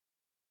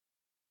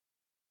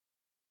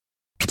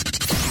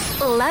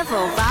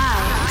Level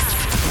Vibes.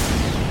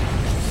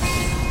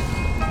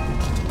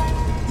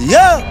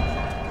 Yo!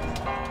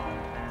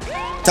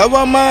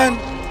 Tower man,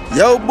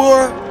 yo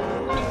boy,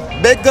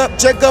 big up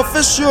Jigga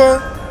for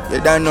sure.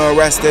 You don't know,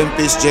 rest in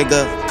peace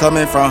Jigga.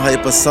 Coming from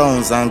Hyper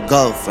Sounds and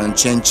Gulf and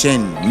Chin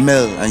Chin,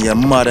 Mill and your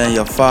mother and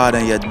your father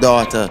and your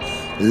daughter.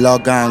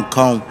 Log and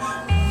come,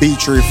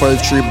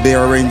 B353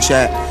 Beer in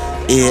chat,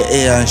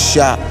 AA and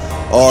shot,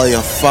 all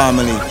your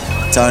family,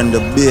 turn the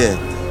beer.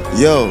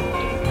 Yo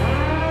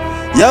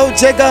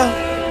Jigga,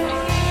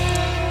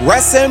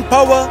 rest in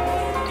power.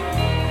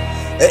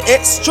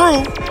 It's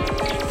true,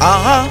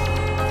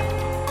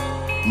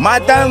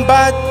 Madam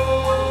Bad,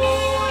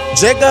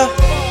 Jigga.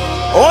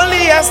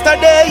 Only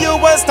yesterday you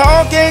was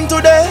talking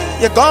today.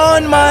 You're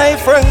gone, my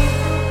friend.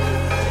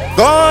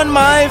 Gone,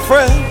 my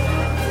friend.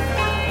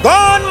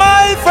 Gone,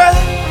 my friend.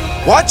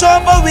 Watch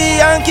over we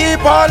and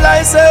keep our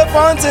lives safe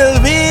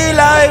until we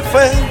life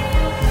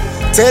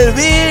end. Till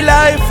we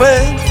life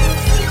end.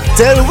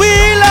 Till we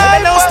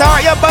life end.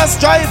 Start your bus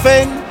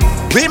driving.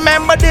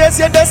 Remember days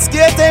you're just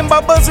skating.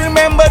 Bubbles,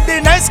 remember the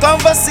nice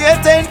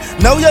conversating.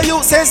 Now your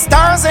youth say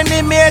stars in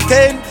the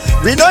making.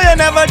 We know you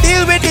never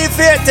deal with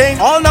defeating.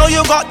 All now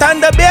you got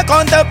Thunder Bay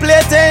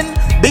contemplating.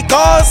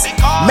 Because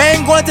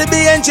men going to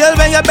be in jail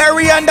when you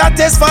bury, and that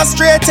is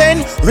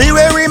frustrating. We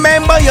will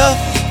remember you.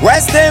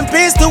 Rest in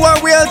peace to a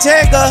real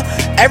Jigga.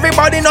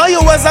 Everybody know you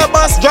was a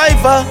bus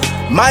driver.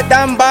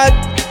 Madam Bad,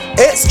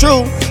 it's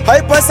true.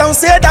 Hyper Sound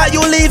say that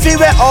you leave it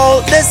with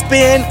all this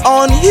pain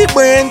on he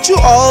bring you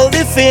all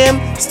the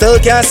fame. Still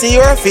can't see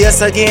your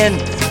face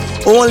again.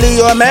 Only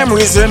your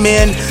memories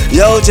remain.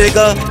 Yo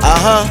Jigga,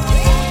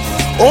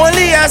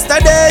 Only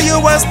yesterday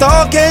you was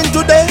talking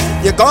today.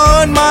 You're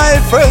gone, my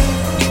friend.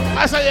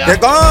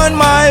 You're gone,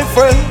 my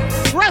friend.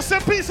 Rest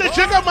in peace,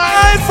 Jigga,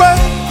 my friend.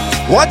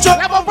 Watch out.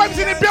 Level Vibes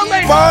in the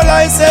building. All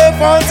I say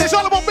for it's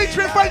all about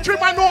B353,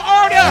 man, no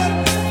order.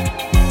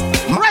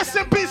 Rest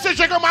in peace,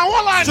 Jigga, man.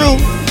 Hold on. True.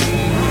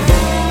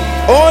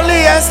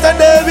 Only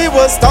yesterday we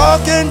was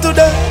talking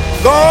today.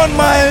 Gone,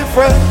 my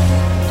friend.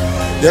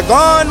 You're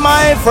gone,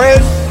 my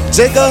friend.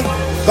 Jigga,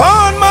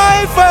 gone,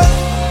 my friend.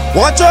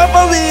 Watch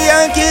over we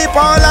and keep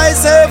our lives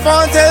safe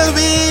until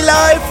we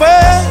life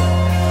end.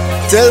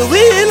 Till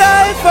we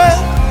life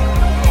end.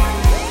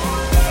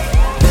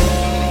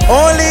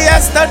 Only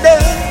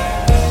yesterday.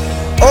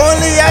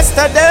 Only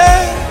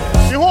yesterday.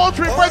 The whole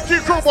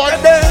 3.2 crew, boy.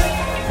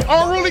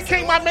 Our ruling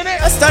king, my minute.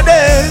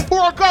 Yesterday.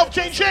 Poor golf,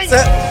 ching.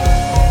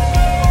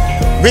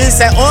 We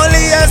say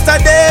only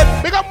yesterday.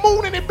 We got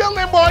Moon in the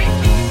building, boy.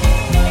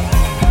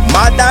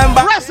 Madam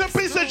Bad. Rest in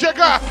peace,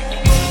 Jigga.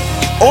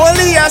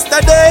 Only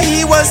yesterday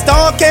he was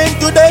talking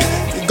today.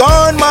 You're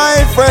gone,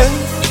 my friend.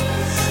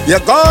 You're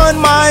gone,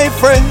 my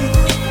friend.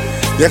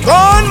 You're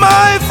gone,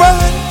 my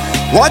friend.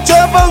 Watch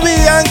over we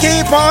and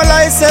keep our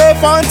lives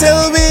safe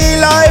until we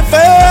life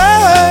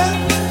end.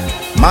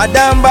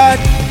 Madam Bad,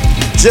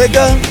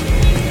 Jigga,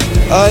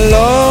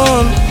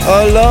 alone.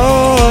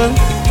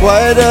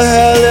 Why the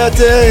hell you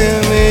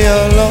taking me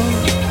alone?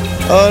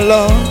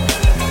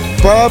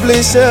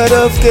 Probably should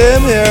have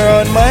came here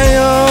on my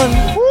own.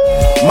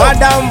 Woo.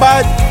 Madam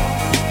Bad,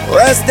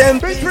 rest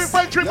in peace.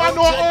 B353, man,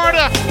 no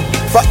order.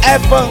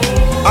 Forever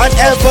and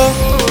ever.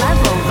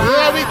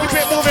 Yeah, we keep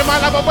it moving,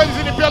 man. Level Vibes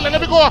in the building. Let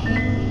me go.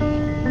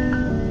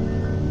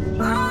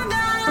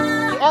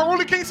 Our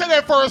ruling king said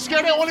they're first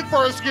gear. They're only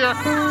first gear.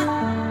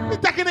 We're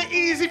taking it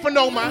easy for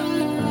no, man.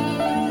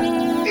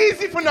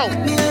 Easy for no.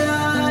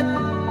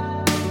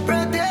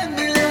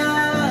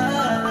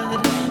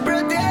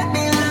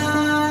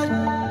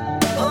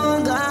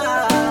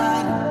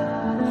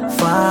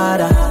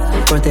 Father,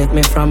 protect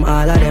me from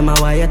all of them.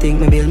 Why you think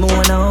me build me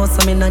one house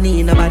so me no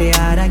need nobody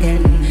hard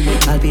again?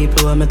 All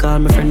people when me call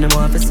me friend them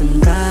want for some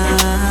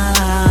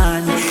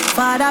God.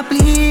 Father,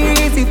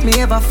 please, if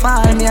me ever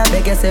fall, me I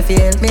beg you say fi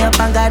help me up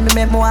and guide me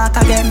make me walk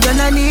again. You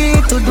no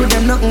need to do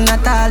them nothing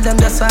at all. Them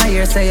just want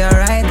hear say you're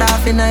right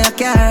off in your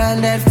car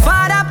and then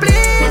Father,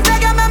 please,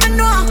 beg you make me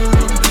know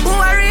who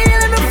are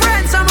really my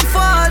friends or my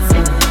foes.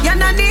 You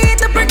no need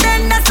to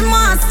pretend that's a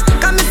must.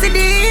 Come and see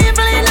the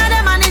evil in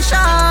them and it show.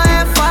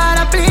 Hey,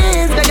 Father,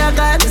 please, beg you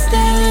guide me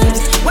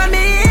steps when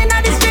me in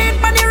the street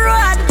on the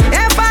road.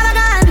 Hey, Father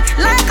God,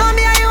 like how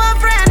me and you a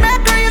friend,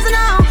 make me reason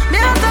now. Me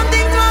have some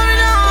things for me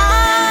now.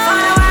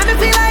 Father, why me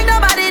feel like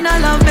nobody no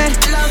love me?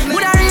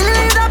 Would I really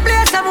leave the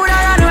place or would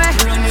I run away?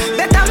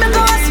 Better me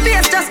go a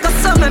space just cause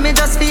some of me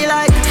just feel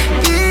like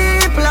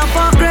people are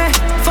fuckery.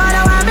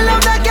 Father, why me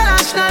love that girl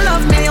and she not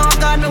love me? Oh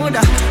God, me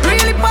woulda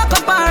really pack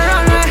up and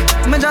run away.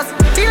 Me just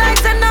feel like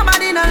say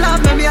nobody no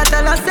love me. Me I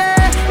tell her say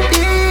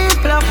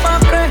people are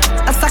fuckery.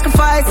 I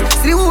sacrifice,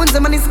 see the wounds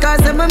and the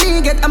scars that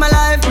me get. I'm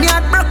alive, me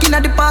heart broken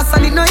at the past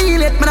and it no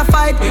heal it. Man I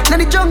fight, in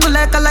the jungle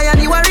like a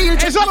lion, you a real.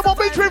 It's all about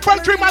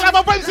B353, man.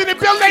 Level Vibes in the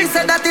building. He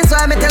said that is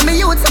why me tell me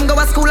youth some go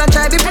to school and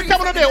try be free.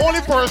 Come on, they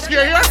only first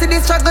year here. See the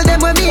struggle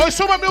them with me. Oh,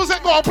 show my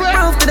music go play.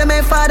 Proof to them,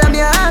 my father,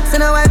 me ask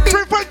and I pick.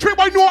 353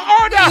 by no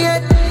order.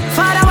 Yeah.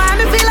 Father, why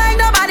me feel like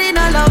nobody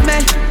no love me?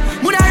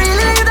 Would I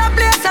really leave the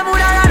place or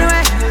would I run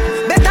away?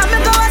 Better me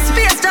go a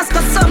space just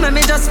cause some of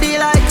me just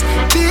feel like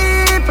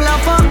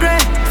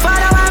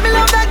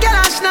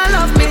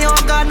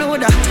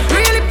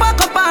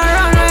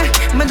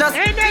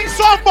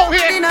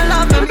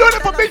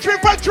Big Tree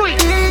for Tree.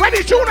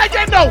 Ready tune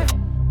again now.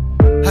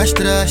 Hash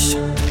to the hash,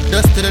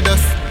 dust to the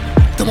dust.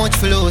 Too much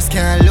for lose,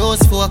 can't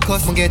lose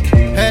focus. I get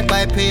hurt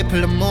by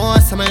people the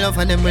most. I'm in love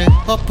and them will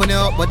up when you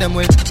up, but them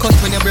will cut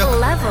when you broke.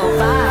 Level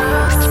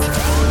vibes.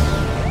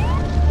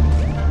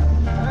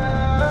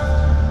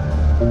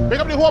 Pick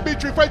up the whole Big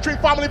Tree for Tree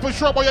family for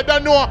sure, but you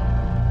don't know.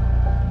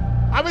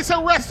 I will say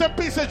rest in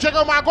peace,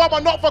 Jigger man, God,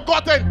 but not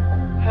forgotten.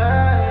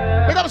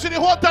 Pick up the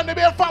whole time, the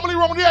bare family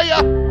room there,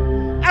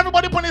 yeah.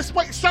 Everybody put this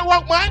spike so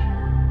out, man.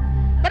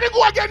 Let me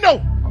go again now.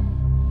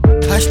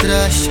 Hash to the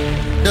hash,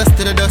 dust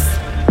to the dust.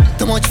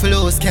 Too much for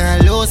lose,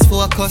 can't lose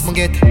focus. I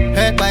get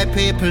hurt by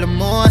people the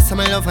most.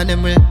 I'm in love and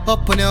them will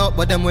up when you up,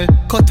 but them will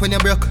cut when you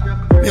broke.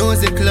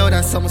 Music loud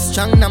and something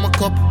strong in my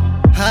cup.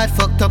 Heart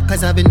fucked up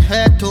cause I've been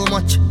hurt too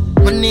much.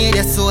 I need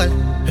your soul,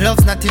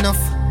 love's not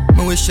enough.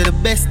 I wish you the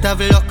best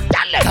of luck.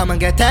 Come and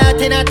get hurt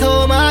in a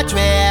too much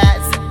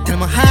ways. Till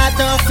my heart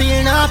don't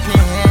feel no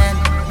pain.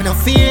 I don't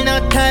feel no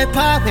type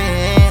of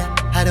way.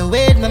 How the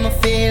weight make me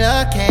feel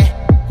okay.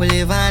 We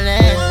live and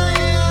learn.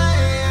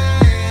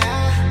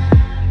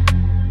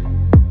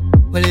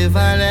 We live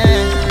and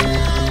learn.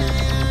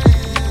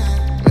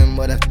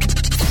 Remember that.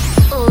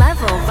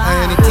 Level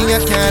vibes. Anything you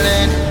can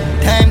learn,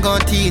 time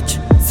gon' teach.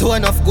 So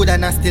enough good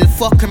and I still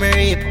fuck me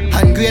rape.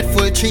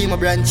 Ungrateful tree, my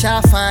branch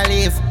off and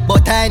leave.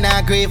 But I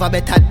not grave, I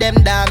better them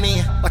than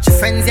me. Watch your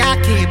friends ya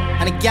keep,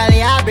 and the gal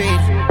ya breed.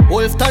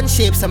 Wolf ton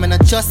shapes, I'm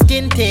not just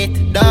skin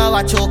teeth. Don't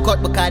watch your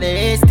cut because the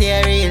race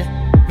stay real.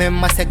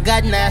 Remember say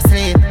God not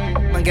sleep.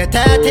 Man get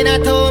hurt in a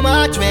too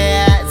much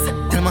ways.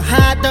 Till my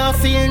heart don't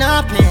feel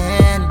no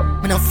pain.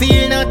 Me don't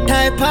feel no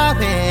type of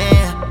way.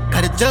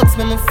 Cause the jokes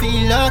make me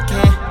feel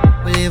okay.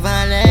 We live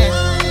and learn.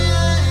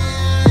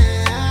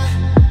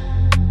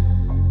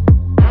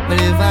 We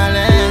live and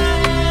learn.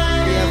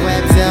 We have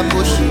vibes and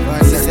push.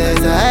 Once it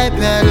says I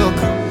hype look.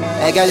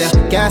 Hey girl, you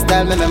can't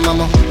style me,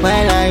 mama.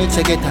 While I reach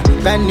you get a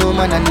brand new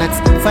man and nuts.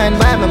 Find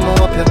by me, move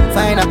up you.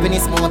 Find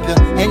happiness, move up you.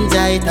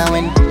 Enjoy it and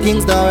when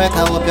things don't work,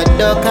 I hope you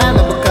don't call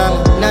me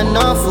become. Not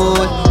no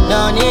fool,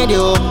 don't need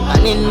you.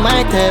 And in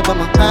my type,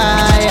 I'm a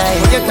high.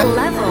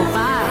 Level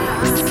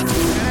vibes.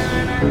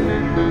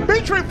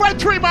 Big Tree for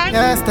Tree, man.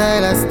 Can't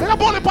style us. They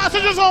got all the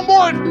passengers on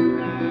board.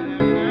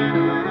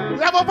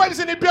 We have our vibes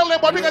in the building,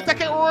 but we're gonna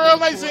take it real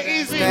nice and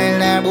easy.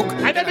 Style our book.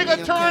 And then we're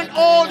gonna turn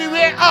all the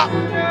way up.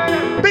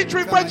 Big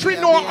Tree for Tree,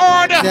 no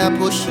order.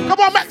 Push. Come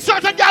on, make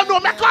certain y'all know,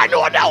 make I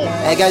know now.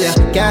 Hey girl, you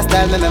can't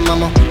style me,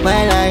 mama.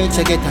 While I reach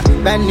you get a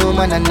brand new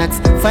man and nuts.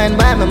 Find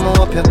by me, move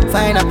up you.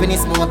 Find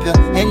happiness, move up you.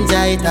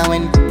 Enjoy it and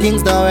when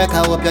things don't work,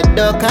 I hope you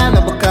don't call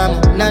me become.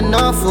 Not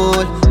no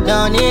fool,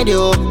 don't need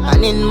you.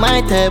 And in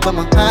my type, I'm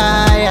a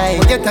high.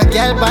 Get a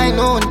girl by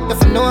noon,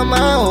 if you know my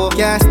hope.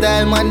 Can't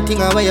style man thing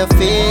where you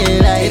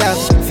feel like.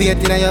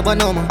 Faith in your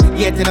banana,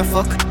 hate in a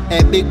fuck.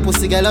 Hey, big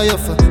pussy girl, how you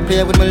for?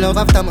 Play with my love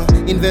after me.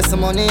 Invest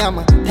some money, I'm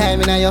a time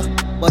in a yo.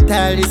 But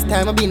all this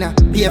time I been a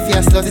pay for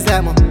your sluts is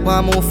like me.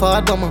 Want move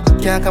forward, but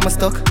me can't come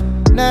stuck.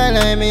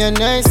 Nah, me a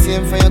nice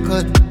same for your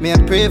cut. Me a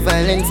pray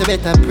violence, you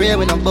better pray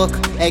with no buck.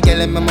 Hey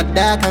girl, I'm a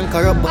dark and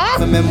corrupt, but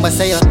remember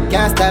say you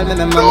can't style me,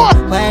 mama.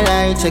 While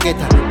I reach you get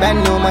a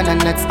brand new man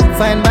and nuts.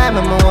 Find by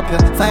me, move up you.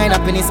 Find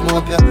happiness, move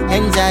up you.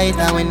 Enjoy it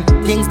and when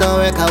things don't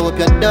work, I hope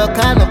you don't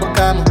call me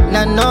become.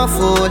 Not no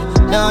fool,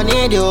 don't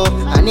need you.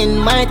 And in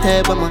my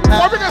type, I'm a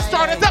Well, we're gonna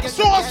start it up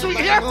so sweet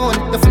here.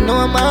 if you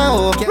know my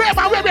hope. Wait,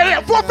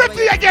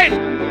 450 again.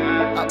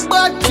 A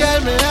bad girl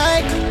me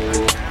like.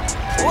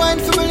 One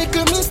for me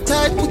little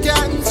mistake, put your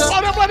hands up.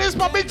 All the brothers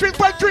for Big Tree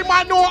for Tree,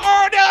 man, no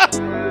order.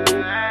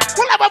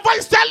 We'll have a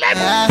voice telling.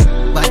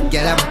 Bad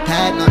girl, I'm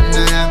tight,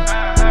 nothing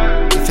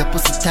wrong. If your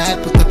pussy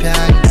tight, put up your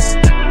hands.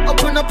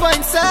 Open up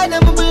inside,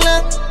 I'm a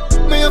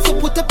belong. Me have to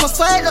put up a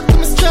fight, look to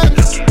me strong.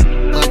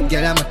 Bad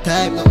girl, I'm a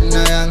type, nothing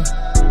wrong.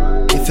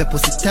 If your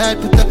pussy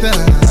tight, put up your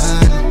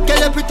hand. Girl,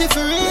 you're pretty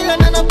for real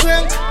and I'm a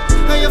prank.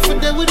 And you're for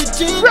there with the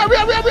G.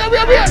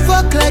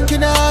 Fuck like you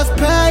know have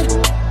pride.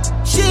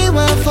 She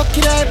want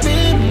fucking like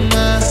me,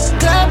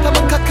 climb on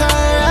my cock and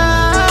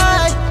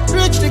ride.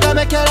 Rich nigga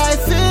make your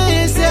life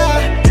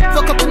easier.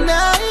 Fuck up the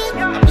night,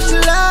 I'm just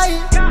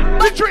lying.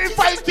 Big Tree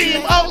fight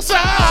team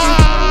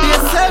outside. Be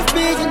yourself,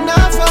 big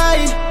enough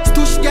fight.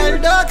 Stush girl,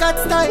 dog at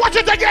style. Watch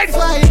it again.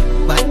 Fight.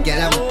 Bad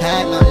girl, I'm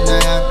tight,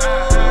 nothing wrong.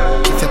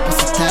 If your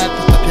pussy tight,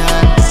 put up your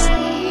hands.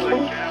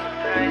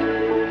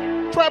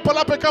 Try and pull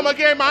up and come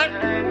again, man.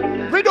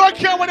 We don't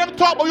care what them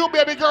talk about you,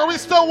 baby girl. We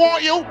still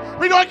want you.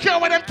 We don't care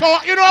what them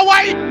talk. You know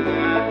why?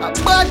 A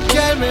bad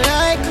girl me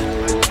like.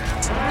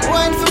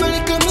 One for me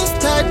little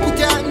mistake, put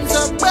your hands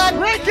up, bad.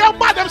 Break your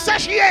madam say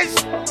she is.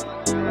 Tell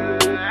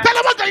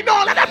them what they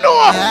know. Let them know.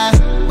 Yeah,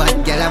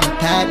 bad girl, I'm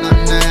tight,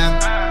 nothing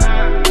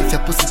wrong. If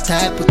your pussy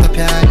tight, put up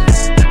your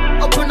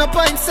hands. Open up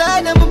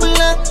inside, I'm a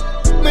belong.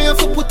 Me have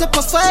to put up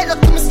a fight, look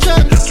to me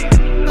strong.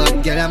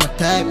 Bad girl, I'm a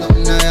type,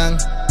 nothing wrong.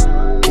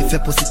 If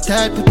your pussy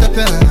tight, put up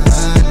your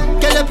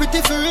hand. Girl, you're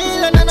pretty for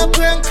real and I'm a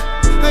prank.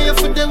 And you're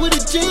for there with the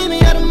G, me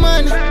and the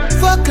man.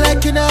 Fuck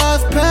like you know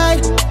have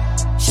pride.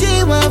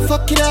 She want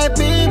fuck it like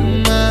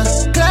me,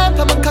 climb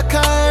on my cock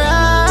and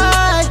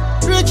ride.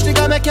 rich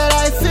nigga make your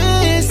life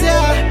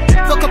easier.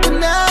 Fuck up a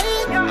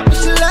night, I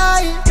wish you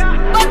lying.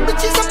 Bad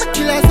bitches and the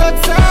killers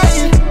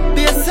outside.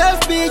 Be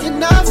yourself, be you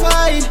not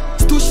fight.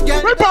 Stush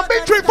gang. Rip on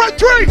big tree, fight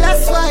tree.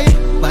 That's why.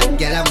 Bad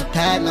girl, I'm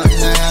tired, not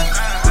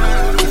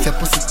now. If your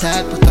pussy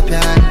tight, put up your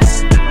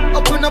hands.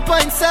 Open up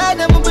inside,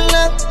 I'm a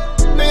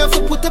belong. May have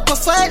to put up a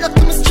fight, look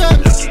to me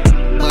strong.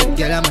 Bad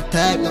girl, I'm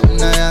tired, not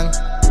now.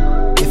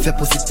 If your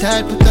pussy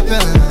tight, put up your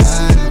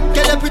hands.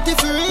 Girl, you're pretty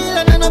for real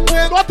and I'm a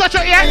break. Don't touch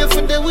it yet.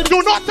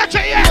 Do not touch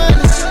it yet.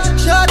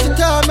 Short to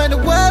time and the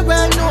world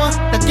right now.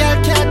 The girl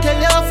can't tell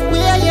you off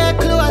where you're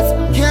close.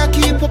 Can't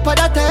keep up with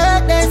that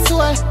hurt their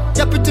soul.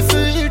 You're pretty for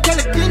real, tell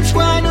the clinch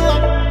one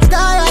know.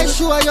 Star I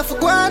show you for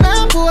going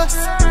and boss.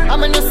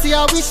 I'm gonna see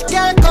how wish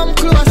girl come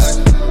close.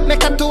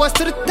 Make a toast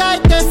to the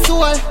tightest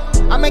soul.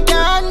 I make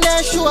your hand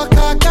there show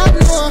cause God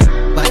know.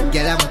 But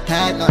girl I'm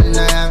tight, nothing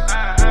wrong.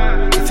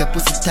 If your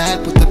pussy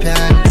tight, put up your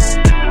hands.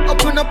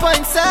 Open up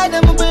inside,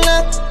 I'm a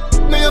belong.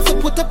 May have to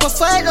put up a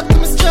fight, look to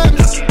me strong.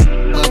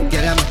 But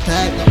girl I'm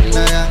tight, nothing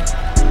wrong.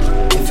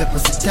 If your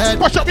pussy tight,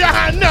 push up your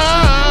hand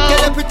now.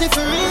 Girl I'm pretty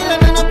for real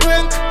and I'm a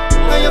prank.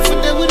 May have to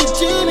there with the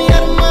Jimmy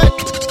and the man.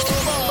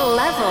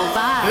 Level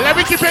vibe. Let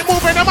me keep it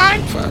moving, the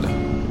man. Father.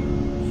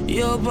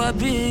 Yo,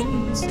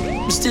 Bobbies,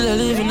 I'm still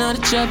living on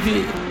the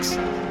tropics.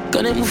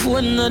 Connect my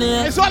phone on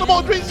the It's all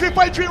about 3 3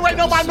 5 3 right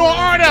now, man. No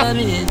order.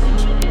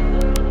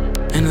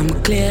 And I'm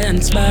a clear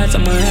and smart,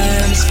 I'm a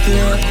hands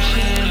clear.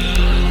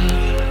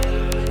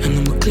 And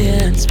I'm a clear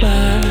and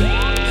smart,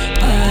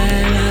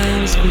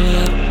 hands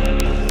clear.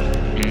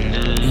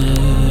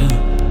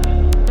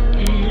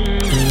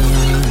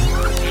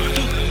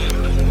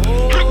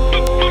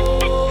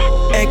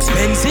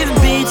 Expensive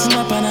beats in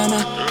my Panama.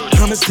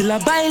 I'ma still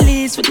buy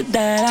leads with the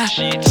dollar.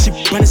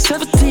 Ship on the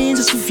 17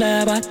 just to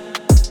fly back.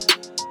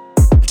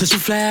 Just to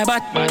fly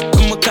back.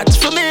 I'm a catch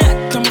for me,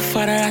 I'm a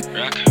father.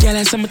 Girl,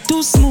 I say I'm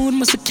too smooth,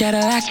 must a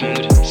Cadillac.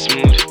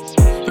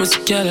 Smooth. Must a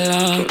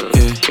Cadillac,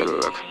 yeah.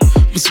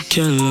 Must a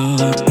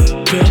Cadillac.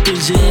 Purple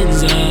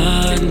jeans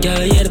on.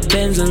 Girl, yeah, the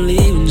Benz and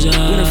leaving job.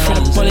 When I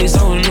front the police, I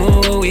don't know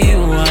what we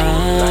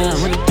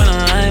want. When the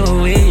pan, what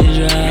we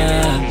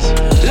drive.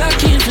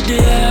 Locking for the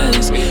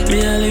ass.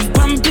 Me, I live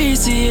on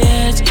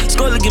PCH.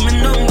 Skull, give me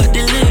number,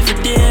 they live for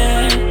the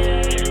air.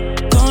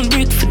 Can't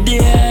breathe for the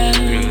air.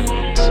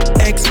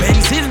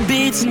 Expensive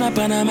beats in my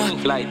Panama.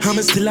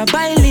 I'ma still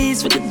buy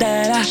leads with the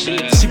dollar.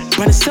 Ship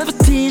on the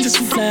 17 just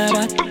to fly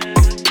back.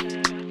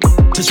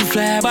 Just to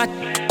fly back.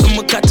 I'm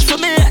a catch for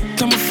me,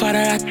 I'm a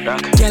father.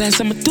 Girl, I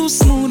say I'm too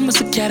smooth,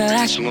 must a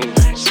Cadillac. Smooth.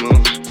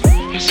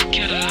 Must a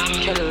Cadillac.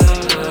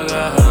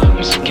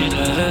 Must a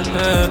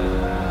Cadillac.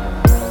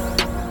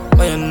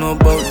 What you know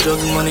about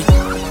drugs money?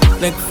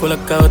 Neck full of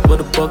carrot with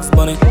the box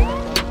bunny.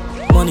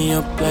 Money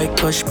up like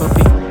hush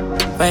puppy.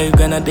 5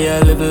 grand a day,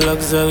 I live in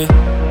luxury.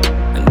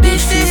 And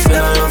these streets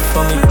got a love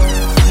for me.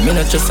 Me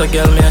not just a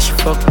girl, me a she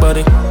fuck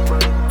body.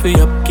 Free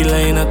up killer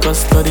in a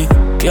custody.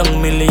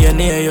 Young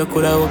millionaire, you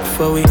coulda work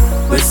for we.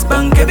 West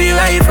Bank, every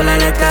rifle a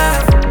let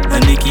off.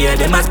 And the key of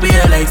them must be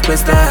a like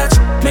express touch.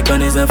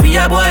 Mechanism for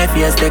your boy, for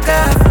your stick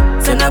off.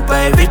 Send a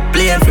private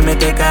plane for me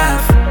take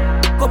off.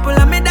 Couple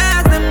of me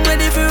dogs, them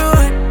ready for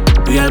run.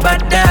 Real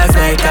bad dogs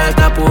like Al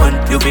Capone.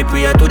 You be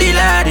prayer to the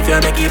Lord if you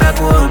make it back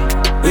home.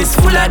 Wrist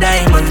full of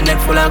diamonds, neck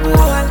full of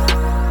gold.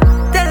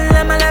 Tell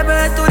them I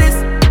never to this.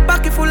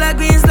 Pocket full of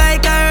greens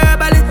like a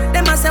herbalist.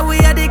 Them a say we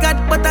are the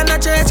God, but I'm not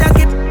church a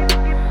kid.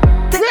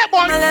 Tell them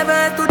I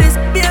never to this.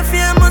 Be a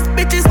famous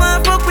bitches,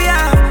 man, fuck we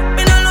have.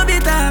 Me no love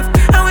it half,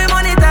 and we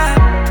money tap.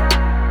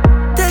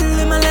 Tell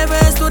them I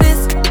never to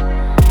this.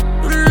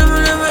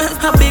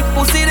 A big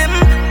pussy them.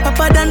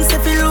 Papa dance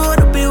if you load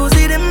up, you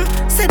see them.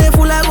 Say they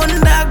full of gun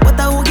dog, but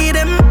I will give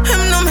them.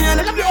 Him no man.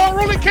 Big up the all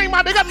rolling king,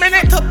 man. Big up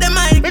Minute. Top them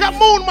mic. Big up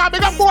Moon, man.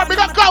 Big up Boy. Big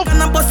up Golf.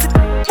 And I bust it.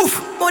 Oof.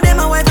 But them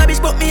a wife a bitch,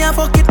 but me a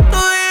fuck it.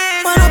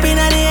 One up in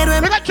the head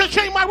when Big up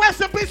Cha-Ching, my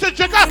rest in peace,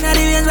 Jigga. inna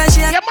the veins where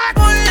she a Yeah, man.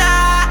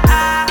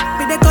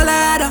 With the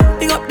Colorado,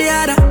 pick up the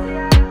other.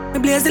 Me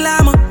blaze the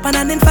llama, pan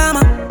and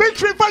informer. Big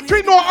 3 5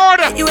 3, no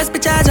order.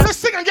 USB charger.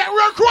 Let's sing and get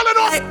real cool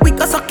enough. Like we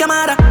go suck your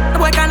mother. The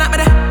boy can't knock me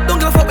there. Don't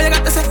give a fuck what you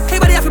got to say.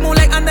 Everybody have to move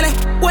like Andale.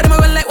 What am I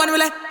run like one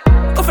relay?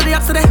 Go for the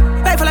ups today.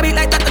 Rifle a beat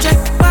like that to check.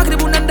 Walk the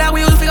boon and down,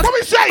 we all figure. What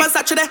we say? Pass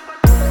that today.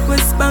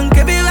 West Bank,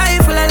 every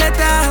rifle I let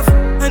off.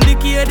 And the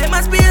key, they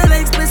must be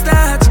like express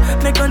touch.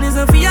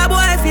 Mechanism for your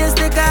boy, for your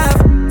stick off.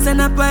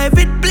 Send a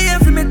private plane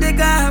for me take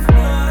off.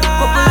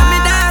 Couple of me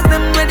dogs,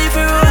 them ready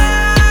for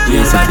run.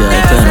 You bad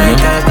dogs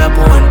like Al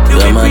Capone. You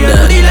be prayer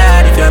to the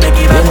Lord if you make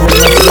it back home.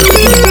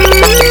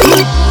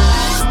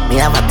 Me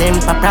have a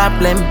temper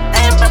problem.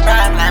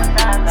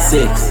 6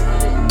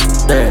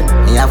 3.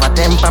 Me have a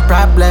temper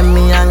problem.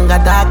 Me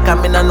anger dark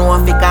and me no know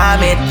if it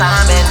calm it.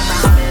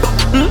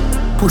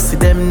 Pussy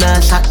them nah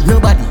shot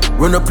nobody.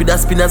 Run up with the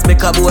spinners,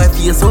 make a boy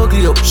face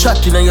ugly up.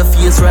 Shot in your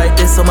face right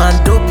there, some man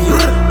dope you.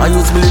 I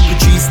use me little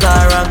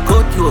 3-star and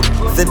cut you up.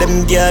 Say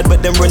them guard,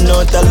 but them run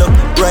out of luck.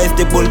 Rise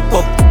the bull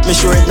pop, me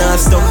sure it not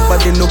stop. But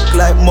they look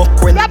like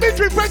muck when That be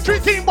 3 5 3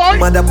 team, boy.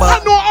 Mother bar.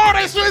 I know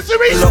orders, so it's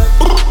me. look.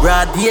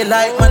 Broad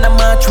daylight, man, I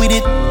march with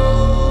it.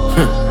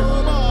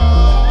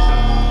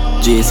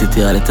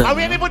 J-City all the time. And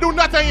we ain't even do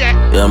nothing yet.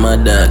 Yeah, my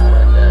dad.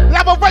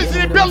 Level voice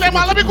in the building,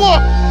 man. Let me go.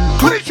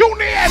 Put it you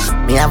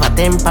in. Me have a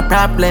temper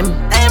problem.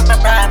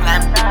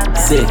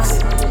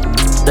 6,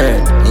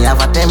 3rd. Me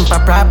have a temper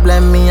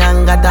problem. Me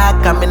anger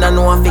dark and me no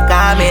know if it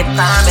calm it.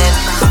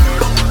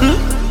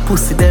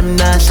 Pussy them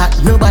nah shot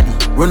nobody.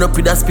 Run up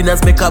with the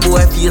spinners, make a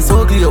boy face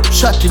ugly up.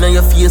 Shot in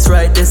your face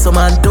right there, some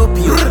man dope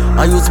you.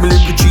 I use me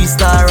little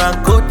 3-star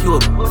and cut you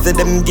up. Say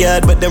them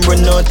guard, but them run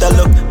out of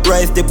luck.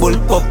 Rise the bull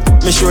pop.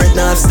 Me sure it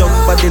not stop,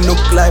 but they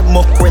look like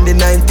muck when the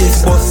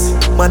 90s bus.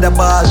 Mother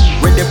ball,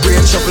 when the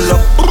brain shuffle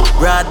up.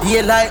 Broad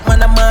daylight,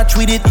 man, I march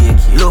with it.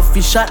 Love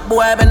fi shot,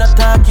 boy, me not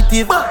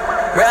talkative.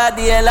 Broad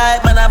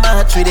daylight, man, I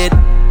march with it.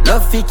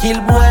 Love fi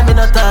kill, boy, me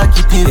not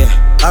talkative.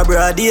 A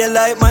broad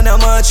daylight, man, I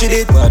march with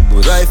it.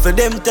 Rifle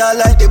them tall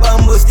like the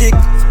bamboo stick.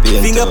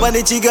 Finger on the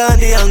trigger and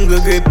the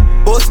angle grip.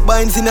 Bust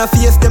binds in a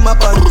face, them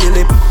up on the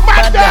lip.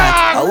 Mad dog,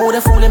 I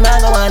woulda fool him,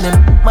 I go on him.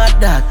 Mad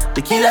dog,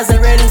 the killers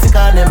are ready to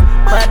call them.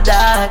 Mad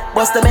dog,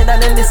 bust them head and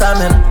then disarm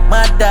him.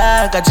 Mad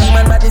dog, a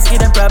G-man, but this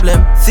kid them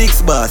problem.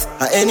 6 bars,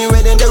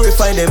 anywhere then they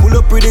refine them.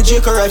 Pull up with the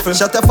Jacob rifle.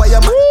 Shot a fire,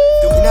 man.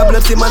 In a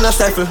blood, man, a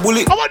stifle.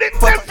 Bullet. How about them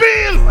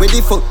feel? Where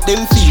the fuck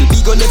them feel?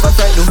 We gon' never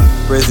fight them.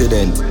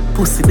 President.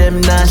 Pussy them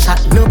nah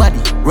shot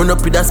nobody. Run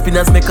up with the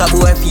spinners, make a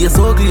boy face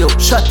ugly up.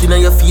 Shot in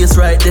your face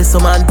right there,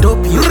 some man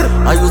dope you.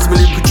 I use me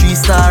little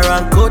 3-star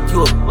and cut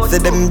you up. Say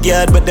them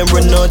guard, but them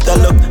run out of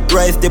luck.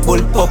 Rise the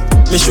bull pop.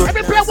 Me sure. Let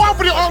me play one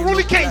for the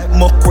unruly king.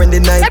 Muck when the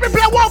night. Let me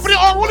play one for the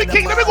unruly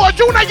king. Let me go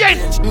June again.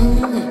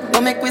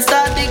 Don't make we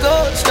start the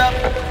gold shop.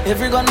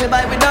 Every gun we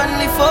buy, we done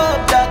live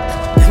up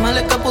that. Them a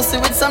lick a pussy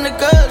with some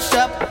liquor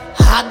shop.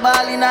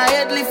 Hardball in a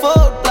headly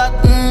fold plot.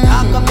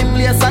 How come me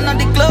place under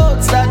the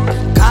clothes that?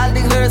 Call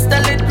the hearse,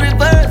 tell it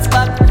reverse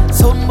back.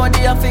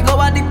 Somebody a figure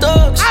what the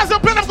talk. As the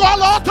plan of go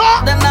all out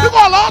talk. We go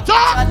all out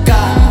talk.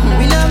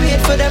 We not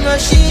wait for the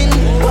machine.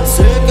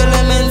 Circle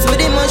elements with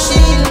the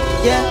machine.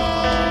 Yeah.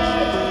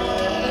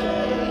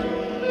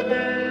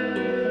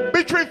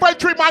 Big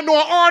 353 man, no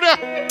order.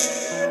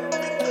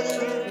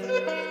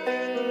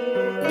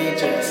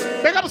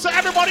 Big up to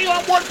everybody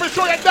on board for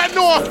sure. You don't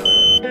know.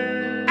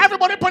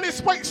 Everybody put this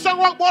spike so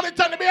rock ball and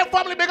turn to be a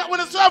family. Big up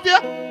with the serve you.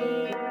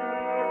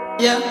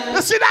 Yeah.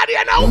 You see that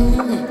here now?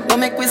 Don't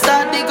make we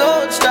start the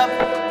gold shop.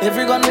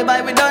 Every gun we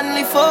buy, we done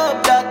live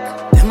up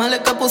that. Them a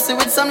lick a pussy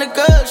with some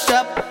liquor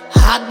shop.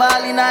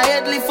 Hardball in a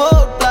headly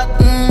fold plot.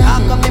 How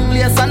come me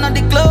place under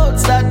the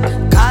clothes that?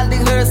 Call the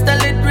hearse,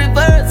 tell it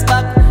reverse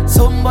back.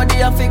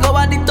 Somebody a figure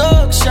what the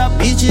talk shop.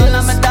 None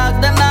of my dogs,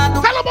 them not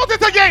do. Tell about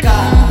it again.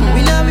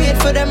 We not wait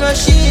for the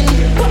machine.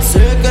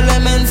 Circle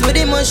elements with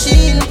the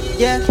machine.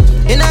 Yeah.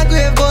 In a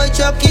grave boy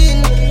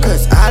chucking.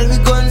 Cause all we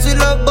guns we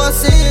love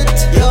bust it.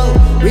 Yo,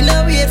 we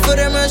not wait for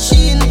the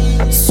machine.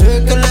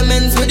 Circle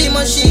elements with the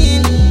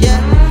machine. Yeah.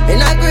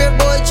 In a grave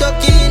boy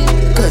chucking.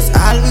 Cause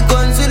all we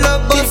guns we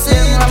love bust it.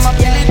 I'm a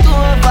belly to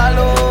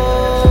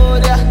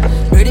overload.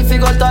 Yeah. Ready for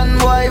go turn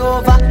boy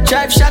over.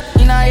 Drive shot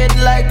in a head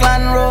like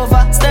Land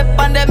Rover. Step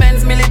on the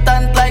men's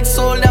militant like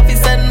soldier. Fi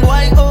send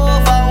boy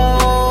over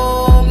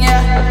home.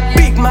 Yeah.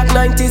 Big Mac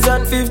 90s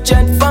and 5th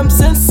gen. From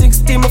since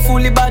 16 me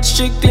fully bad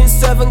strictly.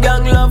 7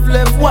 gang love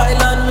left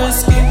wild and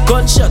risky.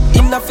 Gunshot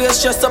in the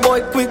face just a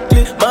boy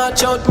quickly.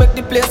 March out make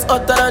the place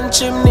hotter than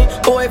chimney.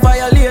 Boy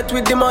violate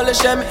with demolish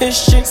them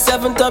history.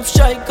 7 top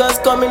strikers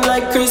coming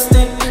like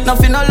Christy.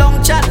 Nothing no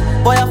long chat.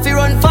 Boy I feel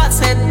run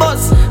fast, head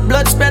buzz.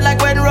 Blood spread like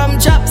when rum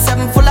chop.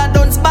 7 full of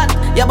don't spot.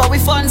 Yeah but we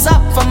funds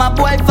up. From a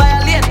boy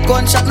violate.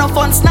 Gunshot no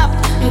fun snap.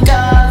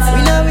 Cause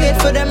we not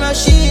wait for the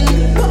machine.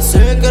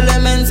 Circle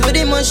elements with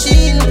the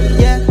machine.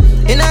 Yeah.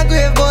 In a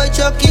grave boy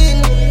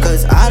chucking.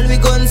 Cause all we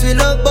guns we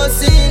love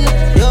busting.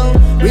 Yo,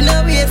 we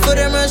not wait for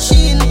the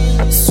machine.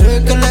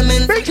 Circle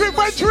elements. Big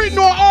 353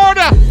 no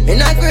order.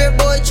 In a grave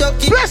boy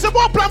chucking. Bless the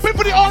more plan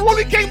for the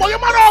unruly king. Boy, you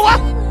man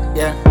over.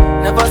 Yeah,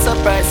 never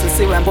surprised to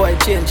see when boy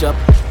change up.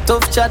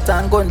 Tough chat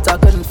and gun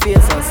talk couldn't face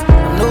us.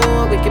 I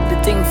know we keep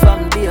the thing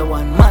from day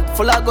one. Mad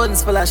full of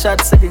guns, full of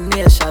shots to the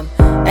nation.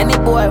 Any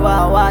boy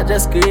wow,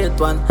 just create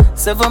one.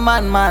 7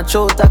 man march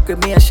out a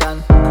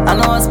cremation. I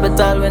know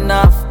hospital with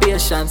enough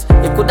patience.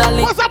 You coulda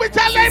live. What's up with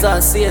telling?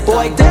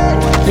 Boy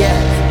dead.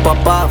 Yeah,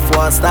 pop off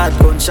or start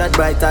gunshot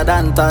brighter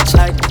than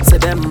touchlight. Say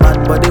them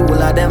bad body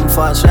all of them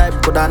fast right.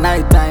 Coulda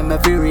night time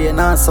every rain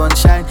and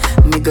sunshine.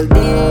 Niggle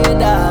day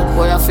dog,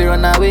 boy I fear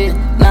run away.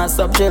 Now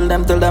stop chill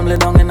them till them lay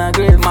down in a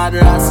grave. Mad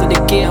ass to the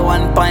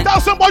K1 pint. Now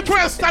some boy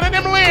trying to stand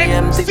in them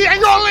lane. See in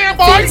your lane,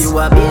 boys. You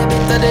a baby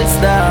to this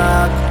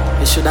dog.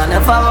 You shoulda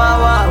never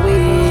walk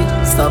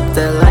away. Stop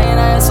tell lying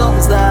on your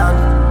songs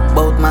dog.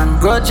 Bout man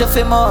grudge you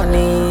for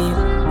money.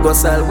 Go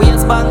sell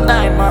wheels, bank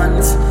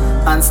diamonds,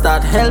 and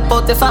start help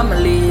out the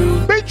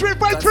family. Big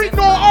 353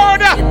 no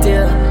order.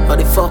 For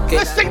the fuck it.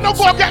 Let's take no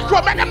go get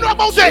crop. Make them know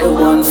about it.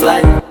 One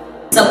flight.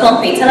 So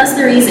Pompey, tell us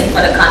the reason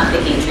for the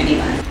conflict in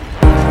Trinidad.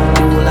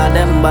 of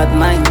them bad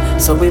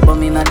mind. So we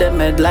bomb in a them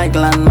head like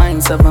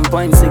landmine.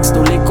 7.6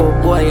 to lick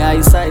up boy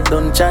eyesight.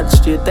 Don't chat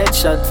straight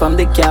headshot from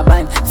the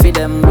carbine. Feed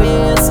them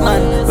waste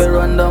man. We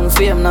run down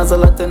fame. There's a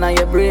lot in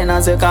your brain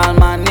as you call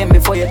my name.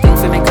 Before you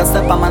think we make a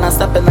step, I'm gonna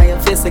step in your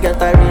face. You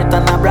get a rate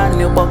and a brand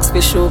new box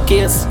for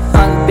showcase.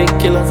 And big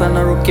killers and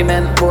a rookie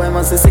man. Boy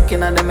must be sick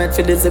in the head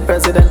for this the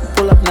president.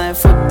 Pull up 9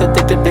 foot to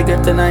take the bigger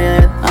thing on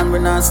your head. And we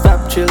not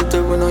stop chill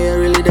till we know you're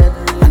really dead.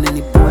 And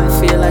any boy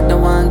feel like the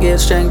one get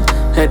strength.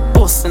 Head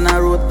post in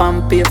a road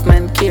pan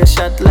pavement. Kill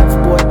shot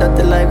left boy that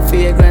they like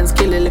fragrance.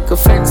 Kill a little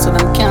friend so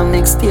them can't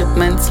make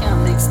statements.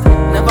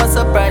 Never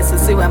surprised to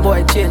see when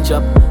boy change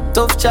up.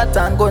 Tough chat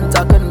and guns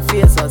I couldn't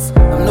face us.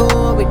 I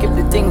know we keep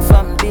the thing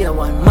from day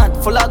one. Mad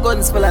full of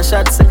guns, full of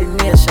shots to the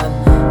nation.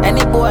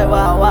 Any boy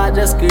wow,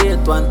 just create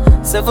one.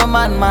 7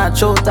 man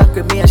march out a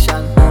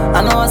cremation.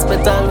 I know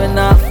hospital with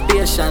enough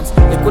patience.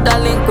 You coulda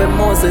link with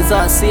Moses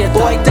or Satan.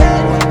 Boy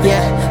dead,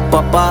 yeah.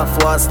 Pop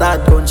off war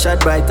start gunshot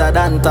brighter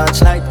than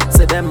torchlight.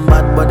 Say them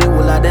bad but the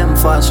whole of them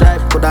fast right.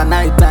 Coulda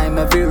night time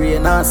every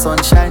rain or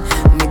sunshine.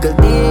 Nigga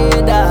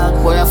dead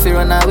dog, boy I feel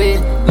run away.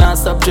 Now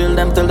stop drill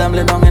them till them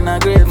lay down in a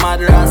grave.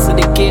 Mad ass to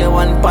the K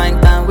 1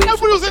 pint and wait.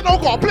 Let's music no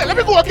go play. Let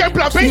me go again,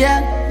 play.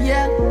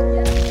 Yeah.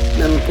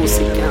 Them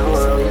pussy can't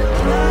worry.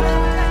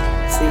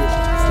 See,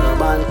 no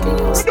band king.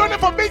 We don't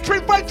have a big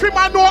 353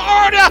 man, no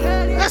order.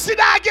 Let's see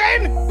that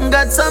again.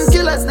 Got some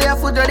killers there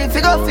foot ready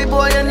fi go fi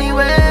boy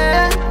anyway.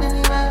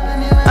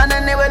 And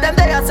anyway them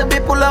they have to be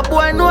pull up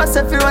boy no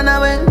say fi run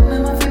away.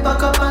 Fi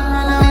back up and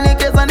run away.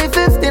 Case on the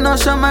 50 no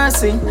show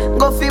mercy.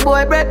 Go fi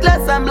boy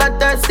breathless and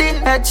bloodthirsty.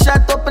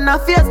 Headshot up in a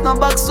face no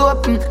box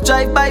open.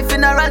 Drive by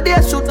funeral they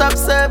shoot up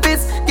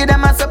service. Give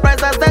them a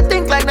surprise as they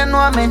think like they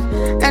know me.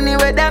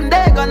 Anyway them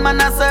they gunman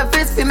a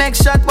surface. Fi make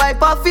shot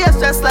wipe off face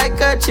just like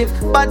kerchief.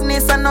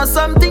 Badness and know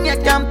something you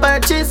can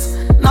purchase.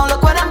 Now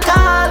look what them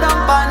call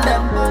on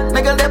them.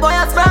 Make all the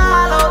boys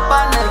sprawl out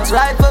on them.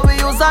 Rifle we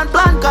use and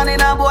plant gun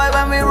in a boy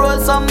when we roll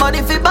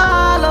somebody fi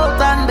ball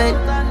out and they.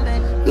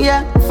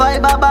 Yeah,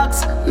 fiber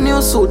box,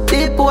 new suit,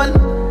 deep hole.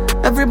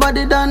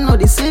 Everybody done know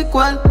the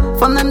sequel.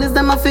 From them this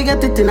them a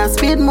forget it in a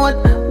speed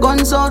mode.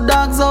 Guns out,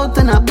 dogs out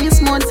in a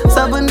beast mode.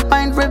 7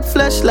 pint red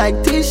flesh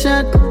like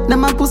t-shirt.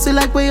 Them a pussy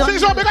like we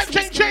Please don't big up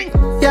Ching Ching.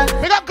 Yeah.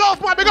 Big up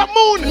Golf man, big up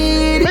Moon.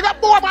 Big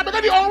up Boy man, big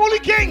up the unruly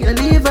king. You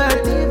leave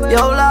her,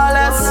 yo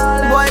lawless.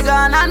 Boy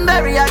gone and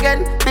bury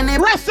again.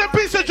 Rest in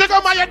peace to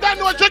Jigga man, you done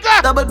know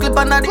Jigga. Double clip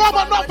on the Come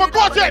on, not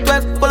forgotten.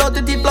 12, pull out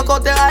the teeth, block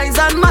out their eyes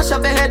and mash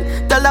up their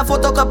head. Tell the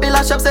photocopy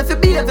lash up, say if you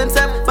behave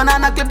himself.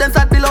 Banana clip then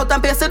start peel out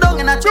and paste it down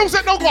in a tree.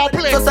 Music no go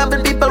play. So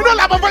 7 people We don't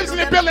have a voice in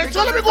the building,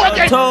 so let me go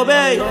again.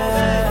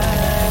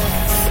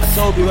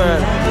 Toby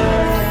world.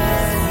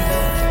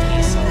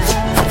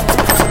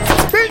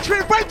 Big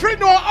 353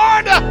 no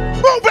order.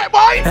 Move it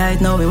boy.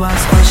 Right now we want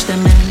squash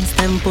them ends.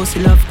 Them pussy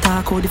love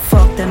talk, who the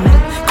fuck them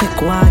men.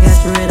 Quick war,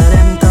 get rid of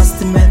them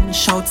dusty men.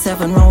 Shout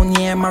 7 round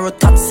here,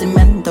 Marotazzi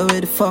men. The way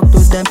the fuck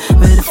with them,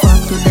 where the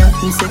fuck with them.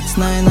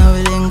 6'9", now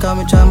we didn't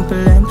come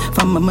trampoline.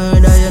 From my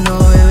murder, you know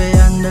where we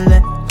handle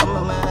it.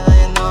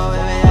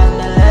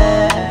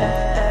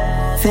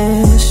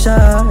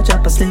 Fisher,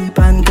 drop asleep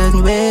and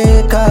couldn't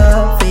wake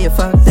up. Fear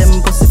fuck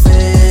them pussy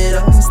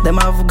feeders. Them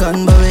have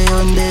gun but we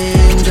on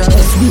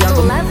dangerous. We are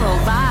Level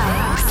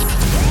vibes.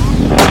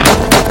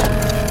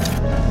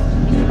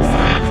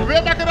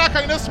 We're back in that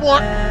kind of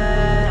sport.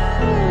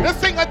 This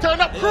thing I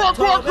turn up, grow.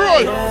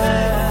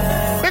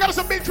 They got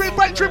some big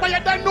 353 but you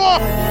don't know.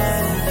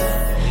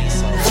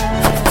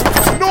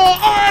 No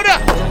order.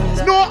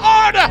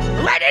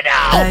 Ready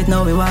now. Right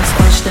now we want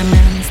squash them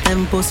ends.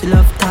 Them pussy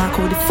love talk,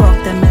 who the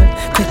fuck them men.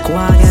 Quick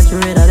war, get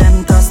rid of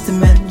them dusty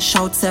men.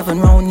 Shout 7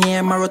 round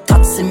here,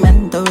 Marotazzi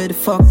men. The way the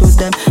fuck with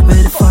them,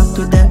 where the fuck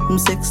with them.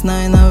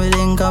 6'9", now we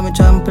didn't come with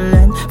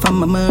trampoline. From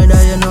my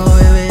murder, you know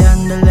where we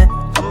handle it.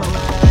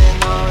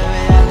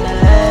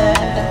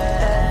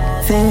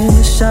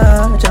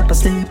 Fisher, drop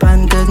asleep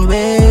and couldn't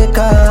wake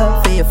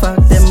up. Fear fuck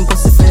them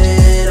pussy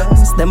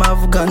feeders. Them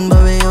have gun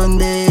but we on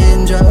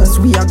dangerous.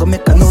 We are gonna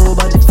make a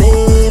nobody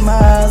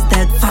famous.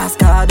 Dead fast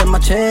car, them a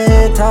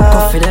traitor.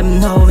 Coffee them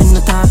now in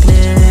the talk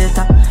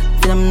later.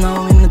 Feel them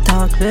now in the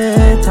talk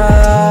later.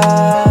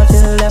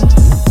 Tell them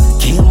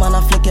Kill man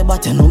a flick your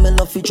but you know me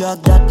love fi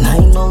drag that.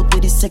 9 out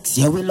with the 6,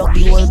 yeah we lock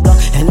the whole block.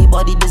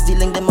 Anybody this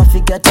dealing them a fi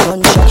get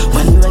gunshot.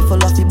 When the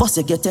rifle off the bus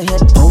you get your head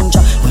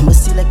puncture. When we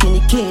see like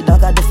any kid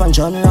dog a different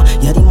genre.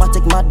 Yeah the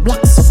matic mad black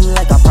something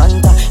like a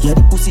panther. Yeah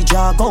the pussy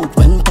jog out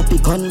when puppy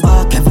gun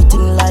back.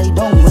 Everything lie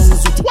down when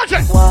it's with the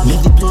make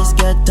the place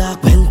get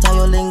dark. When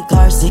tire link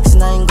car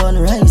 6'9" gun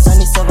rise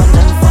and the 7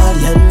 them fall.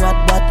 Yeah the rat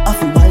bat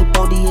off wipe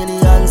out the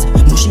aliens.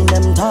 Mushing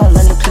them tall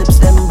and the clips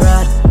them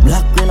broad.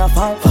 Black green a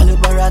fire, funny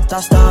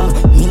barata storm.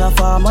 Me na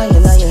farmer, you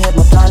know you head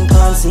my plan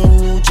cons. seen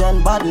new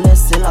gen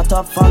badness. Still a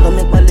top fan to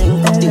make my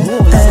link up the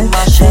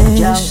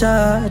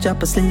whole.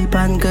 Drop asleep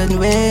and couldn't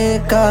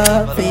wake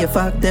up. Fear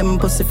fuck them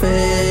pussy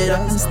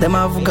feathers. Them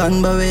have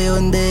gone but we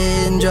on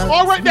danger.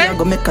 Alright then.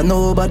 Go make a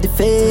nobody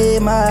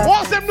famous.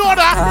 What's them know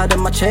that?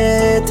 Them a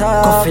traitor.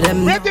 Coffee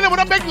them. Make them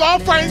wanna make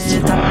love friends.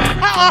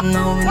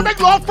 Wanna make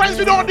love friends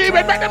we don't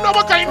even make them know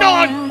what kind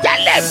on.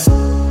 Tell them.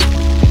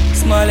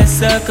 Smallest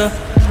circle.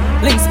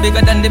 Links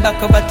bigger than the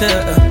back of a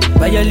turtle.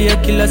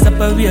 Violate killers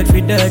separate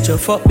with dirt. Your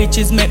fuck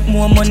bitches make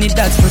more money,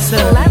 that's for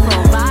certain.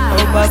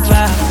 Oh baba,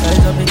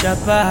 rise up in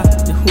Java.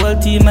 The whole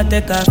team a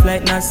take off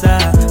like NASA.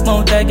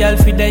 Mount a girl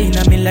fi day in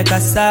a me like a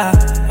star.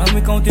 And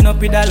we counting up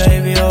with dollar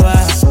every hour.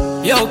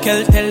 Yo,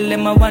 tell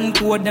them a one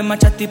code. Them a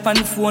chatty pan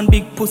phone,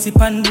 big pussy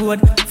pan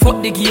board.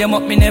 Fuck the game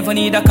up, me never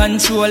need a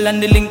control.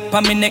 And the link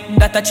pa me neck,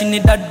 that a chinny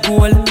that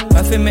goal.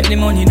 I fi make the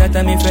money, that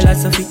a me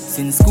philosophy.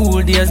 Since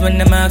school days when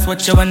them ask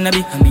what you wanna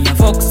be, and me a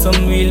fuck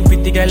some real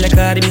pretty girl like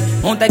Cardi B.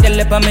 Mount a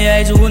girl up on me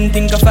eyes, you wouldn't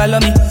think of follow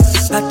me.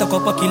 I talk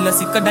up a killer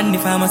sicker than the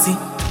pharmacy.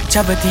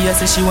 Chavity, I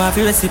say she want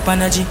fi receive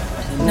energy.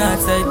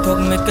 Northside talk,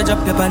 make her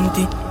drop your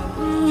panty.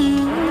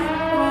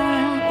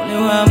 Only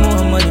want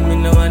more money, me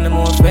no want no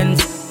more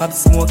friends. Pop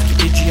smoke,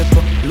 keep it drip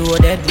up.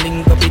 Loaded,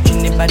 link up it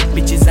in the bad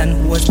bitches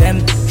and host them.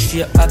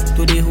 Straight back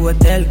to the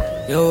hotel.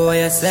 Yo, why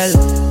you sell?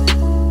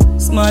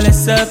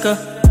 Smallest circle.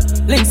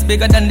 Links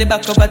bigger than the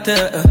back of a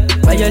turtle.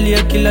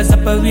 Violate killers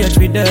separate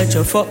with dirt.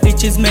 Your fuck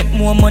bitches make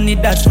more money,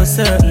 that's for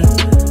certain.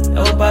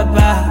 Oh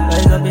papa,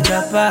 rise up the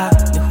chopper.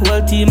 The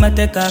whole team a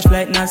take off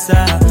like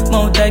NASA.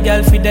 Mount a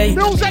girl fi day.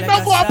 Music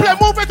no go and play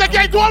movement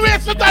again, don't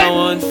waste the time. I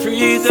want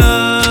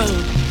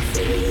freedom.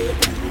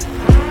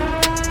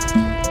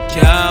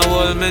 Can't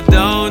hold me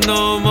down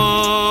no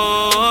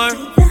more.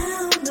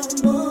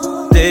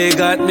 They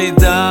got me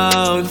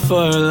down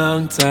for a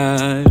long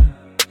time.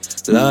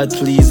 Lord,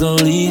 please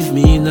don't leave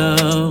me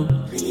now.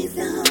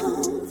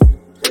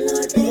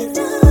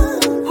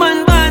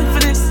 Man, born for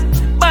this,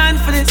 born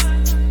for this.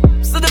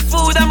 So the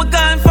food I'm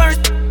gone for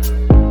it.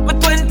 My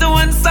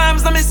 21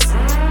 Psalms I miss.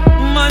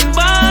 Man,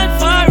 born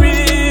for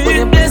it. With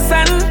the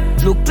blessing,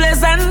 look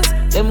pleasant.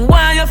 Them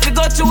why you fi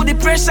go through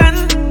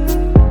depression.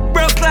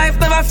 Broke life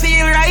never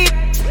feel right.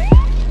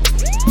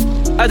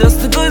 I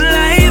just a good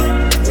life.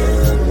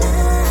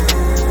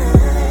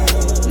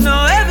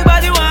 No,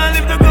 everybody wanna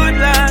live the good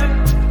life.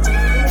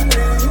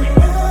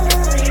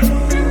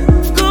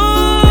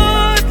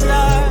 Good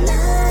life.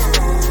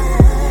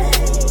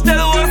 Tell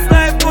the worst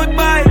life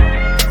goodbye.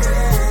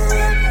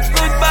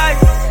 Goodbye.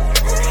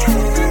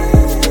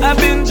 I've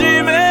been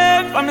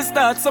dreaming from the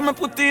start, so I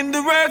put in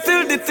the work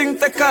till the thing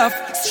take off.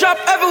 Strap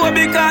everywhere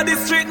because the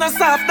street not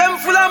soft. Them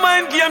full of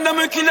mind game, them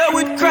a killer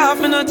with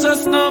craft. Me not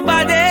trust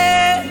nobody.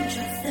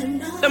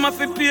 Them a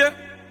fi pay.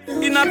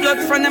 In a blood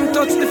from them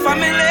touch the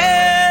family.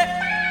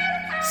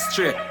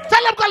 Straight.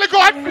 Tell them call it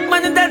God.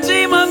 Man in that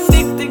dream of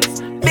big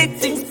things, big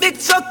things. Big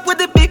truck with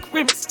the big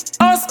rims.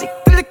 All stick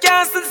till the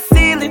cars to the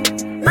ceiling.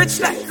 Rich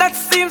like that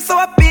seems so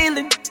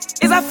appealing.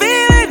 It's a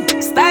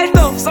feeling. Style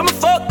though, some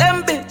fuck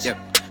them bitch. Yep.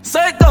 So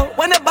it go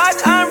when the bad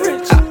and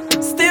rich.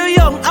 Still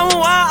young, I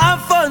want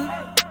have fun.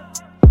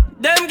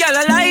 Them gal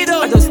a lie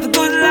though, just the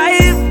good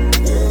life.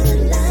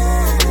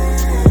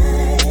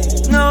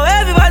 No,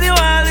 everybody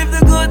wanna live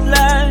the good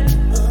life.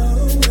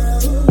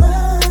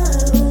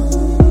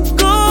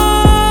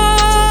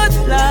 Good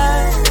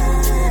life.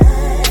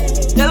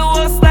 Tell the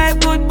worst life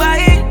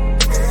goodbye.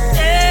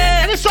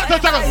 Yeah. Let me start,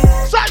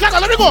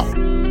 let me go.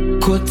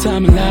 Cut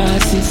time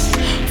losses.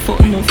 Fuck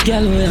enough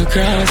gal where I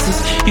crosses.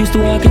 Used to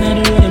walk in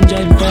on the road, I'm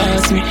driving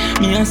past me.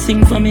 Me and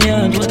sing from me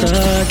heart, what a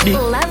heartbeat.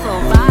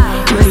 Level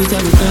vibe. Wait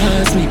till it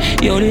cost me.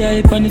 Yo, the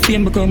hype and the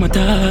fame become a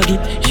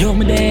target. Yo,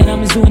 me there and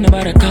I'm zone,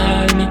 nobody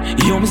call me.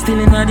 Yo, me still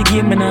in the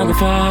game and I go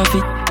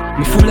forfeit.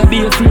 Me full of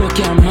beer flow,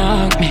 can't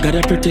mark me.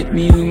 Gotta protect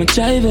me with my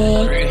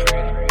driver.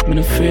 I'm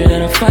not afraid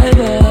that I 5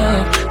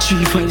 up.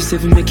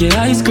 357 make your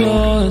eyes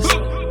close.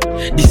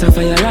 This a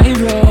fire I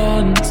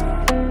run.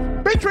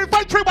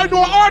 Fight tree by no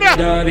order.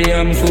 Derby,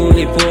 I'm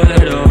fully pulled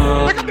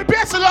up. Make up the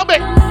bass a little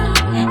bit.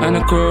 And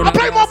a crowd. I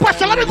play more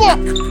pressure, let me go.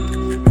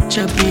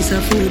 Chop piece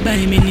of food,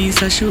 buy me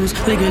knees of shoes.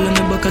 Regular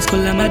me buckers,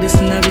 color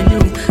Madison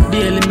Avenue.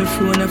 Daily me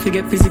phone, I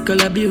forget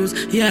physical abuse.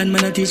 Yeah,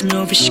 man, I teach me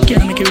how fish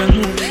can make it wrong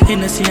move.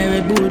 Hennessy and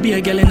Red Bull, be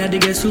a girl in the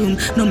guest room.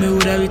 No, me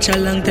woulda reach a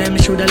long time, me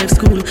shoulda left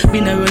school.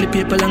 Been a roll the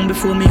paper long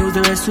before me use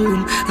the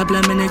restroom. I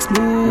plan my next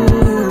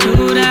move.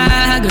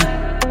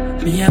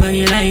 Me have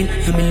a line,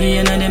 a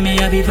million of them me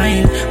have it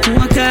fine.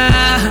 Walker,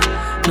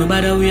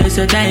 nobody waste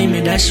your time.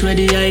 Me dash with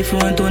the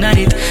iPhone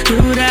tonight. Do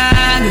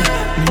that.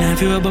 Me not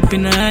feel up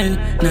in the aisle.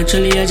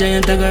 Naturally a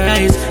giant I go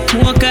rise.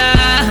 Walker.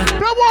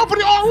 Blow on for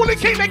the unruly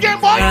king again,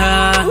 boy.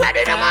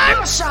 Ready to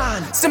man.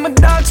 See my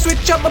dog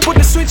switch up, I put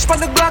the switch for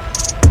the Glock.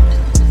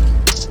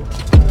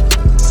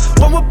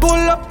 When we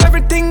pull up,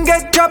 everything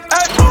get dropped.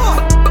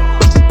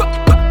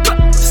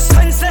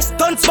 Senseless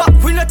stunts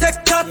back, we no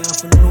take that. You have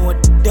to know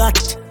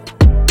that.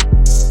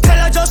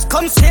 Just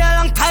come stay a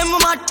long time,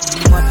 mad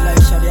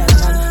like Shadi.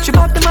 She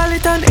bought the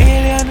mallet and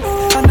alien.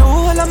 I know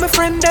all of my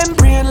friend them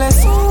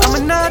brainless. I'm a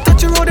not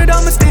touch the road,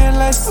 I'm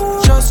stainless.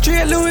 Just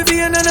straight Louis V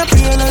and a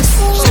peerless.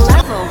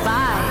 Level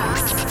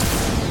vibes.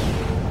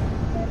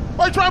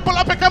 Boy, try and pull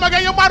up and come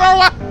again, you matter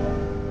what?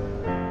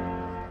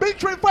 Big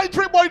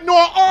 353, boy,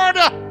 no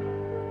order.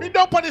 You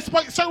don't put this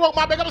spike, sir,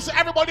 man. Big up to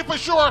everybody for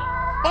sure.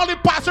 All the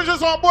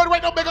passengers on board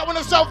right now, big up on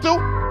themselves too.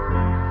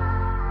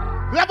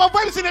 Level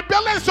vibes in the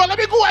building, so let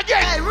me go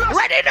again. Hey,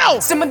 ready now.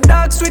 See my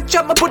dog switch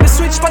up, I put the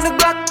switch on the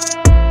Glock.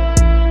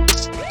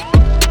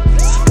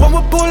 When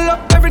we pull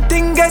up,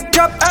 everything get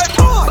dropped.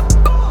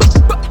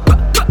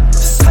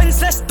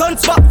 Senseless, don't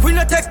swap, we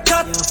no take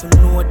that. You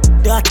know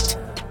that.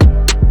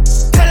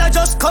 Tell her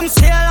just come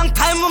stay a long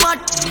time, we mad.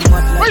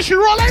 Where's she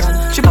rolling?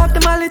 She bought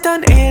the mallet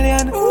and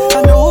alien.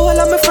 I know all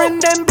of my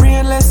friend them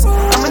brainless.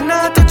 I'm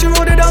not touch you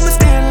road it on my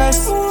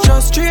stainless.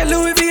 Just straight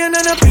Louis V and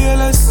a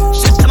peerless.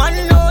 Shut the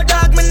man, no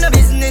dog, man, no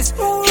business.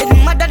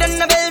 Hidden madder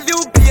than a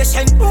Bellevue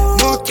patient.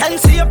 No can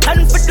see your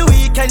plan for the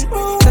weekend.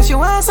 So she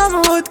wants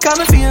some wood, call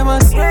me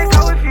famous. Yeah,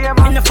 call me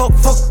famous. In a fuck,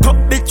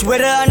 bitch,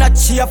 whether or not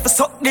she have to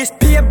suck this.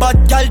 Be a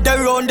bad girl, they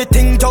run the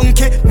thing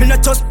junkie. Me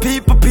not just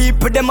people,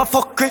 them a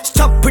fuck it.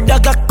 Stop with the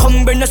Glock,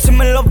 come bring us,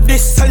 me love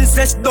this.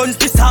 Senseless dons,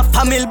 this half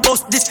family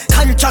bust this.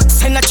 Contract,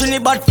 send a trini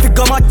bad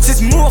figure matches.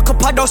 Smoke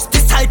up a dust,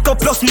 this psycho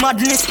plus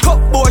madness. Cut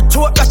boy,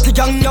 throat, that's the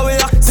young, now we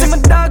act. See my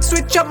dog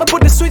switch up, I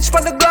put the switch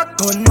for the Glock.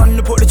 Gun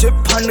man, put the chip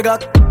on the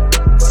Glock.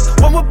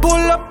 When we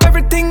pull up,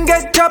 everything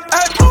get dropped.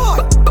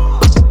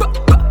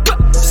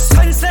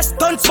 Senseless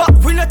don't swap,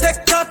 we no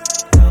take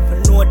that. Never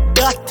know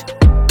that.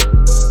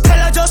 Tell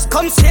her just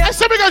come see. I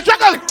said we gonna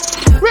juggle.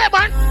 Wait,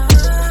 man.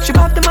 She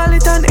bought the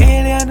mallet and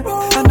alien.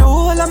 I know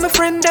all of my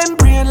friend them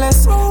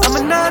brainless.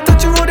 I'm not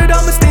touch you road it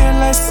on my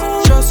stainless.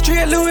 Just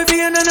straight Louis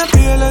V and a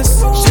peerless.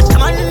 Shut the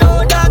man,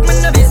 no dog,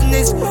 man, no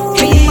business.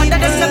 Hidden madder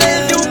than a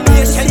Bellevue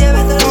patient.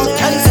 No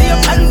can see your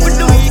plan for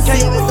the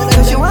weekend.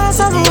 She wants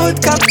some wood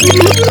cup.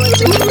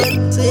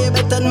 So you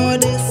better know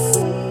this.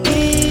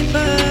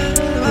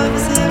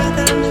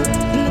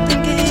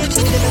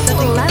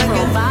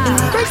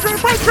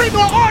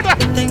 No order.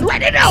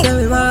 Ready now. So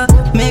we want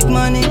make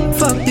money,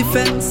 fuck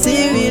defense.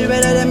 See real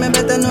better than me,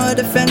 better know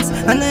the fence.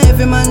 And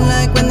every man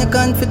like when they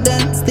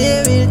confident.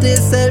 Stay real to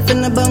yourself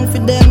in the bank for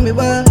them. We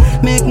want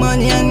make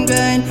money and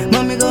grind.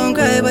 Mommy gon'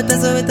 cry, but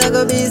that's how it a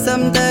go be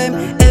sometime.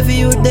 Every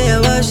youth there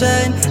will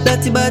shine.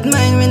 That's the bad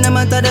mind, we no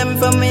matter them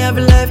from me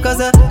every life.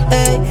 Cause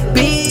hey,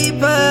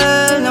 people,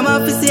 no more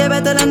to see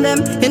better than them.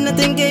 You no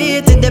think you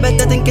hate it, they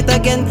better think it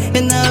again.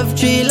 You no have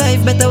 3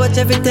 life, better watch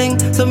everything.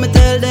 So me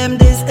tell them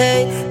this,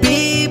 hey,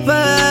 people,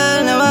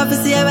 no one to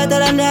see better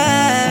than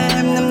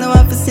them. Them no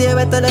one to see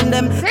better than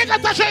them. Ain't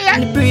got touch it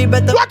yet. Pre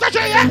better. What touch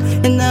it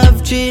yet? And I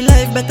have 3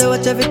 life, better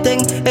watch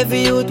everything.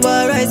 Every youth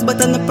will rise,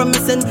 but I'm not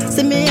promising.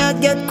 See me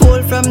heart get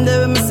cold from the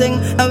way me sing.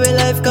 Our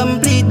life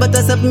complete, but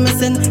I stop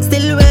missing.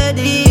 Still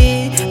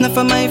ready. Not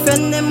for my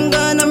friend, them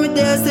gone. And me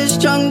there say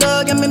strong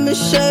dog, and me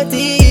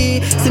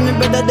shirty. See me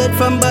brother dead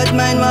from bad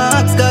mind. My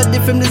axe God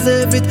different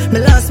deserve it. Me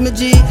lost my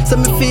G, so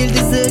me feel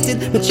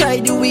deserted. Me try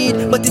the weed,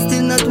 but it's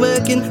still not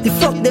working. The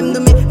fuck them to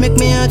me, make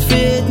me heart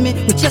hate me.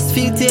 Me just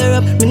feel tear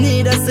up, me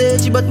need a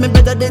surgery. But me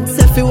brother dead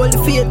self, he hold the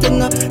faith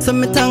enough. So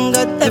me thank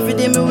God, every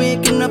day me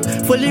waking up.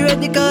 Fully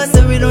ready, cause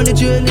every round the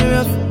journey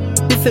rough.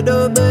 If you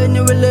don't burn,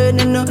 you will learn,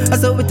 you know.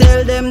 So we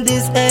tell them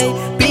this, hey,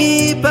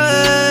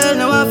 people,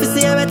 no one to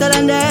see better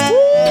than them.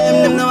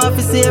 Them no one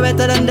to see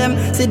better than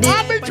them. See this,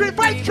 I'm in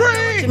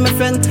 353. my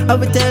friend, I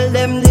will tell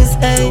them this,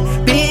 hey,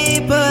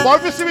 people. Boy,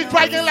 if you see me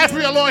try getting left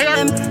me alone here.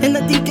 And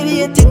I think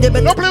created the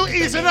better. No blue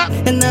easy enough.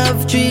 And I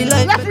have 3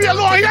 life. Left me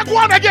alone here, go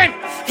on again.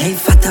 Hey,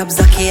 fat up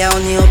Zaki, I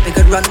only hope he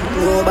could run.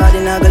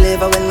 Nobody not gonna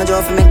live when my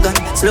jaw for me gun.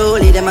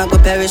 Slowly, them a go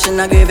perish in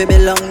a grave it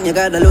belong. You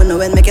gotta know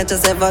when me catch a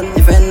 7.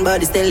 Your friend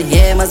body still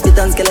here, must be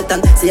done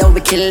skeleton. See how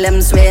we kill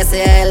them, swear,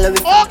 say hell we.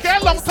 Okay,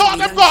 long talk,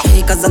 them go.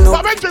 Hey, cause I know.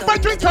 But when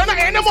 353 turn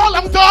again, them all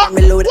long talk.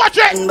 Reload. Watch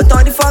it. But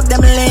all the fuck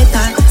them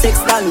later. 6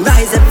 gun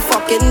rise every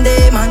fucking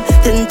day, man.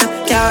 10 top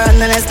car and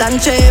less than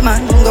 3,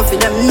 man. Go for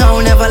them now,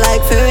 never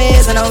like for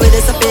raise. And now we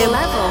disappear.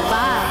 Level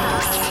vibes.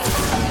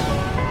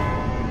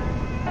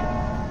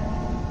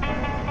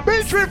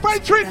 Big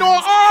 353, no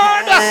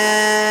order.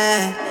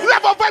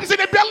 Level vibes in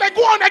the building,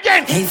 go on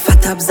again. Hey,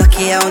 fat up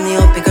Zaki, I only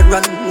hope he could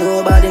run.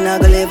 Nobody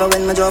not gonna live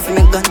when my jaw for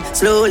me gun.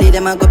 Slowly,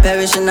 them a go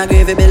perish in a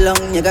grave it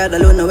belong. You gotta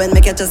know when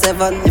me catch a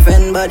 7. Your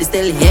friend body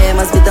still here,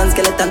 must be done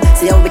skeleton.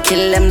 See how we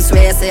kill them,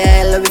 swear, say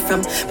hell we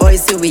from.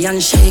 Boys see we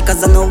and shake,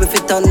 cause I know we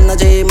fit on. A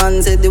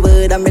J-man said the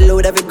word and me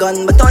load every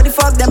gun. But all the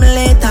fuck them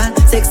lethal.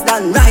 6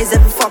 gun rise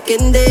every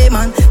fucking day,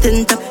 man.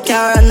 10 top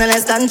car and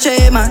less than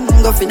 3, man.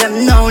 Go for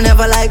them now,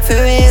 never like for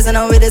raise. And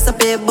now we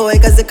disappear, boy,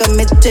 cause they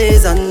commit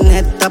Jason.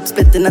 Head top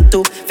split in a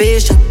 2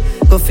 face shot.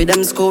 Go for them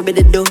Scooby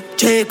the do.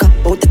 Check up,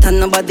 out it and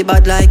nobody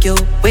bad like you.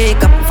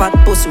 Wake up, fat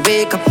pussy,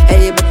 wake up.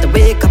 Hey, better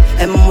wake up.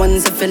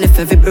 M1's a fill if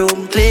every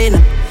broom clean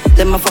up.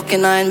 Them a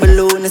fucking 9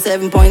 balloon, a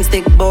 7-point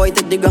stick, boy,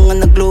 to the ground on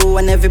the glue.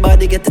 And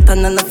everybody get a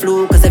ton on the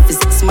flu, cause every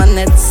 6 man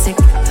head sick.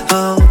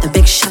 Oh, the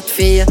big shot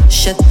for you,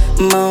 shit,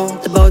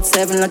 mouth. About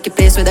 7 lucky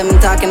place where them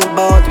talking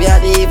about. We are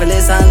the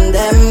evilest and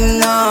them,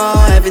 no.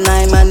 Every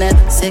 9 man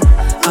head sick,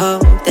 oh,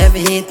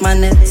 every 8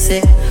 man head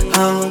sick,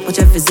 oh.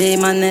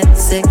 demon,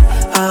 it's sick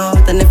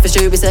out. And if you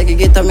should be sick, you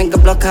get to make a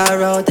block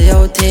her out. The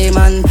OT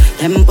man,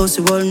 them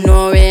pussy will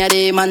know where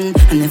they man.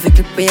 And if you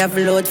clip we have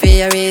load for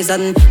a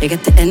reason, you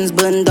get the ends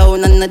burned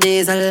down on the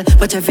diesel.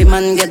 But every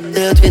man get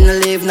dirt when you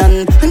leave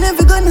none. And if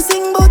you gonna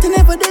sing about it,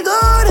 never they go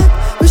that.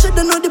 We should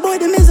know the boy,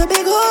 them is a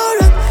big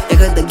horror. You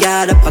got the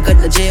guard up, I got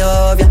the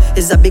Jehovah.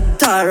 It's a big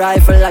tar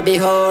rifle, I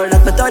behold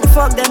that. But how the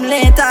fuck them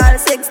later,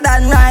 6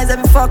 dan rise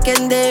every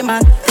fucking day,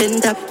 man.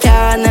 Tint up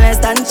car and less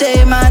than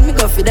J, man. Me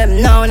go for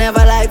them now,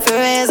 never like for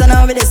raise. I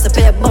know we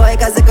disappear, boy,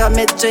 cause they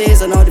commit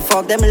trees. I know the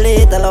fuck them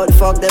later, how the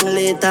fuck them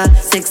later.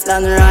 6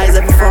 dan rise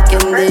every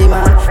fucking day,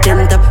 man.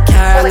 Tint up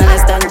car and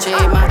less than J,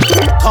 man.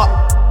 Top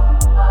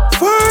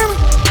firm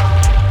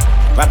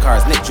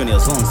Rackars, Nick Jr.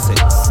 Zone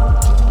 6.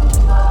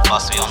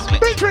 Boss we on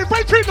click. Victory,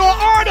 no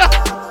order.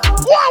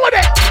 Go on with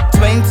it.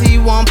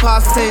 21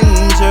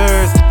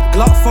 passengers,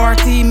 Glock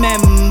 40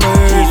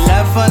 members,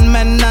 11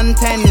 men and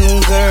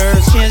 10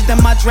 girls. Change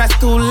them address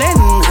to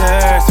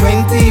Lyndhurst.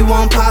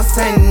 21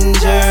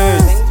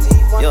 passengers.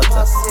 Yo,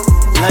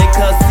 like I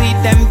see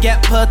them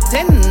get put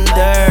in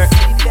there.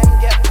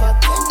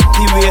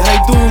 The way I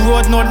do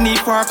road, no need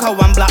for a cow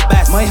and black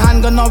best. My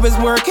handgun always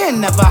working,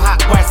 never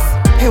hot west.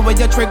 Hey, with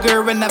your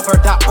trigger and never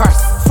that press.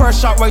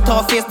 First shot right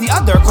off face, the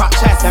other crack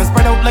chest. Them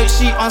spread out like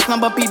sheet on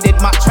slumber P did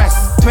mattress.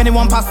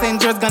 21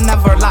 passengers gonna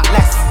never lack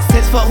less.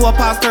 6 foot who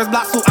pastors,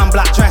 black suit and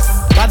black dress.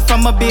 Bad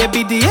from a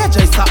baby, the edge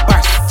I stop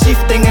burst. Chief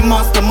thing in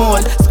monster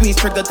mode. Squeeze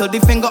trigger till the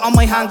finger on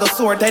my hand go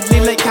sore. Deadly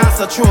like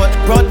cancer throat.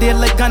 Broad day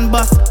like gun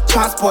bust.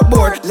 Transport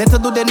board. Little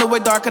do they know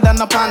it darker than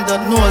a panda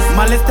nose.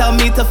 Malice tell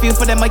me to feel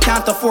for them I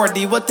can't afford.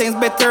 The what things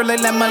bitter like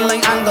lemon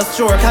like Angus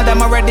shore. Tell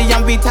them already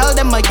and we tell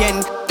them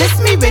again. This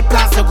me with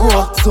plans to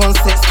grow. Zone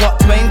 6 got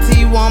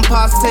 21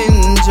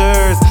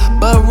 passengers,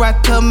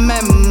 Beretta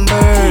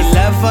members,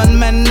 11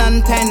 men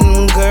and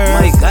 10 girls.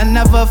 My gun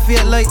never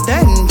feel like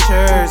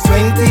dentures.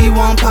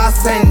 21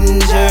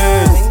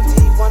 passengers.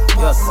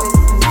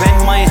 When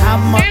my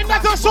hammer ain't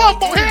nothing song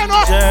but here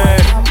no.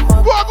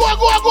 Go.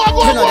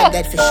 You know them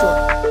dead for sure.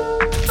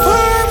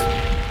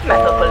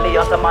 Metal fully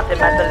automatic,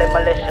 metal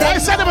demolition. They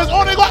said it was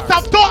only got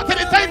some thought till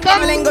it take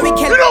them. You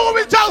know what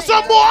we tell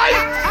some boy?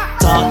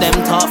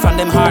 Talk from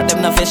them hard,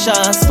 them no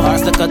vicious.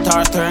 Bars like a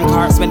tar, turn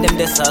cars when them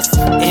diss us.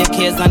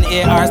 AKs and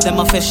ARs, them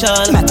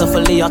official. Metal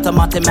fully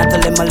automatic, metal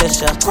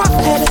demolition. Crack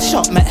head,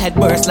 shot my head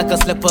burst like a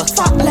slipper.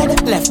 Fuck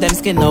lead, left them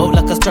skin out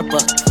like a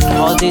stripper.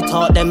 All they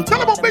taught them. Tell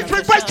them about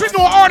victory,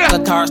 no order.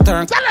 The cars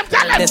turn. Tell them.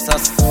 Diss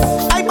us.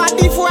 I bought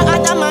before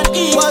Adam and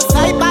Eve. Was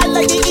I bad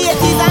like the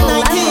 80s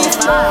and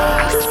 90s?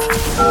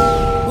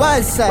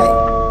 What say?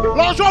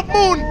 Launch of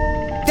moon.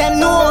 Them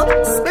know.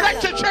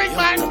 Electric chain,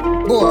 man.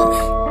 Boy.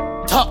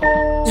 Top.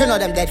 You know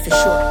them dead for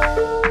sure.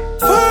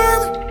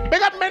 Firm.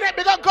 Big up Minute,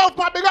 big up Golf,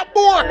 big up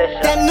Board.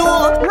 Them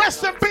know.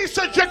 Rest in peace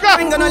to Jigga.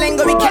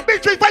 We can't be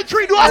treated by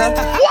three doors.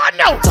 One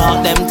now.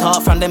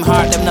 Talk from them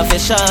hard, them no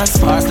vicious.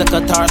 Bars like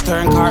a tar,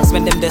 turn cars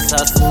when them diss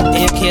us.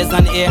 AKs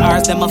and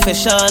ARs, them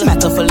official.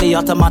 Metal fully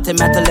automatic,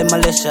 metal in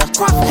militia.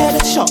 Crack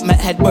head, shot my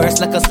head burst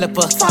like a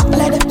slipper. Fuck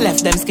lead,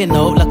 left them skin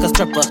out like a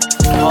stripper.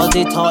 All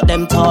they taught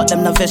them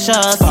no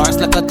vicious. Bars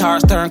like a tar,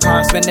 turn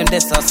cars when them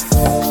diss us.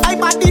 I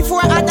bought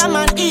before Adam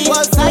and Eve.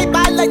 Was I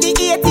bad like the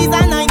 80s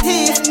and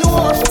 90s?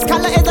 No,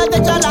 Scholar is a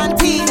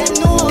vigilante.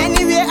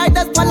 Anyway, I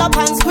just pull up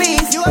and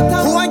squeeze. Who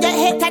want get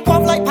hit, take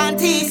off like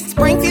panties.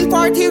 Springfield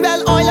party,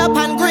 well, oil up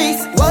and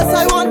grease. Was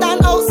I want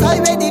than outside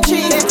with the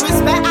cheese.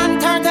 Disrespect and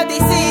turn to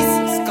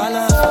disease.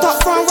 Scholar.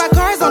 Talk from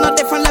records on a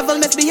different level.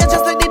 Misbehave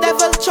just like the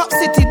devil. Chop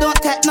city, don't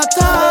take no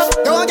talk.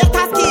 Don't get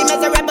a scheme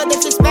as a rebel.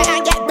 Disrespect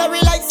and get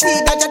buried like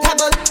seed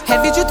vegetable.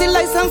 Heavy duty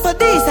license for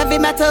these heavy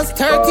metals.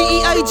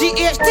 30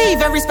 EIGHT,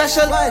 very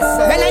special.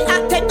 When I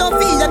act, take no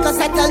feel like a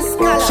settle.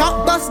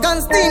 Shot, bust,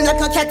 gun, steam like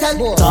a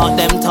kettle.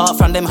 Talk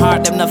from them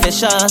hard, them no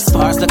vicious.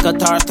 Bars like a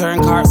tar,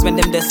 turn cars when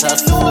them diss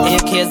us.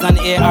 AKs and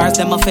ARs,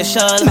 them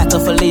official. Metal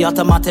fully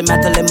automatic,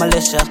 metal in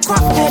militia.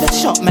 Crack head,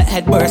 shot my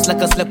head burst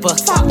like a slipper.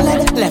 Fuck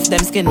lead, left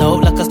them skin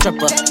out like a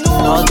stripper.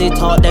 All they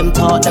taught them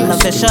no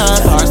vicious.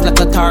 Bars like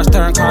a tar,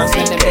 turn cars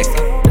when them diss us.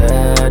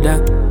 Da da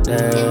da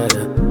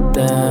da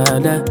da da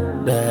da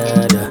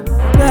da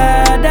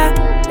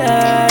da.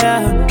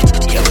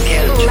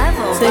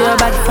 Say you're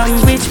bad from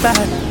which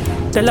part?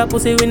 Tell a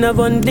pussy we no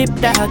one dip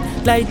tag.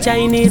 Like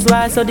Chinese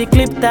wall so the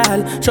clip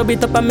tall. Show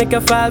it up and make you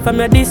fall from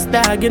your disc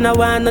tag. You know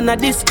one on a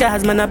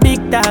discard, man a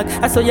big tag.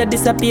 I saw you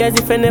disappear as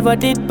if I never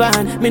did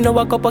ban. Me no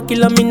walk up a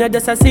kilo, me no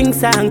just a sing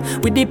song.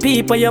 With the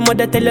people your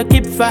mother tell you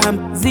keep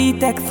fam.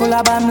 Z-Tech full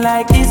of bam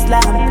like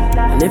Islam.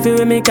 And if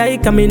you make I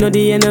come, me know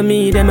the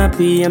enemy. Them a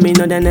play and me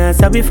know they not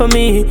sorry for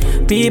me.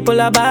 People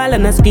a ball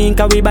and a screen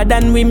cause we bad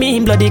than we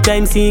mean. Bloody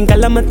crime scene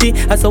calamity.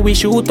 I saw we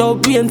shoot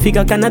out brain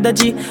figure Canada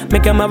G.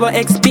 Make them have a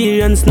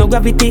experience, no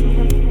gravity.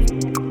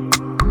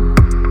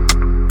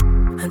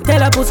 And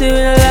tell a pussy we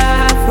no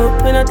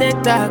laugh, we no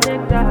take talk.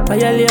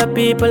 Violate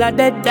people are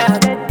dead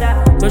dog.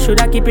 You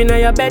shoulda keep in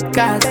your bed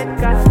cause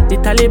the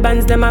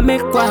Talibans them a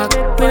make quack.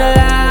 We no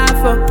laugh,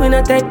 fuck, we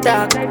not take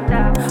talk.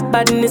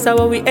 Badness is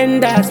how we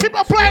end us. Keep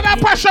applying that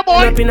pressure,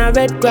 boy. Up in a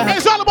red grass.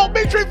 It's all about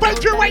victory,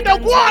 victory right now.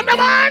 Go on,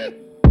 man.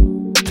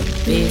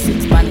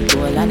 V6 panic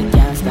goal and it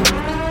can't stop.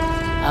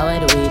 I wear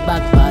the way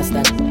back past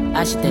that.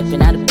 As she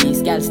stepping out the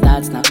piece, girl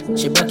starts now.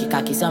 She broke your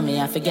cocky, so me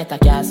I forget a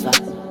cast for.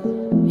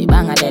 He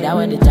bang her dead, I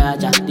wear the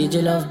charger. Did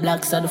you love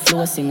black, so the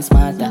flow sing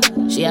smarter.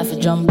 She have to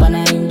jump on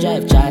her in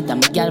drive charter.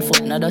 My girl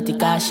foot no dirty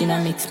car, she no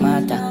mix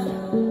smarter.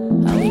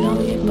 And we know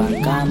it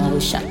pan karma,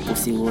 we shot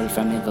pussy hole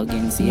from Ego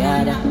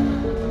Gensiada.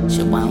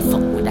 She want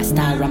fuck with a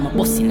star, I'm a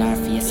bust in her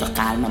face, so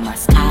call my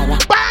mascara.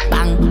 Bang!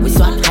 Bang! We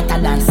swap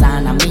hotter than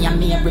sauna. Me and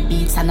me every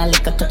beats and a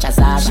little touch of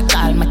Zara. She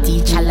call my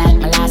teacher like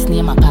my last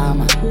name a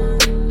Palmer.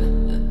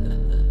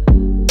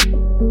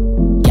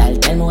 Girl,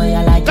 tell me where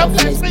you like your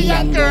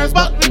lesbian girls,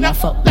 but we not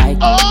fuck like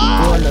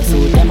Polo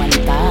suit them and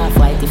it half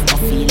white. If my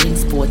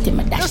feelings sporty,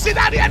 my dash. You see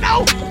that here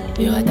now?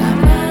 You a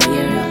damn not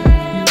here.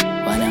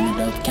 One of my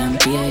dog can't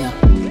pay you.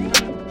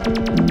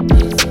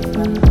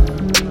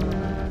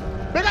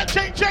 Big up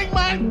Ching,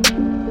 man.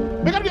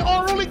 Big up the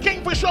unruly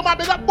king for sure, man.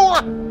 Big up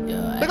Moore.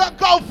 Big up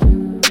Golf.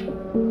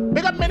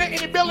 Big up Minute in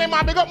the building,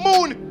 man. Big up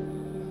Moon.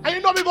 And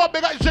you know we got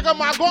big up Jigga,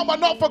 man. Go on, but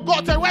not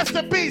forgotten. Rest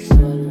in peace.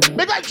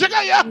 Big up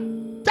Jigga, yeah.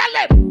 Tell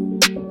them.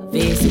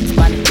 V6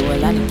 panic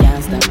goal and it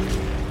can't stop.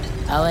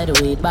 I wear the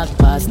weight back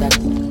past that.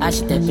 As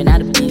she stepping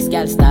out the piece,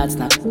 girl starts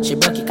now. She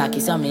broke your cocky,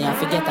 so me I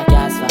forget a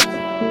cast for.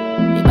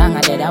 Me bang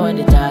her dead, I wear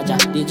the charger.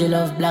 Did you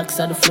love black,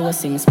 so the flow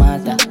sing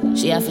smarter.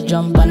 She have to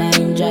jump on her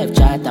in drive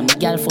charter. My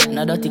girl foot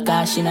no dirty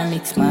car, she no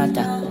mix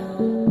smarter.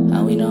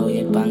 And we know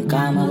it pan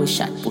karma, we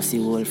shot pussy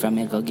hole from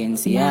Ego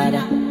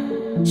Gensiada.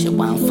 She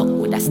want fuck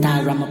with a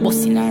star, I'm a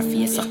bust in her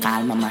face, so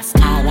call my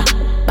mascara.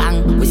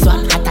 Bang, we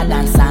swap hotter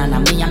than sauna.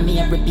 Me and me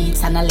every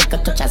beats and a little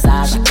touch of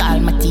Zara. She call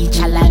my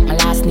teacher like my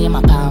last name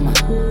a Palmer.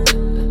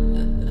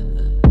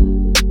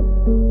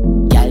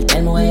 Girl,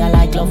 tell me where you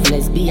like love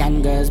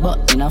lesbian girls,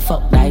 but you know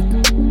fuck like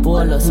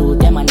Polo suit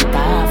them and it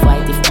half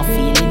white. If my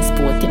feelings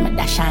sporty, my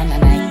dash on a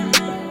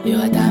night.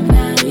 You a damn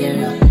not hear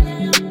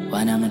you.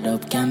 One of my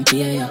dope can't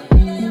pay you.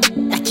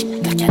 That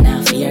chick got you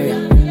now fear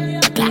you.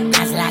 The clock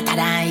has later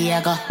than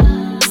here go.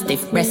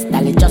 Stiff breast,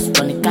 dolly just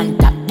run the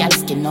contact. Girl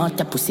skin out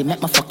your pussy,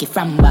 make me fuck it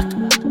from back.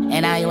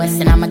 And I was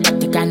in I'm a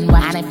 30 grand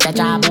one. If your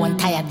job won't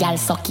tired, girl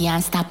suck you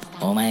and stop.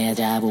 Oh my, your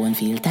job won't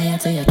feel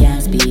tired so you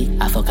can't speak.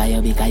 I fuck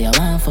you because you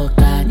want fuck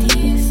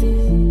artists.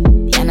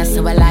 You know see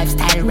a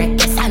lifestyle wreck,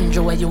 yes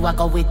Andrew where you a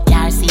go with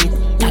car seat.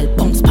 Girl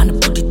bounce pan the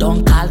booty,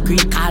 don't call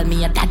creep. Call me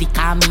your daddy,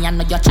 call me, I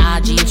know your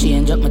charge it.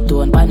 Change up my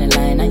tone pan the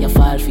line and you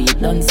fall feet.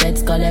 Done said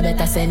skull, you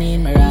better send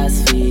in my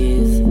ass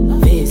fees.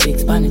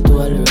 V6 pan the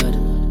toll road.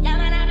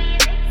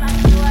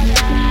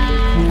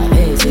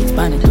 V6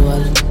 pan the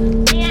toll.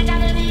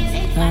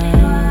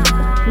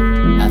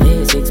 A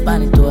V6 pan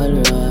the toll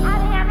road.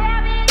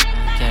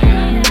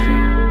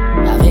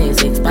 A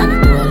V6 pan the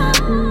toll.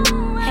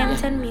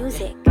 Hampton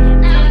Music.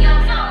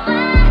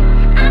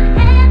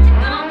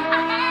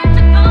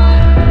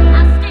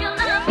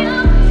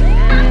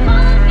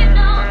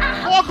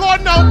 Oh God,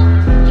 no.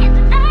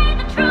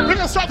 We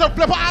can start to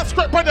flip our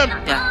script on them.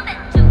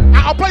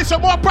 I'll play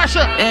some more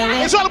pressure.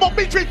 It's all about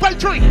victory,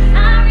 victory.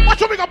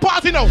 Watch what we got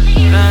party now.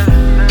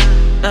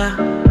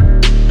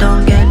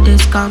 Don't get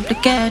this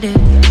complicated.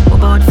 We're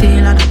both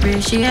feel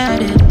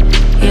unappreciated.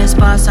 Yes,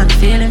 pass and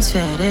feelings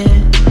faded.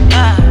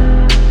 Yeah.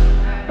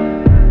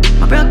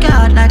 I broke your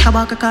heart like a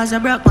bucket cause you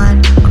broke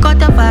man. I cut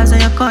the vibes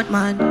and you cut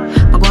man.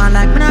 I go on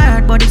like me not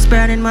hurt but it's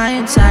burning my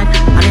inside.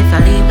 And if I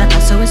leave that a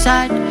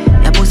suicide.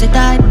 Your pussy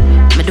tight,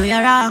 me do you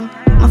wrong.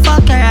 Me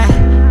fuck you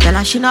right, tell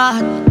her she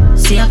not.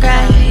 See you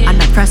cry, and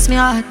that press me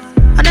hard.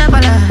 I never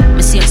lie,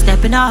 me see you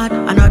stepping out.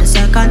 I know the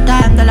second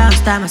time, the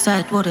last time I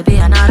said it would be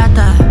another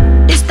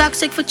time. This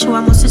toxic for you,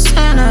 I must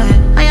say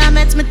no. I am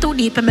met me too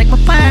deep and make me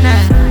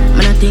paranoid.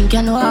 Me not think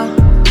you know.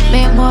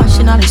 Me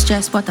emotionally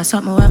stressed, but that's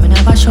something where me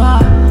never show.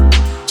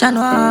 You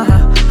know,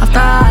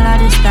 after all of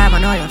this time, I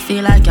know you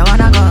feel like you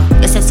wanna go.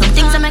 You said some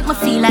things that make me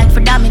feel like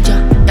for damage you.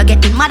 You're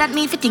getting mad at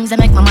me for things that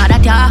make me mad at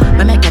ya.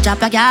 Me make you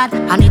drop your guard,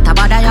 and it a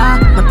bother ya.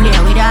 Me play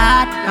with your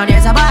heart, now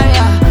there's a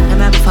barrier. You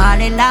make me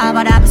fall in love,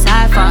 but I'm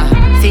sorry for.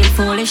 Feel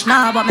foolish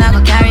now, but me I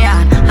go carry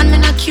on. And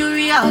me not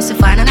curious to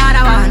find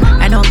another one.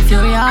 I know I'm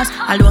furious,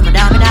 I'll do me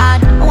down with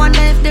that. I wonder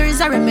if there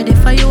is a remedy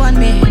for you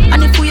and me. And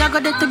if we are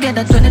got it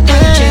together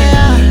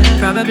 2023.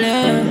 Probably,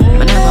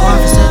 I never want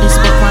to say this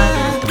but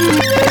one.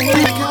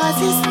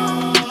 Causes,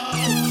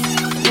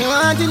 you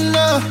want to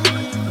know,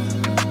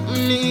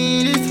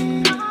 need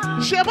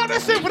it. She about to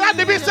sing for that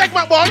debate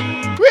segment, boy.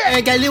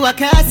 Hey, girl, you a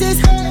causes.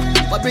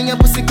 What bring your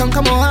pussy come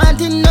on, want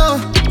to know.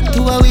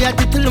 Do what we have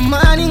to till the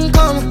morning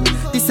come.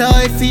 This how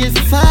it feels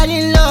to fall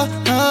in love.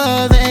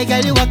 Oh, hey,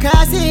 girl, you a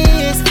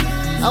causes.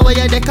 How are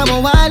you there, come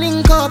on,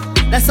 walling cup.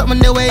 That's something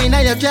the way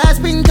now your grass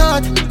been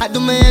taught. I do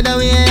my head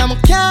away, I'm a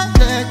cat,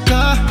 let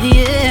go.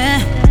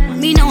 Yeah.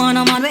 Me no want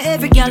a man where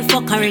every girl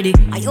fuck already.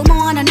 I you more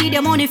wanna need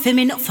your money for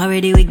me not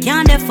already. We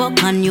can't de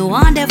fuck and you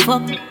want de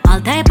fuck. All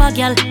type of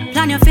girl,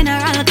 plan your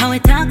funeral cause we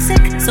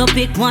toxic. So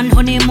pick one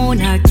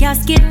honeymoon or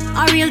casket.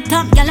 A real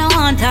top girl I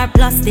want her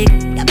plastic.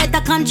 You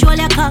better control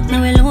your cock, me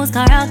will lose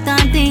character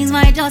and things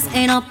might just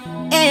end up.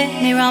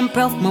 Hey, me ramp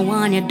rough, me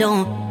want you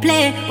don't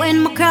play.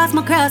 When me cross,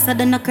 I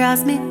don't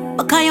cross me.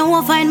 But can you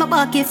won't find my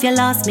back if you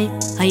lost me?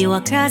 Are you a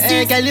crosses?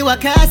 Hey, girl, you a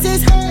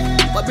crosses.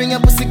 But bring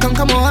your pussy, come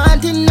on,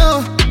 hunting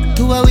now.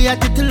 Do what we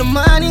at it till the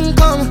morning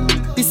come.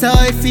 This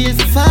how it feels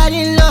to fall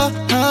in love.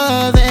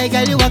 Oh, hey,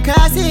 girl, you a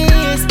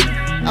crosses.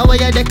 How are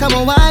you, they come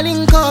on,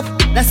 winding cup.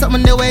 That's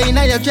something the way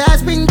now your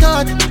dress been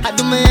cut. I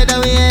do my head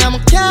away, I'm a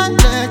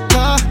can't let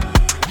go.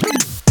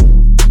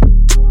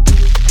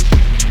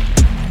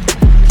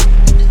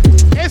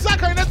 It's not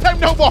kind of time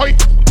now, boy.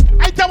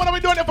 I tell what I'm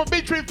doing it for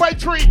Big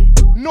 353.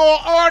 No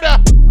order.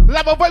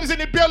 Level vibes in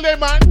the building,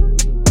 man.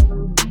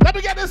 Let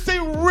me get this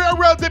thing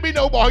real to me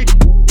now, boy.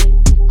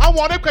 I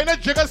want them kind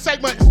of jigger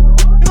segments. You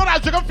know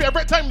that jigger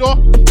favorite time, though?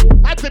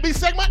 That to be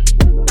segment.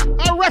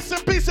 And rest in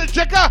peace,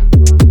 jigger.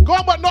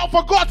 Gone but not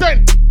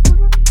forgotten.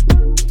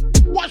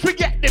 Watch we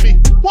get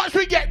Dibby. Watch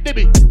we get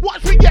Dibby.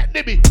 Watch we get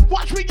Dibby.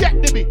 Watch we get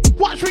Dibby.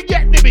 Watch we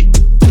get Dibby.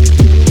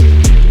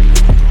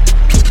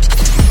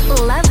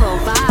 Level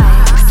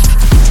vibes.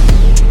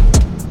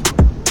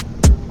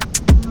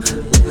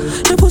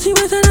 The pussy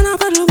wetter than a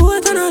paddle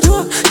boat and a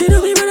joke. She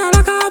do me better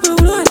like a apple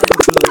float.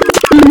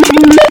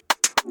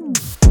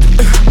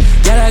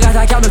 Girl, I got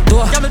a camel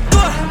toe.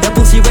 The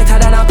pussy wetter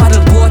than a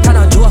paddle boat and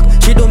a joke.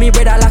 She do me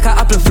better like a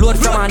apple float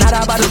from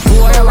another bottle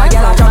pour. Girl, I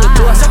camel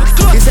toe.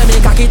 You say me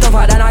cocky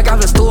tougher than a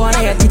gravel stone.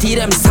 And your titty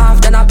them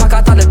soft than a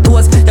packet on the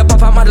toes. Your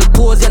papa model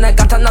pose, you know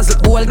got a nozzle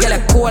hole. Girl, a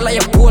cold like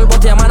your pole,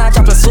 but your man a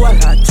chapel soul.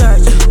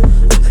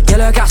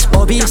 Girl, you catch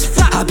bobbies.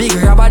 A big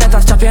rubber that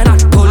a strap you not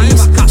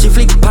police. She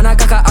flick pan a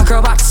caca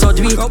acrobat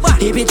surgery.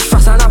 He bitch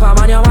fast and up a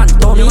man you want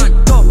dummy.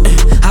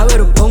 I wear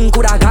the punk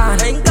coulda gone.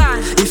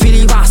 If you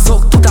leave her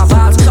suck to the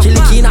balls. She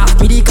licking off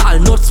medical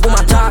nuts for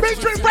my talk.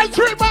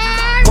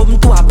 Come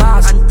to a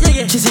bars.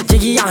 She sit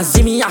jiggy and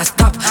see me and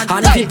stop.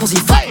 And if you pussy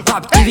fuck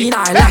pop, give in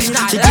her lash.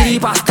 She give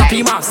it past stop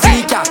him and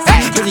see cat.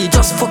 Really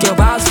just fuck your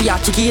balls for your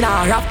chicken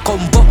and rap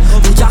combo.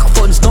 The jack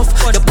fun stuff.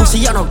 The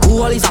pussy on a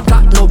goal is a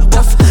platinum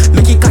buff.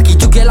 Make it cocky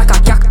juggle like a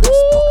cactus.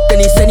 Then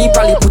he said he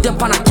probably put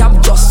up on a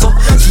cap just so.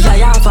 She a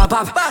have a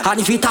bab. And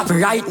if it tap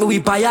right, me we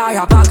buy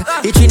her a bag.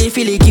 It's in the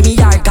Philly, give me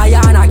your guy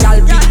and a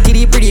gal. Big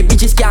titty pretty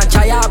bitches can't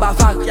try her a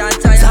fag.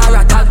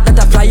 Zara tag that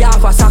a fly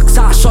off a socks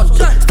are shut.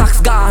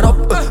 Stacks gone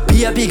up.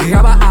 Be a big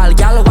rubber all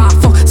gal want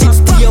fuck. 60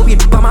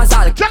 with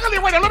Pamazal. Juggle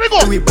it, wait, let me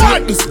go. We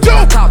 1, 2,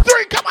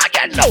 3, come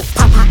again, no.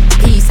 Papa,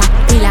 pizza,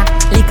 pilla,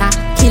 liquor,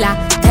 killer,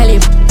 tell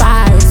him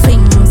bar,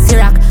 swing,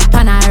 syrup,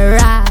 pana,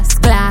 ras,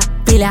 glass,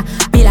 pilla,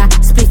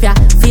 spliffia,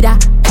 feeder.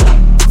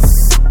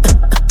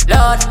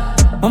 Lord,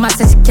 mama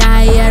says she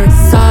can't hear it,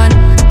 son.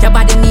 Your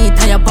body neat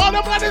and your body.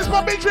 All the brothers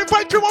for Big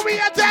 353 what we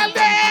are telling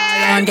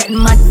them. I'm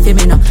getting mad for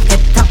me now, head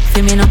top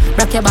for me now.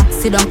 Rock your back,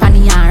 sit down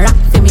panny and rock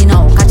for me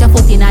now. Catch your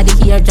foot in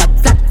the ear, drop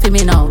flat for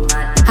me now.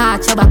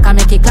 Arch your back and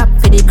make it clap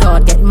for the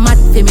crowd. Get mad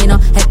for me now,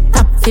 head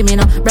top for me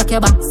now. Rock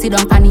your back, sit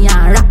down panny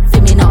and rock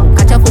for me now.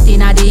 Catch your foot in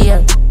the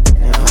ear.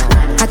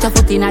 Catch your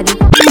foot in the.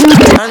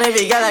 And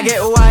every girl I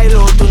get wild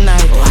out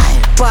tonight.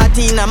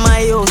 Party in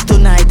my house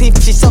tonight.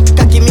 If she suck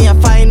cocky, me a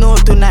find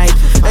out tonight.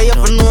 I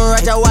have to know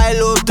Roger wild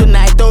out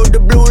tonight. Out the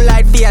blue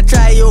light, fear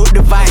try out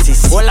the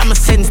vices. All I'ma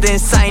sense then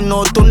sign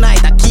out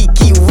tonight. A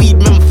kiki weed,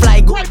 me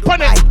fly go. Right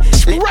on it,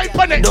 right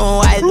on it.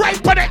 Don't wild.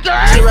 Right on it,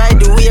 girl. She ride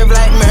the wave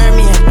like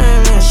mermaid.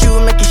 She will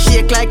make it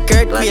shake like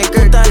earthquake.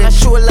 Put on a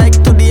show like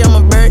today I'm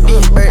a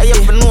birthday. I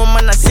have to know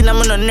man I sin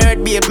I'm on a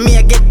nerd babe. Me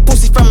I get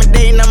pussy from a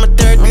day in I'm a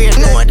third grade.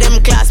 No of them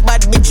class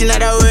bad bitch in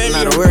the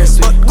world.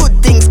 But good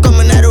things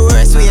coming out the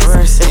worst ways.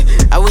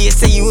 I will you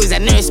say you was a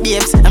nurse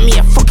babes. And me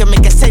a fucker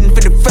make a send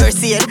for the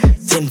first aid.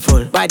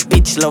 Sinful, bad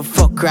bitch love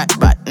fuck rat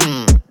bat.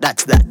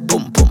 That's that,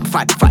 boom boom,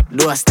 fat,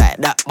 do a style,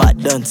 that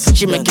bad dance.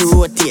 She make you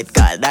rotate,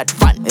 call that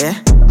fun, yeah?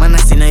 Man I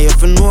seen her, you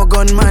for no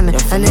gun man.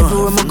 And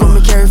everywhere I go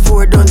me carry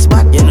 4 guns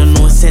back. You know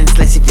no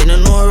senseless if you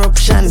don't know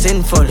eruption.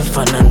 Sinful, the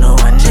fun I know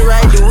one. She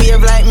ride the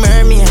wave like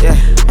mermaid,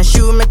 and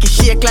she will make you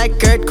shake like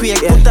earthquake.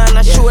 Put on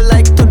a show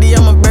like today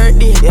I'm a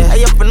birthday. I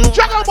have to know.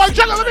 Juggle boy,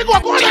 juggle, let me go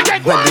on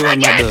again, go on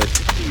again.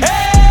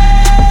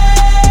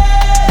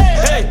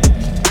 Hey,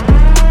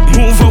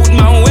 move out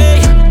my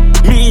way.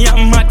 Me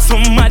I'm mad for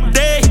my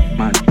day.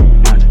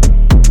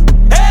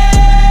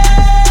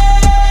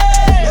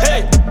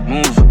 Hey,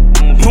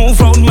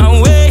 move out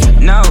my way.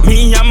 Now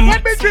me I'm mad.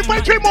 When Big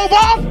 353 move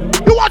off,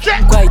 you watch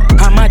it. Quite,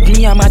 I'm mad,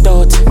 me I'm a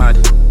dot.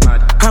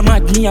 I'm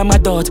mad, me I'm a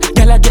dot.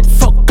 Girl I get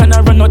fucked and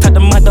I run out of the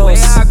mad house.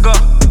 Where I go?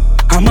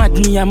 I'm mad,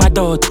 me I'm a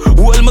dot.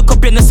 Hold my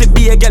cup, you know, say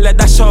be a girl at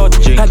that short.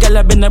 A girl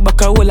I been a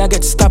back a hole, I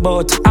get stabbed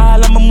out.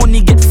 All of my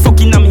money get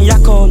fucking on me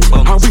account.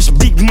 I wish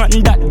big man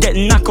that get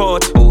knocked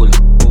out.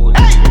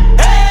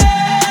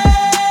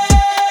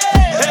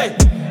 Hey,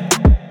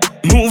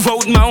 move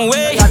out my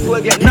way. Me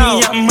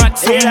a mad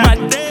for my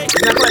day.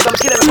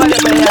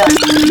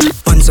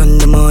 Once on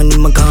the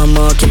morning, my car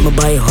market, my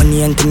buy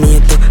honey and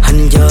tomato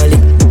and garlic.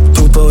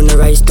 2 pound of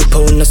rice, 2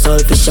 pound of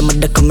saltfish. I'm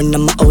mother coming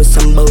in my house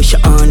and bow she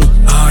honey.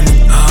 Honey.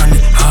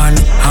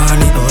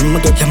 I'ma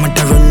get your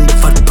mother run the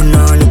fat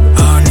punani.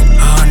 Honey.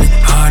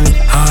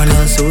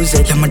 So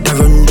say your mother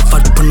run the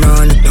fat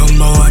punani.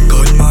 Number 1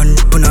 gunman.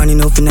 Punani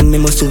no finna me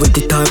must with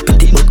the top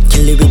pretty but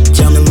kill it with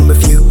jam. Number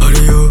few. How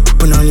do you?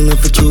 Punani no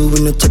for you. We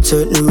no chat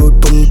certain road.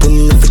 Boom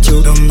no for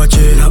you. Number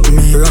 3 not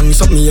me. Wrong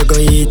something you go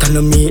eat and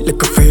no meat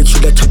like a freak.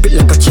 Shoulda chop it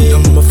like a cheese.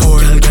 Number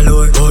 4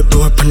 galore.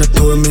 Outdoor pan the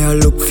tour me I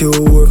look few.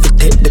 If you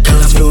take the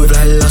color floor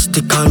fly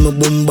elastic. Call me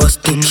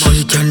bombastic.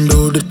 She can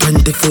do the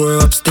 24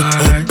 up stick.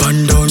 Up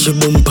and down she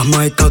bump on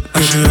my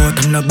cockpit. She know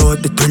and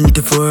about the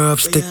 24 up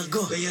stick.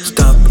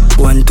 Stop.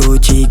 1, 2,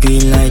 3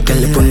 green light.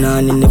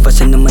 Calipunani never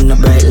send them on the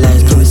bright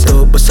lights. Don't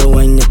stop but so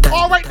when you tight.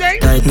 Alright then.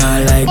 Tight now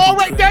like.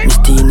 Alright then. Miss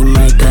Teeny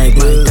my type.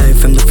 My type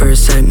from the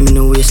first sight. Me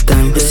no waste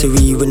time. This is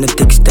we when the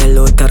textile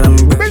out of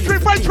rumble. Victory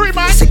fight 3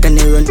 man. Second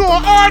I run. Do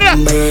an order.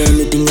 Buy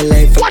anything you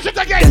like. Watch it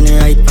again. Then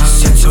right.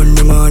 Since on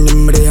the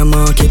morning me dey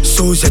market.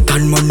 So set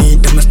on money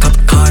them a stop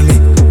call me.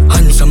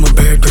 Hands on my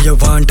bird where you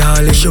want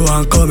all. If you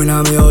want coming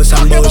on me house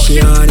and bow she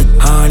honey.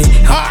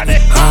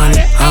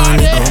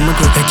 I'ma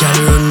get a girl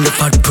run the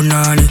fat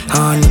punani.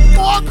 Honey.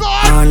 Oh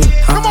God.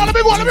 Come on, let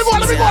me go.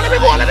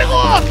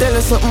 Tell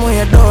her something when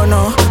you don't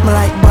know. Me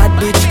like bad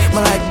bitch,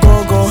 me like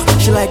go-go.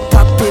 She like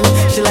pop pill,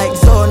 she like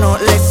zono.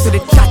 Let's see the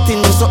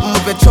chatting, do something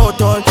with your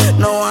throat all.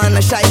 No one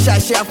a shy,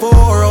 she have a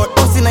whore out.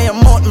 Pussy in your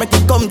mouth, make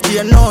it come to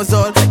your nose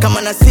all. Come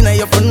on, I see now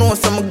you for know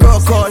some girl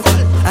call.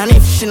 And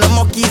if she no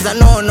monkeys, I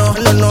no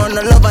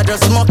love her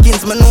just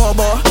mockings, me know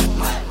about.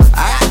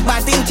 Alright,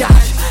 but in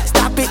charge.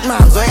 Stop it,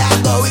 man, so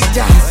I go with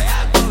jazz.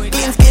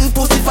 Clean skin,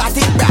 pussy,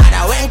 fatty,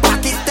 brother. When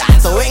cock it tight,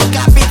 so when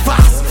clap it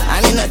fast.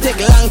 And it no take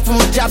long for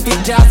me drop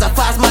it jazz. I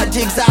fast my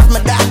jigs off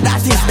my dark,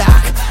 that is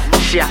dark.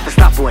 She have to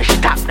stop when she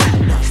tap that.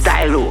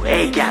 Style low,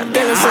 hey girl.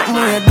 Tell her something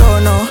when you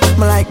don't know.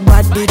 Me like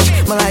bad bitch,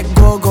 me like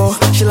go-go.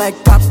 She like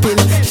pop pill,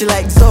 she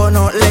like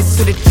zono. Let's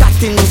do the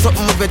chatting, do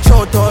something with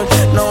your throat all.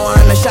 No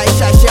one a shy,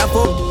 she have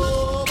a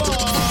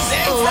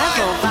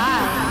Level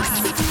vibes.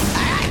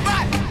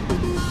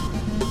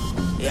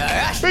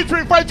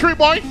 Victory fight 3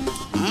 boy.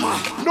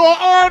 No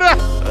order.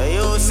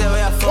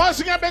 Once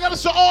again, big up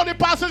to all the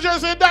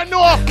passengers in that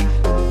know.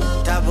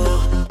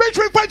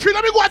 Victory fight 3,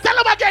 let me go and tell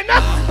them again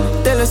now.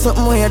 Tell her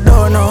something when you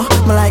don't know.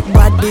 Me like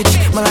bad bitch,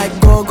 me like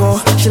go-go.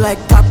 She like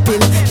pop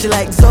pill, she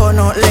like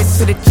zono. Let's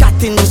do the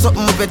chatting, do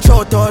something with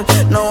your throat all.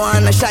 No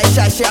one a shy,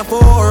 she have a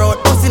whore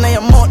out. Pussy in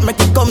your mouth, make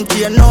it come to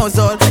your nose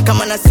all.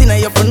 Come on, I see now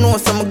you for know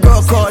some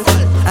girl call.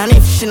 And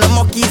if she no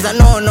monkeys, I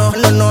no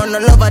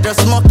love her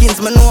just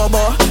mockings, me know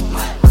about.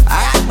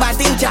 Alright, but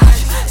in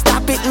charge.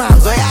 Stop it, man,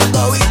 so I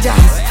go with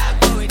jazz.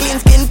 Clean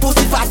skin,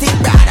 pussy, fatty,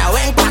 brother.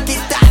 When cock it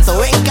tight, so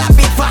when clap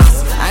it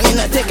fast. And it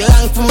no take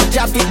long for me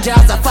drop it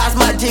jazz. I fast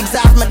my jigs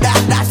off my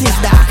dark, that is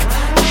dark.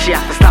 She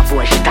have to stop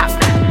when she tap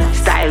that.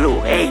 Style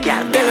low, hey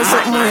girl. Tell her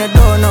something when you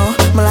don't know.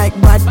 Me like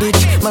bad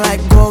bitch, me like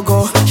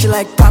go-go. She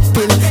like pop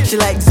pill, she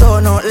like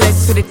zono.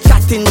 Let's do the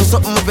chatting, do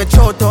something with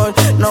your throat all.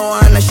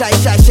 No one a shy,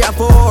 she have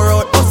a whore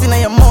out. Pussy in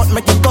your mouth,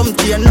 make it come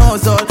to your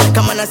nose all.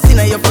 Come on, I see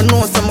now you for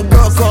know some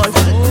girl call.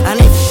 And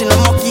if she no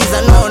monkeys,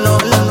 I no.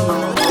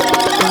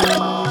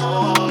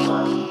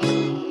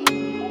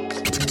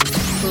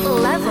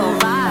 Level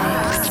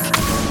vibes.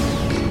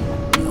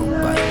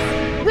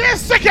 We're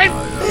second.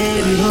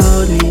 Baby,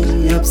 hold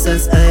me,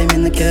 obsessed. I'm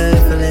in the car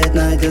for late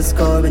night. Just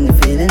call when you're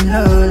feeling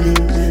lonely.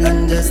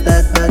 And just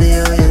that body,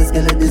 oh yes,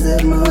 girl, it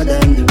deserve more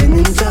than the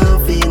winning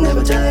trophy.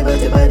 Never try, but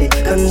your body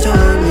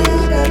control me.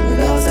 Got me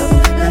lost up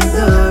and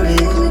sorry.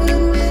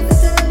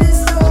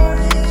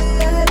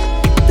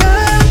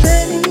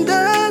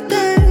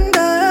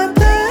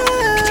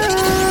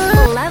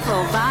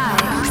 Level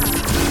vibes.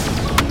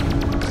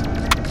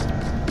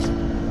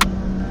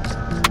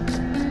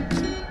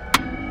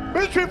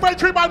 Victory fight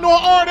 3 by no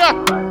order.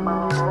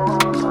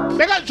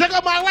 They got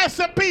Jagger my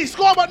recipe,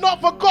 score but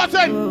not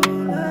forgotten.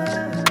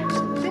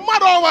 You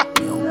mad over.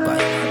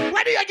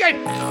 Ready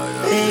again.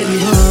 Baby,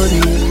 hold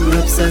me,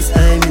 obsessed.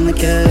 I'm in the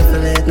car for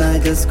late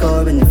night. Just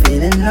call when you're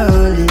feeling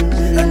lonely.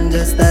 And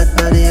just that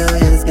body, oh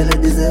yes, girl,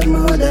 it deserve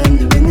more than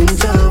the winning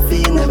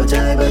trophy. Never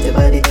try, but your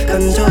body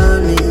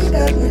control me.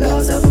 Got me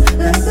lost up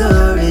and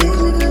sorry.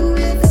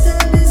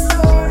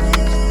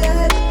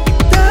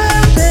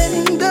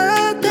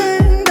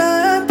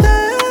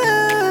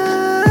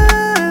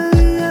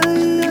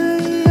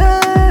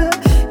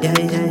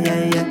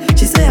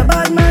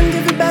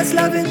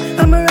 Loving,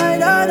 I'ma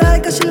ride all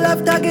night cause she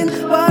love tagging.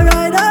 Why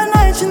ride all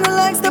night, she no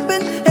like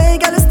stopping. Hey,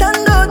 gotta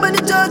stand out by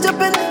the judge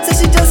open. Say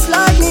she just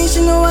like me, she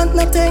no want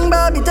nothing.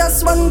 Bobby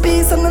just one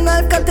piece and the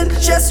knife cutting.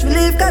 Stress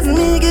relief, cause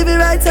me give you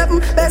right something.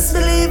 Best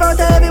believe out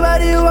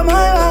everybody you are my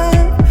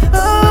wife.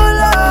 Oh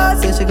Lord,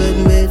 say she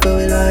couldn't wait for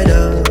we ride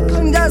out.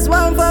 Just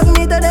one fuck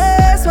me to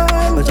this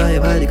one. But try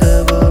your body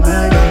curve, oh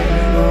my god,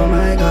 oh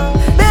my god.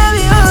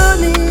 Baby,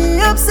 hold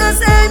me,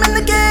 obsessed, aim in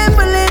the game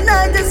for late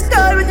night. Just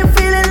call when you're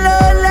feeling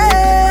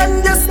lonely.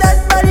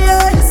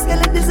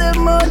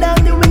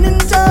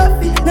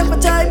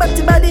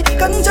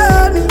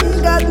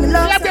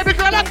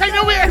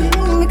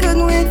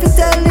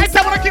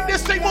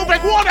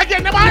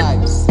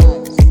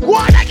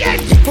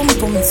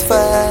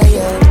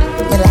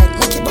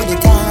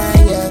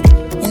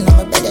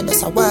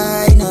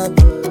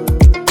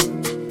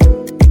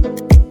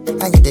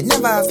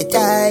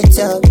 tight,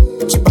 yo.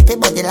 Chip up your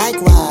body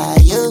like why,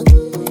 yo.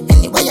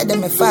 Anyway, you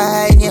them me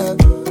find, yo.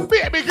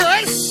 Baby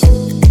girl.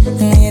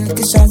 Me look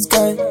a shots,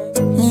 girl.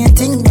 Me a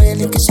thing where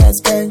you look a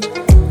shots, girl.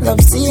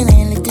 Love seeing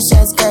you look a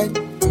shots, girl.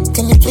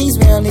 Can you please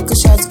wear a little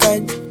shots, girl?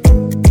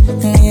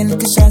 Me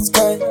look a shots,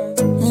 girl.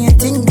 Me a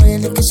thing where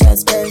you look a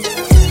shots, girl.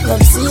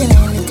 Love seeing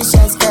you look a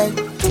shots, girl.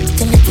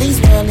 Can you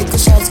please wear a little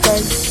shots,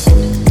 girl?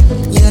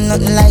 You know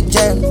nothing like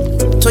germ.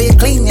 So you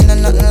clean, you know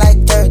nothing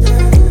like dirt.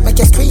 Make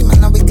you scream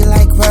and I wiggle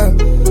like worm.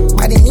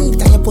 Body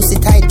neat and your pussy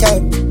tight, girl.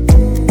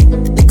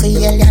 Little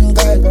alien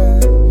girl.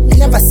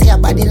 Never see a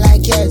body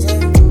like yours.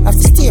 Have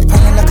to stay upon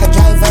you like a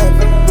driver.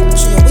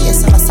 Show your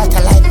waist on a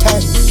satellite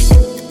turn.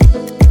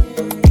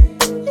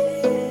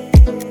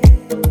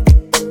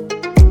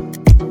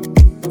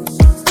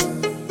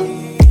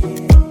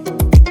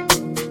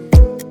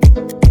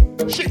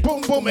 Shit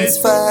boom boom it's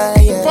fire.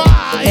 You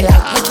like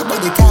make your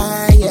body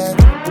tired.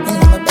 You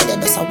know my bed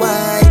does a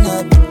wine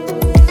up.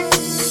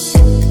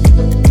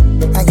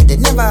 And you did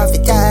never have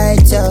it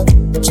tight up.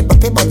 Chip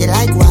up your body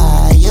like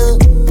wire.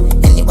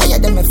 Anyway you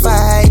them me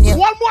find you.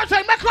 One more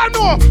time, make her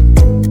know.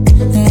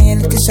 Me a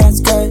little shots,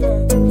 girl.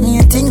 Me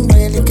a thing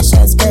where you little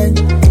shots, girl.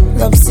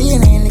 Love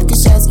seeing you little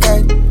shots,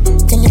 girl.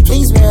 Can you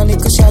please wear a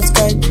little shots,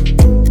 girl?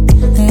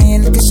 Me a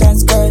little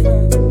shots, girl.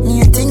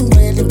 Me a thing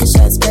where you little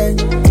shots, girl.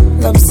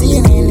 Love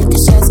seeing you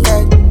little shots,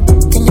 girl.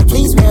 Can you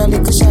please wear a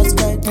little shots,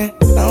 girl?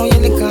 Now you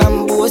little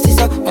lambo,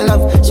 sister, my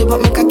love. She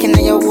put me cock in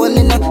your wall,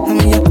 you know. I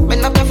mean, you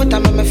bend up your foot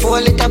and make me fall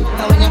it up.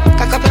 Now when you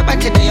cock up your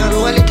body, then you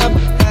roll it up.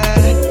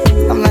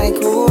 I'm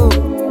like, ooh,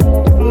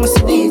 I'm a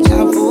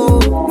deja vu.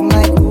 I'm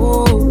like,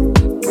 ooh,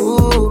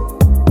 ooh,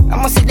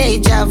 I'm a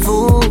deja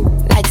vu.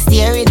 Like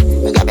steering,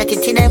 we got back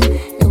into them,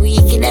 we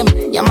kill them.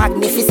 You're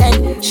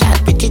magnificent,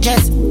 short pretty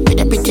dress with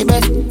a pretty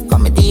breast.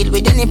 Come and deal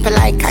with the nipple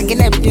like hugging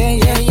them. Yeah,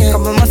 yeah, yeah.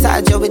 Come and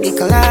massage you with the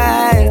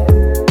collide,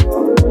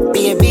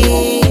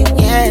 baby.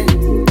 Yeah,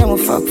 then we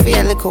fuck for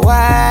a little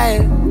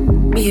while,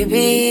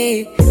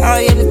 baby. Oh,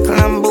 you little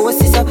lambo,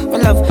 sister, my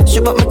love.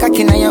 Shoot up my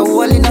cocky now you're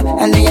rolling up,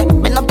 and then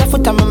you bend up your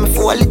foot and make me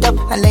fall it up,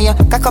 and then you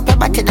cock up your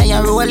body, then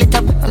you roll it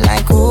up. I'm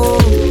like, ooh,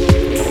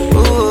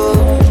 ooh,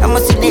 I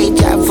must see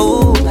deja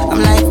vu.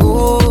 I'm like,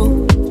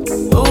 ooh,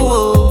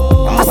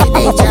 ooh, I must see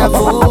deja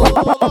vu.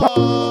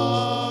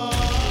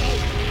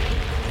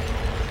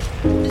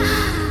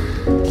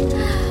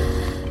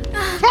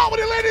 Talk with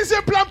the ladies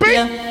in Plan B.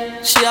 Yeah,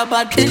 she a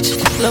bad bitch,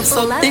 love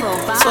so thick,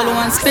 swallow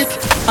and spit.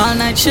 All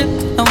night shit,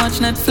 I watch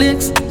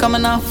Netflix.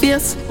 Coming off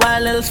face,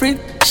 wild little freak.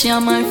 She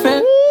on my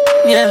friend.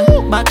 Yeah,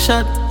 back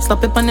shot,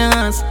 slap it on your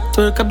ass.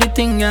 Twerk up the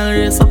thing, girl,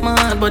 raise up my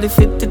heart. Body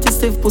fit, titty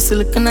stiff, pussy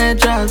looking at your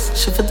jaws.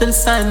 Shift it to the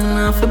side, and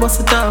I feel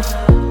bust it off.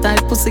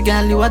 Tight pussy,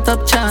 girl, you a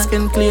top chance.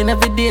 Skin clean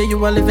every day,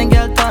 you a living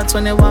girl thoughts.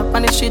 When you walk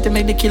on the street, you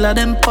make the killer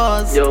them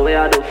pause. Yo,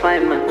 where I do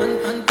find man?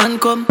 And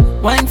come,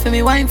 wine for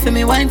me, wine for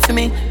me, wine for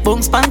me.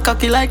 Boom span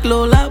cocky like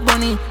Lola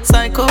Bunny.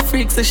 Psycho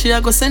freak, say she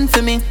a go send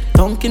for me.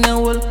 Dunk in the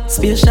hole,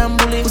 space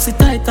shambuli. Pussy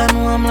tight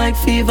and warm like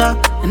fever.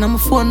 And I'm a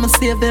phone, my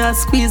save there, I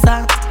squeeze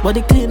her.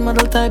 Body clean,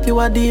 model type, you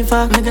a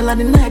diva. Nigga like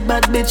the night,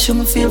 bad bitch, you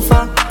me feel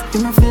far.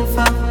 You me feel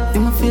far, you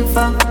me feel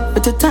far.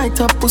 But you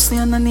tight up, pussy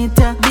underneath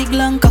ya. Big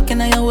long cock in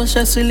your whole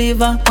stress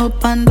reliever.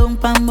 Up and down,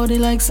 pan body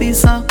like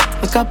Caesar.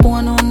 Make up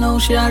one on now,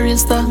 she a real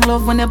star.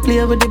 Love when you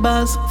play with the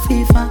bars,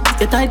 FIFA.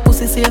 Your tight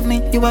pussy save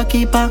me, you a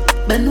keeper.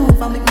 Bend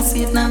over, make me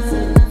see it now.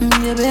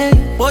 Yeah,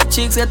 baby. Both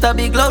chicks get a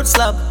big loud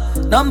slap.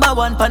 Number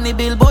one pan the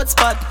billboard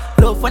spot.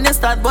 Love when you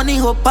start bunny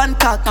hope and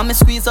cock. And me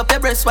squeeze up your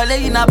breast while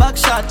you in a back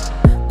shot.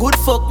 Good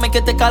fuck, make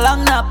you take a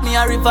long nap. Me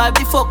a revive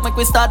the fuck, make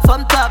we start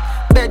from top.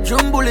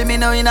 Bedroom bully me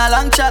now in a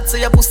long chat. So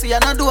your pussy a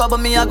no do but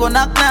me a go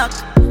knock knock.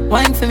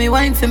 Wine for me,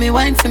 wine for me,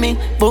 wine for me.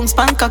 Boom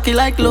span cocky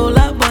like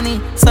Lola Bunny.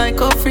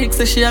 Psycho freak,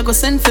 say she a go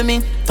send for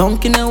me.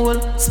 Dunk in the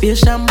hole,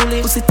 space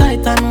shambuli. Pussy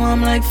tight and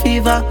warm like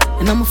fever.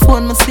 And I'm a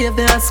phone, my save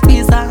there, I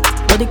squeeze her.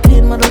 Body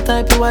clean, model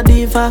type, you a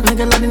diva.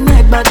 Nigga like the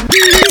night, bad.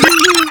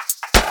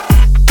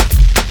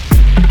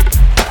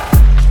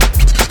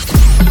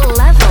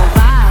 Level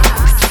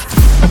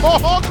vibes.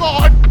 Oh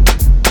God!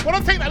 What I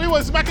think that we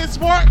was smacking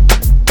sport?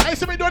 I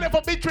used to be doing it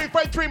for Big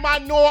 353,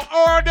 man, no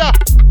order.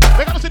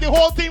 They gotta see the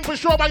whole team for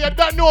sure, man, you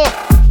don't know.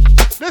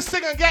 This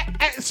thing and get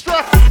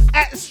extra,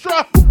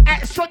 extra,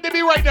 extra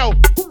Dibby right now.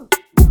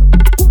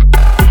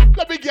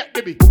 Let me get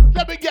Dibby,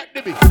 let me get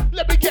Dibby,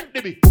 let me get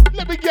Dibby,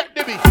 let me get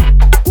Dibby.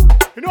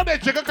 You know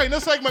that Jigga kind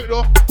of segment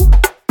though?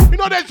 You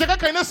know that Jigga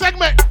kind of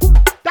segment?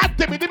 That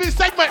Dibby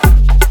segment.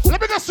 Let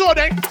me go so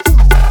then.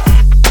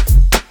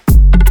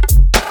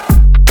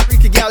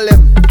 Freaky gal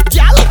them.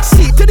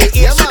 Galaxy to the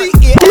ear, to the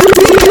ear.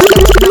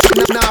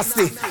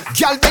 Nasty.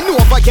 Gal bend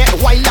over, get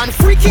wild and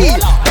freaky.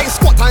 They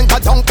squat and go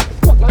down.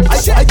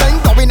 I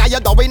bend down,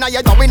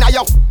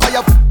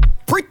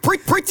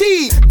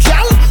 pretty.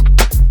 Gal,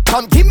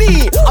 come give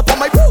me. Up on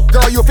my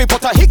girl, you feel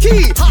put a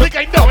hickey. Look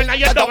at doing, now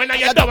you're doing.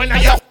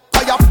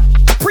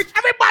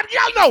 Everybody,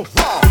 y'all know.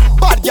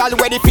 Bad gal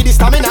ready for the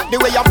stamina. The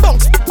way you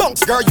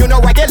bounce, girl, you know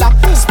regular.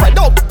 Spread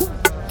out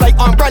like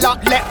umbrella.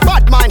 Let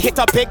bad man hit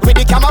a pig with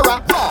the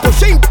camera.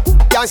 Pushing,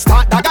 and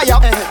start the guy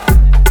up.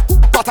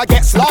 gotta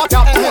get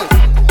slaughtered.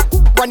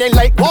 Running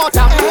like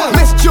water.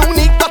 Miss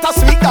Unique, got a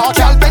sweet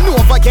daughter. Girl, bend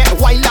over, get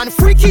wild and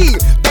freaky.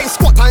 Then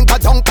squat and go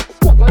down.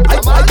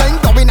 I then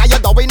doing, are you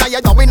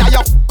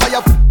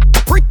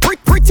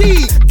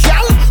pretty?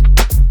 Girl,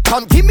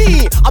 come give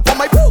me up on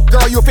my boo.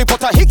 Girl, you feel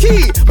put a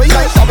hickey. But you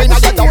ain't doing,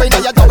 are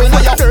you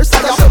first?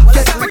 What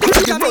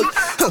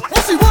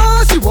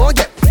she want,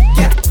 yeah.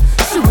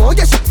 She want,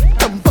 yeah, she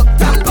dump up.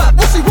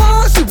 What she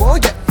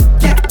want,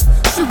 yeah.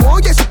 She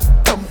want, yeah, she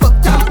dump up.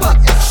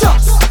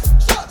 Shots,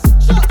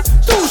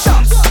 2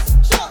 shots,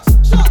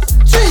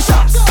 3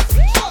 shots,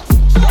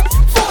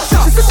 4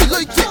 shots. She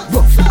like it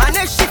rough. And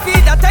if she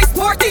feel that I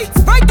sporty,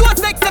 right to us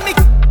next to me.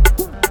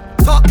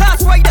 Talk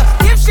class rider,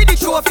 give she the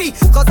trophy.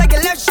 Cause I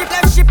get left ship,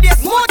 they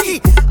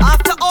smarty.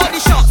 After all the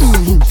shots,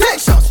 take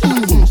shots,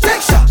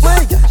 take shots,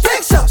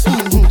 take shots,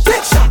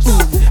 take shots,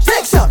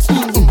 take shots,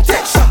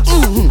 take shots,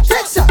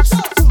 take shots.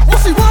 What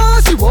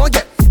she want,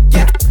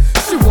 yeah.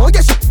 She want,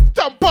 yeah, she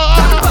dump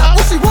up.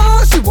 What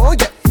she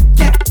want,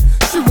 yeah.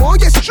 She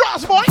want, yeah, she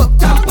shots, boy.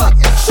 Dump up,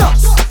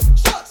 shots,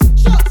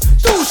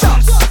 2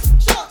 shots,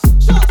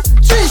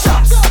 3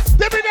 shots.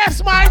 Let me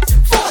next, man.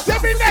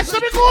 Let me next,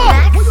 let me go.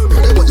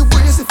 What you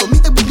wearing it for me?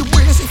 What you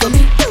wearing it for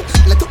me?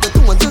 Like up the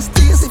two and just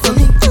taste it for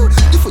me.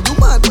 You for you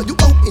man, but you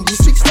out in the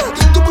streets now.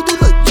 You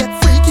look get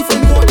freaky for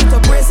me. You want to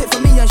brace it for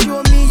me and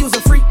show me you's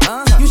a freak.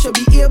 You should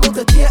be able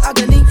to tear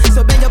agony.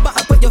 So bend your back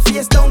and put your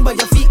face down by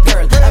your feet,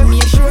 girl. And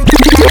make sure you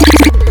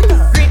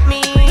grip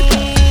me.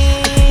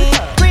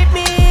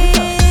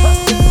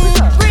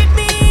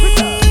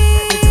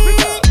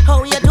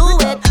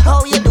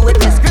 How you do it,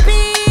 Miss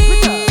Grippy?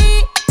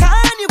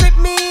 Can you grip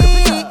me?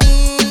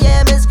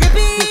 Yeah, Miss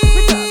Grippy.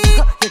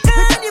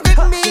 Can you grip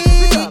me?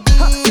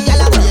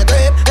 Girl, I want you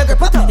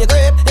grip up, you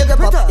grip up, you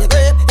grip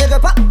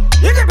up.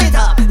 You grip it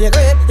up, you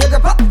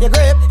grip up, you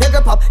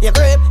grip up, you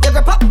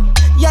grip up.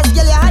 Yes,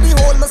 girl, you had the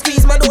hold me,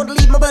 squeeze me, don't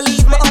leave me,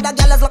 believe me. Other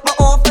girls lock me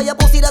off for your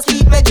pussy, the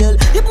sweet me, girl.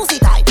 Your pussy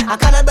tight, I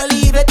cannot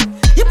believe it.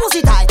 Your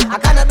pussy tight, I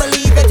cannot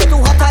believe it. You're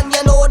too hot and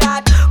you know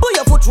that. Put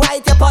your foot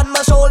right upon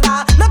my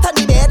shoulder. Not on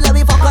the bed, let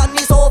me fuck on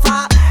the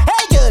sofa.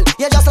 Hey girl,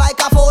 you're just like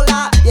a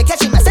folder. You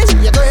catch the message,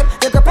 you grip up,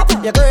 you grip up,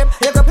 you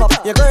grip up.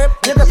 You grip up,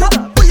 you grip up,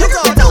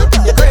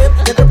 you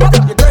grip up,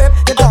 you grip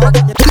up.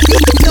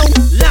 no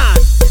line.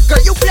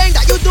 Girl, you playing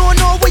that you don't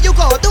know what you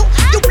gon' do.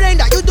 You playing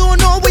that you don't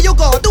know what you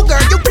gon' do.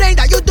 Girl, you playing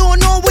that you don't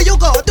know what you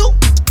gon' do.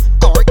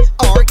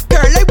 Alright,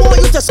 girl, I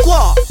want you to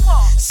squat.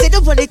 Sit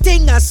up on the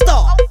thing and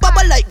stop.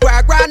 Bubble like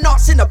gra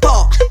nuts in the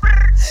pot.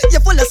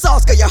 You're full of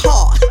sauce, girl, you're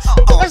hot.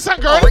 Listen,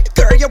 girl.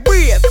 Girl, you're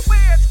brave.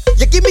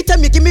 You give me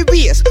time, you give me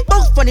waist.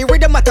 Both funny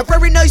rhythm at a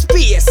very nice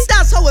pace.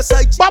 That's how it's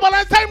like. Bubble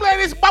and time,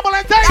 ladies. Bubble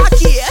and time.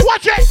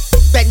 Watch it.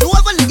 Bend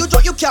over, you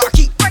drop your car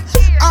key.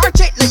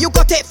 Arch it, you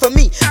got it for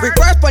me.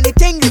 Reverse funny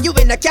thing, you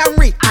in the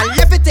Camry. And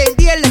left it in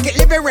there like it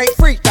living rent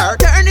free. Turn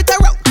it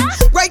around,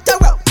 right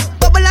around.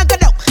 Bubble and go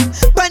down,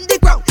 bend the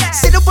ground.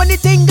 Sit up on the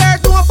thing, girl,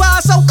 don't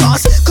pass out.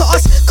 Cause.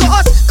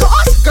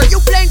 Girl, you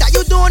playing that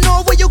you don't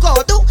know what you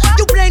gon' do.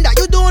 You playing that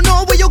you don't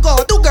know what you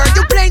gon' do. Girl,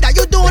 you playing that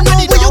you don't know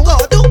what you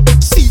gon' do.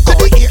 C to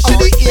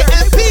the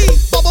A-M-P.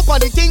 Bubble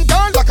on the thing,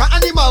 girl, like an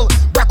animal.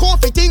 Break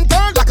off the thing,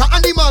 girl, like an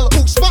animal.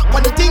 Hook smart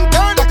on the thing,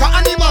 girl, like an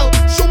animal.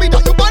 Show me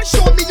that you bad,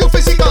 show me you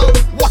physical.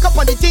 Walk up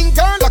on the thing,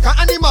 girl, like an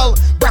animal.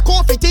 Break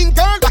off the thing,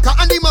 girl, like an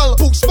animal.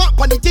 Hook smart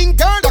on the thing,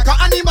 girl, like an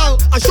animal.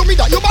 And show me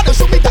that you bad,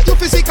 show me that you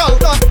physical.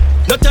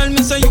 No tell me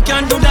so you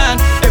can't do that.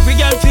 Every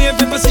girl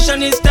favorite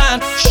position is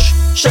stand. Shh,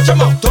 shut your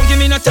mouth, don't give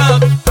me no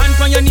talk. Hand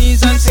on your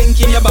knees and sink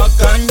in your back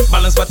and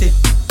balance body.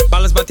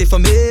 Balance body for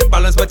me,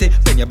 balance body.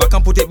 Bend your back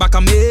and put it back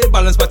on me,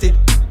 balance body.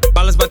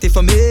 Balance body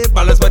for me,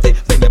 balance body.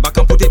 Bend your back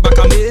and put it back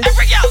on me.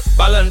 Every girl,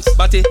 balance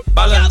body,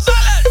 balance,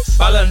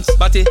 balance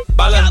body,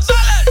 balance,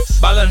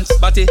 balance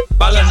body,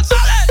 balance,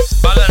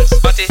 balance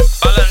body,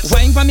 balance.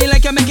 Wine for me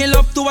like you're making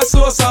love to a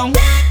slow song.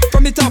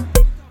 From the top,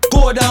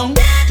 go down.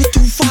 You're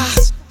too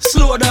fast,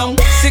 slow down.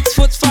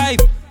 6'5",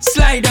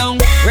 slide down.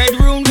 Red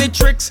room with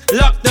tricks,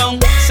 lock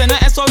down. Send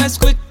a SOS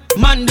quick,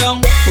 man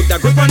down. Put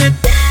that grip on it,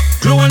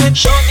 glue on it.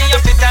 Show me your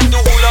fit and do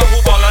hula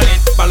hoop all on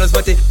it. Balance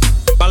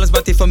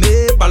body for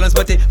me, balance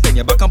body. Bend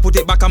your back and put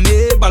it back on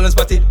me, balance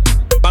body.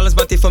 Balance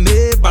body for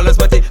me, balance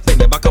body. Bend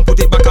your back and put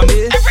it back on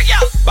me. Every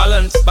girl,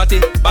 balance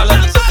body,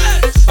 balance,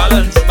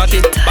 balance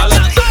body,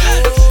 balance,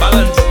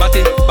 balance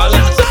body,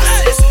 balance.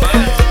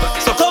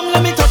 So come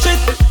let me touch it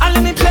and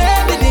let me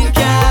play with it,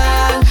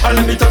 girl. And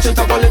let me touch it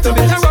up a little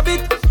bit and rub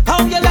it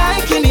how you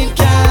liking it,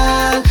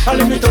 girl. And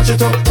let me touch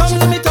it up. Come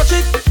let me touch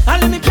it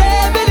and let me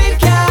play with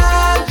it,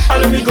 girl.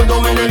 And let me go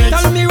down in it.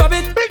 And let me rub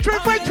it. Big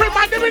trip, man,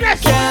 give me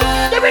this.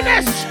 Give me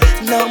this.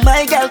 Now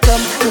my girl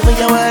come, do what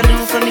you wanna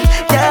do for me.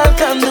 Girl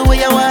come, do what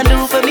you wanna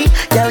do for me.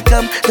 Girl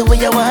come, do what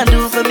you wanna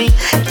do for me.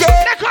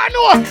 Yeah,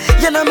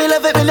 you know me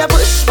love it when you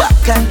push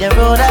back and you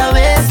roll that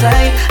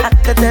waistline. I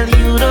can tell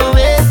you don't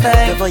waste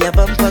time. Before your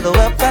bumper go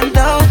up and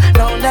down,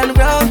 round and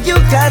round. You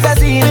cause I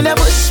see when you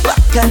push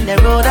back and you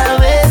roll that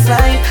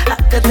waistline. I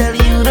can tell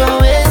you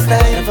don't waste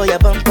time. Before your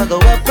bumper go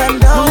up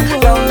and down,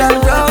 round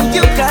and round.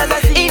 You cause I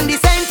see in the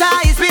center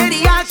is where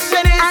the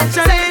action is.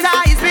 Center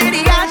is where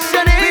the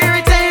action is.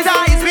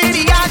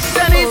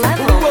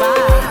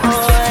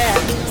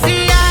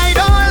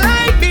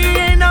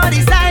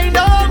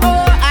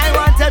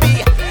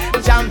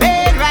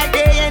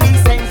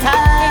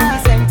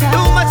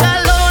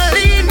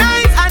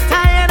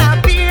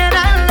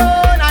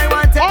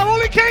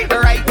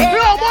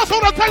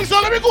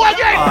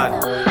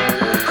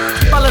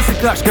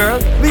 clash, girl.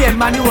 Me and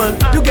Manuel,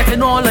 you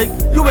getting on like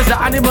you is an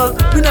animal.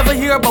 You never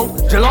hear about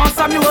Jalon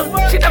Samuel.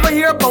 She never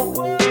hear about.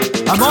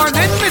 I'm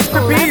morning, Miss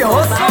Pippi,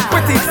 you're so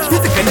pretty. You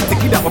think I'm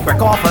thinking that will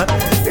break off her?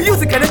 You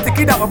think I'm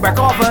thinking that will break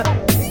off her?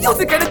 You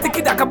think I'm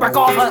thinking that can break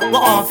off her?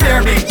 Well,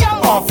 fear me,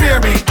 fear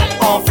me,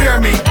 fear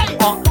me.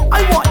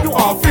 I want you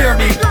fear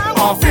me,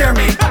 fear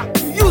me.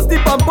 Use the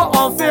bumper,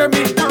 fear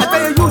me. I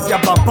tell you, use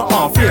your bumper,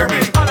 fear me.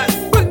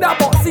 Bring that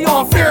boxy,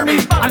 fear me,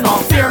 and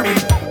fear me,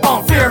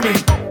 fear me.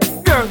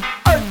 Girl,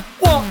 I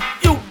want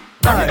you.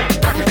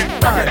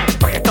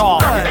 Break it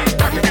off.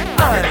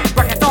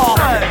 Break it off.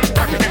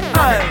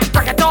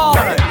 Break it off.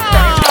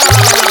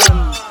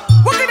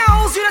 What can I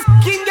hold you, this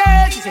fucking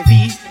girl? She said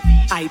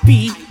VIP.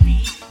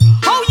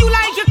 How you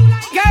like it,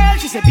 girl?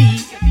 She said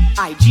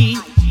BIG.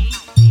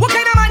 What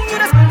kind of man you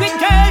this big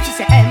girl? She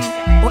said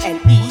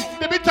MONE.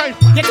 The big time.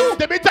 You do.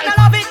 The big time. I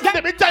love it.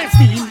 The big time.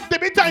 Steam. The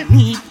big time.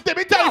 Me. The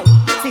big time.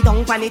 Sit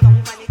down on it.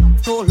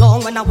 So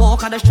long when I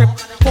walk on the strip,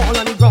 fall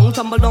on the ground,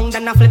 tumble down,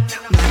 then I flip.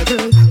 My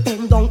girl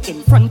bend down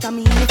in front of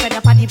me, fed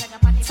up a dip.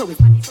 So it's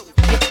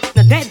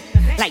not dead,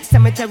 like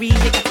cemetery.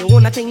 You got your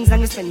own things and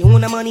you spend your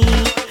own money.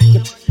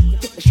 You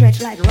take the stretch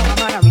like a rubber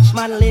man. A rich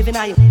man living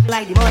on you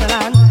like the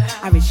motherland.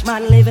 A rich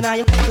man living on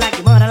you like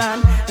the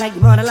motherland, like the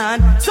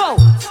motherland. So,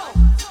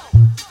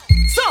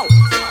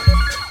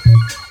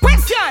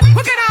 question,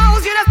 what can I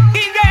house you the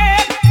in there?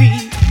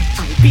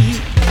 VIP.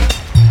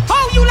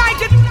 How you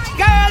like it,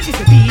 girl? She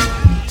said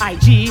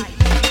BIG.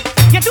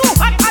 You do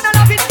hot and I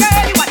love it,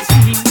 girl. You want to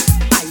see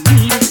I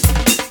need.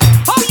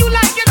 How you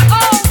like it?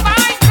 Oh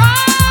my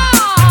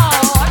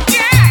God,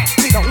 yeah.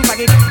 We don't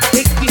forget,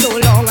 take me so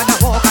long and I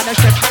walk on the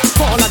strip,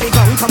 fall on the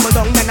ground, tumble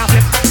down, then I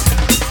flip.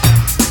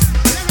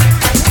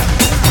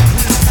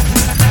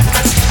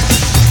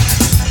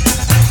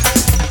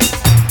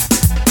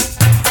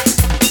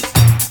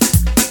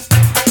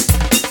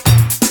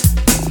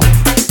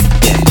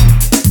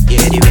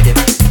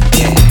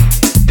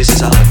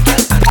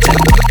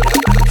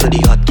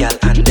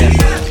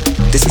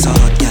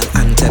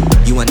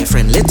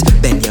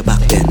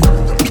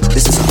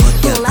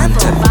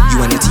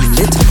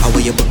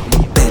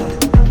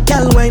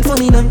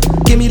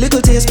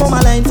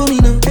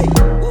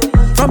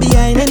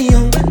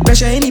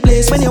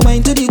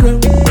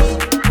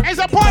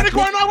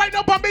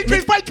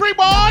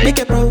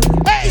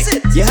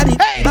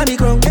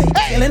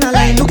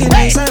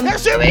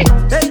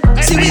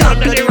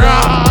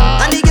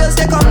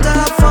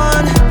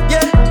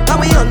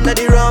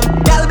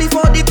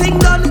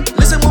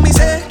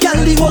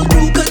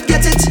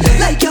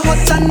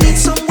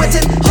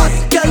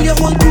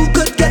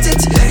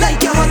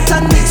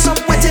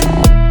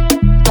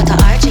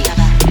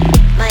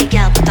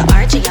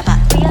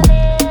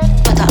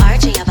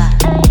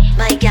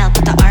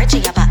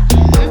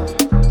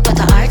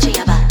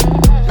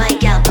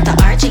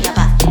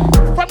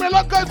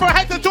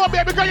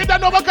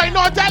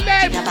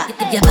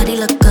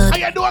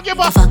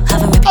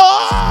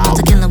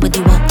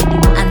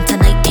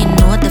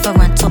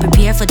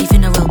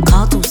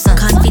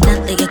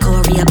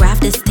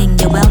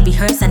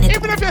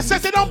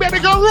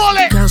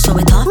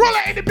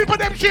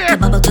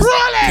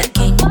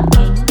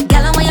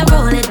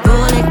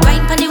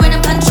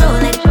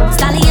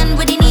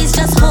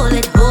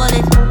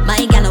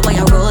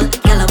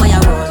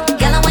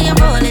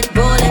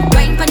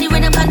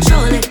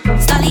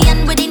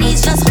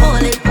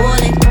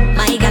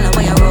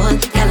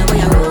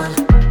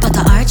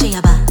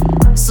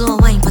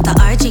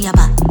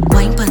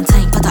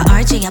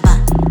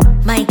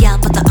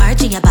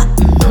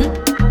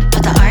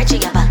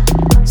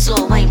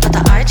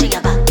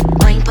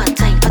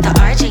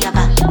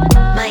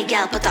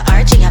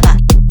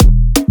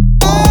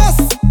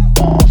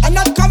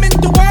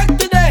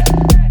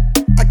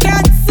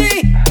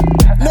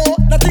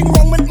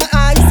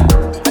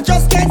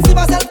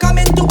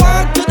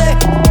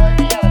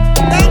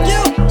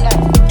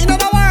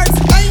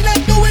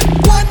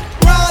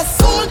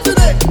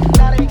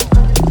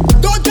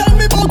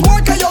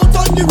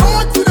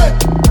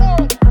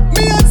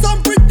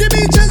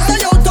 Beaches,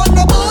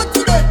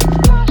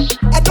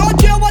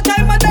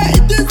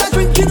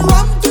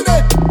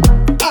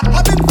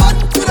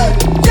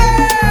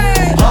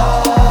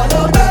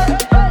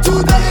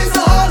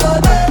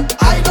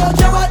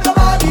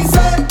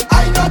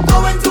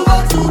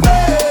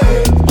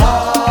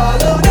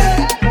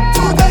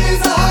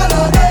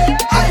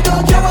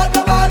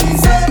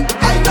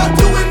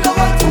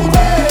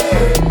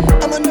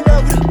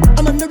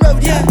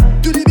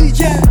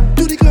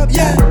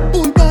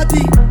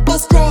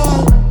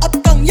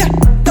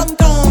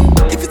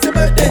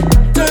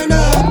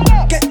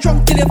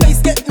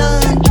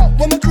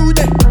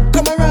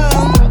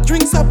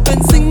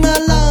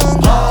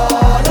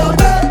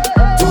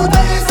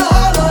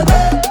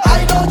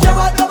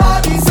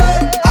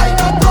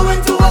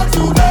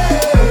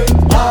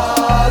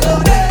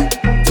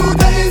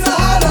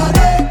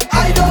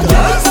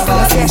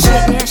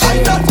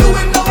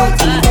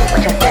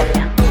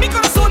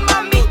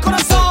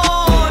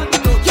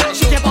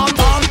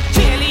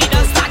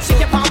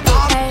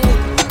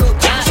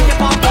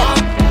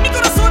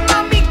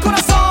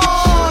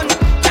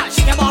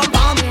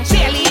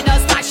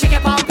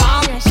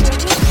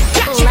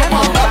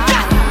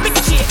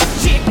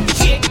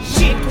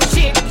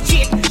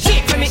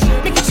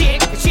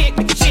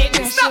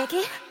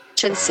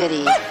 Kitchen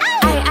City. I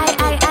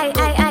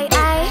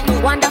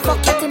wonder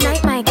fuck you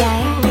tonight, my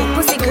guy.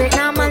 Pussy great,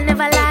 normal,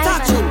 never lie.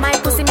 My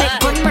pussy make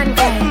gunman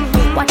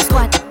cry. Watch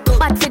squat,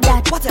 bad for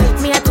that.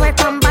 Me at work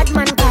on bad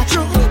man catch.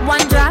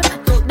 One drop,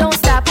 don't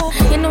stop.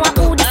 You know what?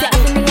 Ooh, this is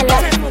happening in your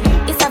life.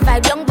 It's a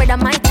vibe, young brother,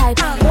 my type.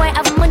 Boy,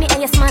 have money and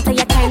you're smarter,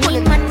 you kind.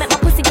 Me man, make my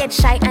pussy get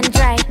shy and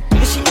dry.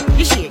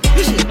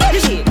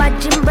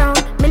 Bad Jim Brown,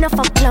 me no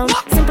fuck clown.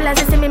 Simple as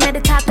you see me, made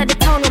the talk of the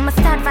town. When my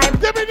start vibe,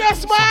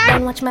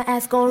 don't watch my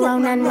ass go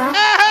round and round.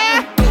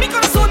 Me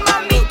corazón,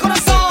 man, mi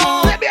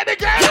corazón. Let me at the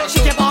girl.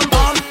 Shake your bum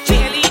bum.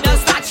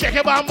 Cheerleaders start shake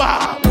your bum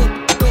bum.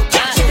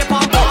 Shake your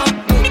bum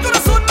bum. Mi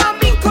corazón, man,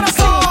 mi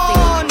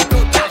corazón.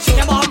 Shake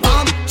your bum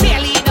bum.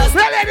 Cheerleaders.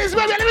 Well, ladies,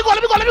 baby, let me go.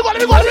 What?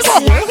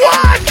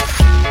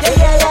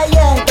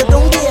 Yeah. But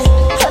don't get. I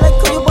like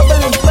how you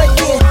bubbling right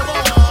there.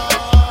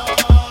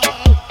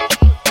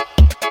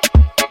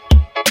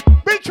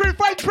 Big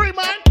 353,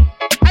 man.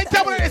 I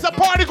tell you, there's a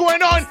party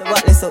going on. The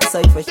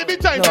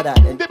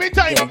big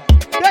time. Yeah.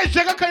 There's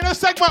Jagger kind of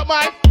segment,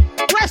 man.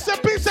 Rest in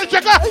peace,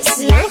 Jagger.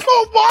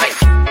 Move, boy.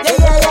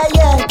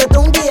 Yeah. But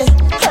don't get.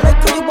 I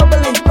like how you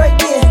bubbling right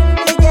there.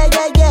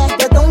 Yeah.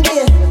 But don't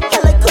get. I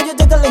like how you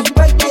jiggling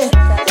right there.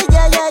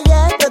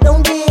 Yeah. But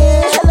don't get.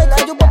 I like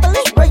how you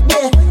bubbling right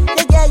there.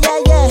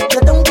 Yeah.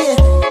 But don't get.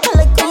 I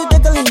like how you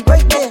jiggling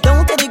right there.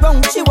 Don't get it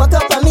wrong. She walk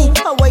up on me.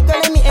 A white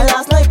girl in me and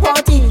last night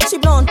party. She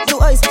blonde, blue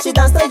eyes. She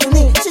dance like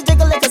unique. She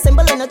jiggle like a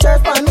cymbal in a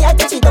church for me. I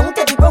think she don't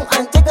get it wrong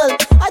and jiggle.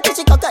 I think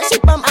she cock up, she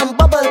bum and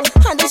bubble.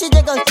 And then she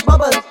jiggle,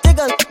 bubble,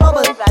 jiggle,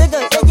 bubble,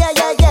 jiggle. Yeah.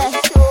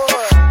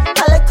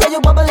 I like how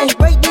you bubbling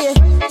right there.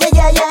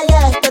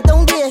 Yeah. But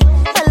don't get.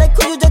 I like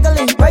how you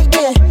jiggling right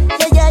there.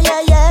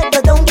 Yeah.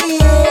 But don't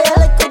get. I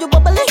like how you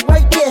bubbling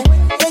right there.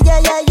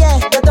 Yeah.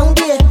 But don't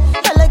get.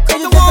 I like how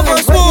you jiggling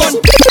right there.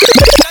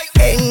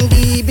 In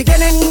the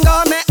beginning,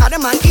 God met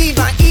Adam and Eve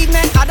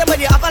me Adam with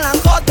the apple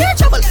and caught their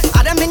trouble.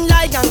 Adam in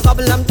light and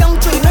bubble, I'm down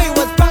to you know it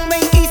was wrong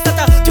when he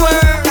started to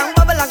twerk and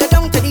bubble and go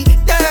down to the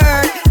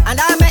dirt. And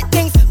I make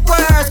things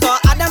worse, cause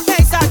Adam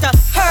face start to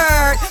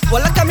hurt.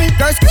 Well, look at me,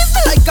 girl, squeeze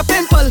me like a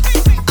pimple.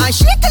 I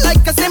shake it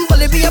like a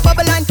symbol, it be a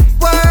bubble and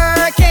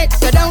work it.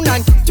 Go down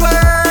and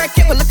twerk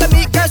it. Well, look at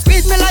me, girl,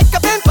 squeeze me like a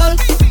pimple.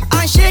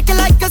 I shake it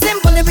like a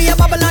symbol, it be a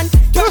bubble and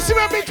you see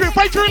me big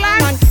 353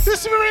 line? You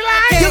see me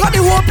line? You got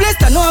the whole place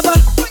turn over.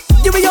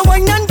 You be your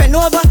wine and bend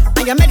over.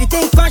 And you make the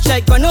thing crunch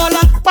like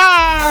granola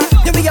bar.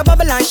 You be your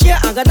bubble and share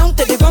and go down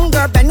to the ground,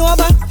 girl, bend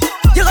over.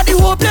 You got the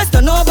whole place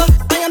turn over.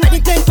 And you make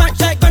the thing crunch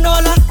like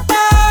granola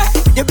bar.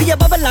 You be your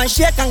bubble and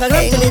shake and go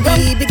down to the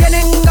ground. In the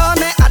beginning,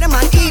 God met Adam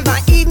and Eve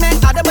me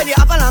Adam with the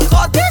apple and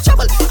caught their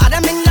trouble.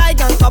 Adam in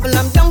light and bubble,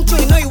 I'm down to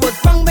you know you was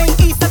wrong when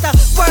he started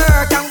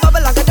work and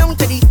bubble and go down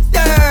to the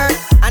dirt.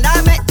 And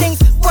I make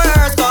things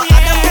worse, cause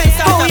Adam face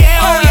started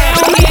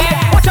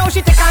yeah. Watch how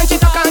she take and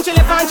she tuck and she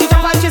left and she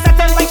jump and she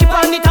settle when she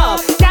on the top.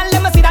 Girl,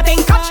 let me see that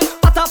thing catch.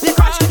 Pat up your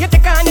crotch. You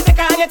take and you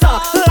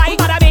talk. Like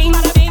bada bing,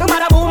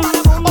 bada boom.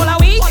 All a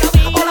week,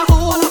 all a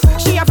who.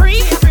 She a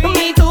freak,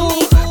 me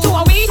too. Two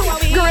a week,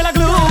 girl a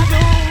glue.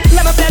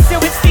 Let me bless you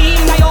with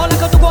steam. I all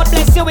go to God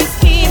bless you with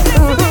steam.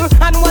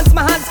 And once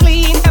my hands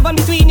clean, heaven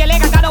between your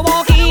leg I gotta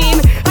walk in.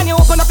 And you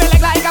open up your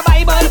leg like a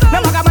Bible.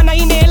 Now I man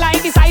in there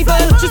like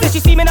disciple. She said she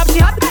steaming up, she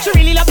hot. She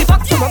really love the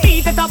fuck, so I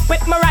beat it up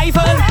with my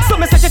rifle. So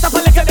me switch it up a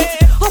little bit.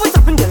 How it's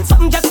up and girl,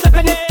 something just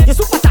slipping it. You're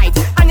super tight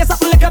and you're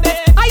something like a bit.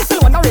 I still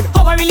wondering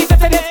how I really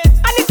fit in it.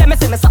 And they tell me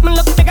something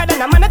looks bigger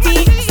than a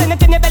manatee. Send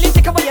it in your belly,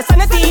 take away your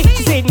sanity.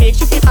 She said makes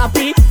you feel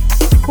happy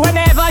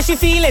whenever she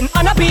feeling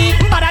unhappy.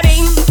 Bada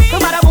ding,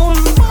 bada boom.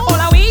 All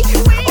a week,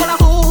 all a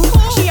who.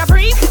 She a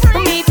freak,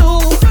 me too.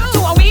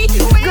 Two a week,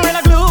 girl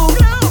a glue.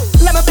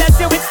 Let me bless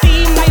you with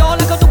steam. I all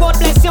go to God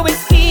bless you with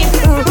steam.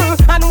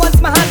 And once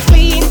my hands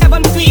clean,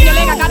 heaven between your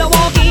leg I gotta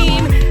walk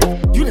in.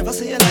 You never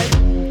say a lie.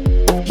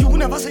 You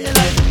never say a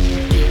lie.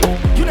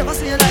 You never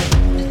say a lie.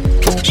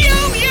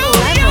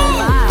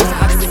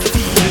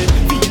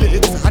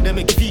 It's how to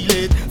make you feel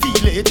it.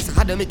 Feel it. It's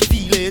how to make you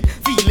feel it.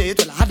 Feel it.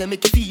 Well, how to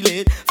make you feel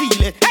it.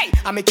 Feel it. Hey,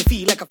 I make you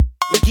feel like a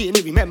again.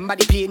 You remember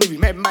the pain. You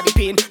remember the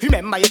pain.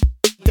 Remember you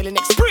till the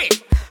next spring.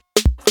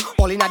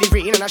 All in the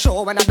rain and I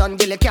show when I done,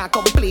 girl, you can't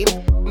complain.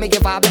 Make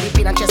your vibe belly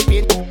pain and chest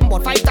pain.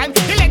 About 5 times,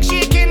 the leg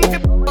shaking.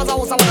 Cause I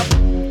was a wanna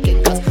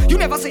cause you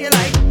never say a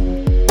lie.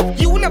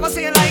 You never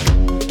say a lie.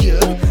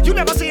 Girl, you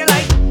never say a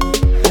lie.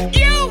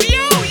 You.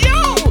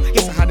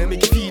 Yes, I had to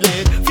make you feel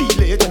it.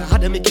 Feel it. When I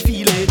had to make you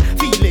feel it.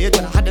 Feel it.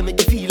 When I had to make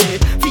you feel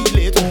it. Feel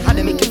it. When I had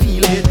to make you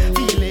feel it.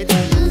 Feel it.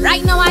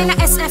 Right now I'm in a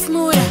SF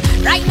mood.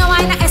 Right now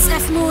I'm in a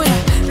SF mood.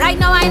 Right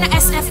now I'm in a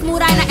SF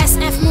mood. I'm in a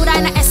SF mood.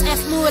 I'm in a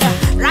SF mood.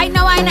 Right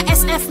now I'm in a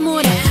SF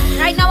mood.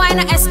 Right now I'm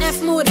in a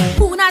SF mood.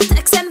 Who not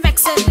texting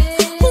vexing?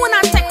 Who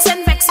not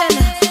texting vexing?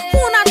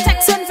 Who not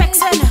texting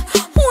vexing?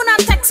 Who not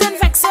texting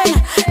vexing?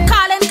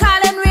 Calling,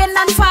 rain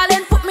and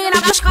falling. Put me in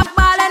a bush cup,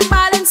 ballin'.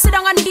 Sit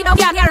down on the dog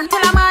here until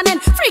I'm morning.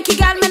 Freaky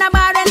girl, me na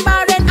barren.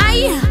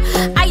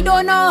 I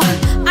don't know.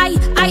 I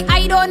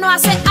don't know. I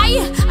say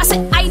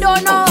I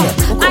don't know.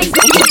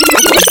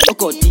 Oh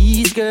God,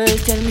 these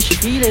girls tell me she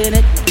feeling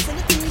it.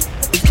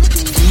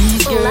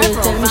 These girls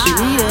tell me she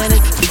reading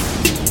it.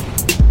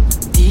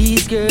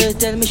 These girls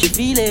tell me she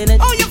feeling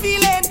it. How you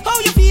feeling? How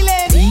you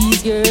feeling?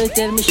 These girls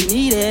tell me she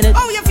needing it.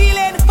 How you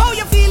feeling? How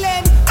you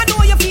feeling? I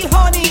know you feel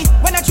honey.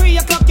 When at 3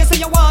 o'clock you say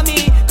you want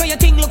me. Cause your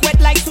thing look wet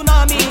like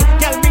tsunami.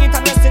 Girl, bring it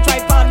and rest it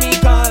right for me.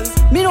 Cause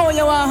me know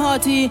you want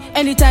hearty.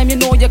 Anytime you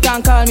know you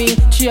can call me.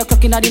 3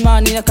 o'clock in the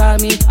morning you call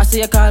me. I say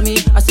you call me,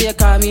 I say you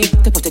call me.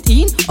 To put it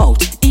in,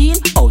 out, yeah.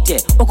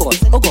 Oh God,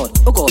 oh God,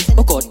 oh God,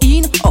 oh God.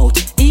 In, out,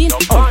 yeah.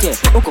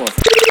 Oh God.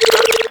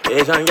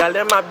 Asian girl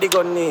them have the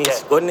good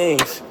knees, good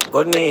knees,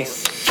 good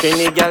knees.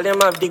 Trini girl them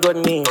have the good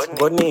knees,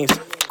 good knees,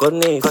 good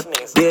knees.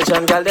 The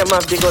Asian girl them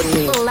have the good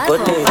knees,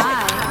 good knees.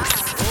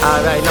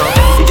 Alright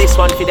now, this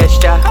one for the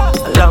star.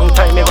 A long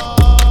time ago,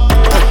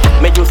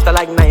 me used to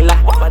like Nyla,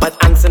 but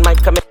Anson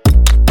might come in.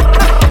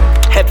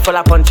 Head full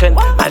of punching,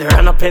 man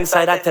run up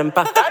inside that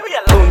temper.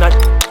 Do not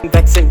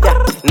vexing,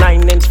 yeah.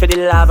 9 inch for the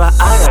lava,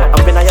 alright.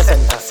 Up in your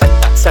center,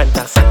 center,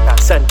 center,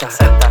 center,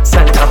 center,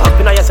 center. Up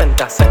in your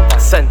center, center,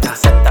 center,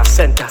 center,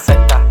 center,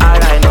 center.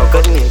 Alright now,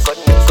 good knees,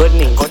 good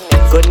knees, good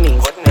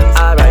knees.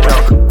 Alright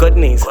now, good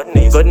knees, good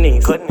knees, good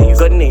knees, good knees,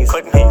 good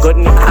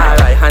knees.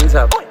 Alright, hands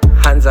up,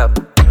 hands up,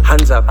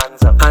 hands up,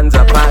 hands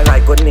up.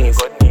 Alright, good knees,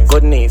 good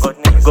knees, good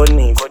knees, good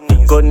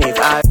knees.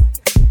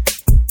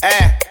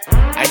 Eh,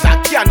 it's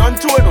a cannon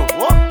too, you know.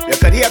 You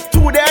could hear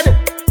 2 dead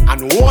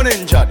and 1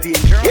 injured.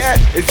 Yeah,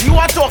 it's you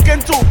are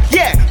talking to.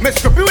 Yeah,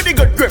 Mr. Beauty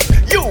good grip.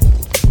 You.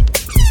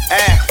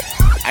 Eh,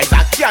 it's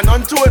a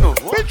cannon too, you know.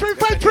 Victory,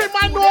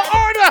 man, no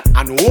order.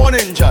 And 1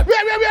 injured.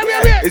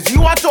 Yeah. It's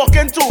you are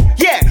talking to.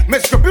 Yeah,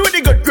 Mr.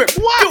 Beauty good grip.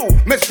 What? You,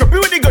 Mr.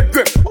 Beauty good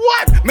grip.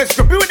 What?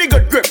 Mr. Beauty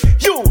good grip.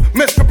 You,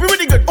 Mr.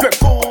 Beauty good grip.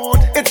 Oh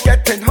God, it's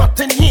getting hot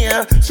in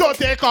here. So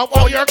take off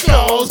all your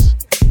clothes.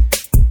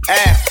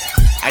 Eh.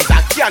 I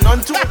got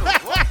cannon too.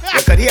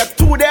 You could hear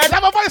 2 dead.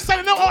 Everybody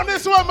standing up on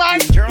this one,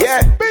 man.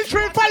 Yeah.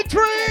 Victory,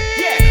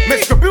 Yeah.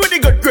 Mr. Beauty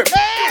good grip.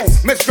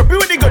 Yes. Mr.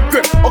 Beauty good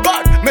grip. Oh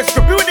God,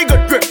 Mr. Beauty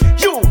good grip.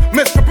 You,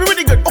 Mr.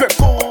 Beauty good grip.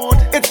 Oh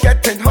God, it's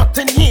getting hot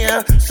in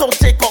here. So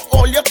take off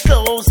all your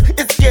clothes.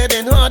 It's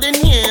getting hot in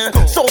here.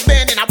 So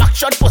bend in a back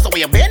shot. Push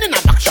away, bend in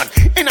a back shot.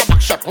 In a back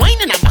shot, wine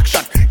in a back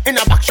shot. In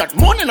a back shot,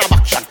 moan in a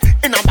back shot.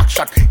 In a back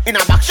shot, in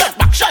a back shot,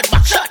 back shot,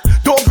 back shot.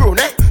 Don't groan,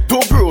 eh?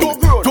 Don't groan.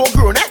 Don't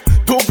groan, eh?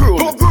 Don't groan.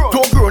 Don't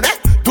groan, eh?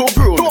 Don't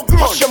groan.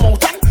 Hush your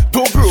mouth and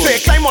don't groan. So you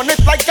climb on it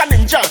like a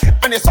ninja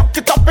and you suck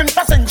it up in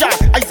passenger.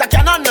 Eyes a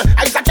cannon,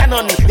 eyes a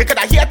cannon. You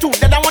coulda hear 2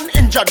 dead and 1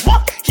 injured.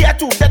 What? Hear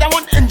 2 dead and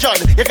 1 injured.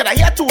 You coulda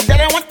hear 2 dead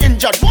and 1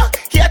 injured. What?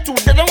 Hear 2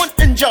 dead and 1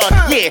 injured.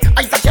 Yeah,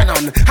 eyes a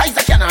cannon, eyes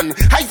a cannon,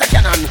 eyes a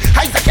cannon,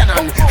 eyes a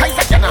cannon, eyes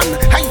a cannon,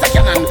 eyes a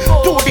cannon.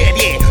 2 dead,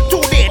 yeah,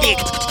 2 dead,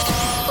 yeah.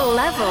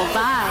 Level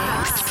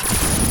Vibes.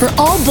 For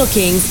all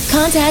bookings,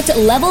 contact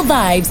Level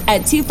Vibes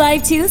at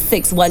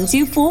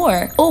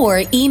 252-6124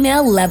 or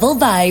email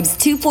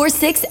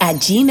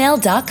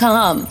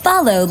levelvibes246@gmail.com.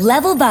 Follow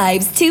Level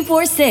Vibes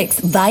 246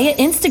 via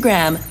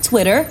Instagram,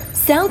 Twitter,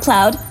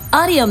 SoundCloud,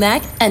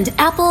 AudioMac, and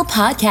Apple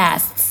Podcasts.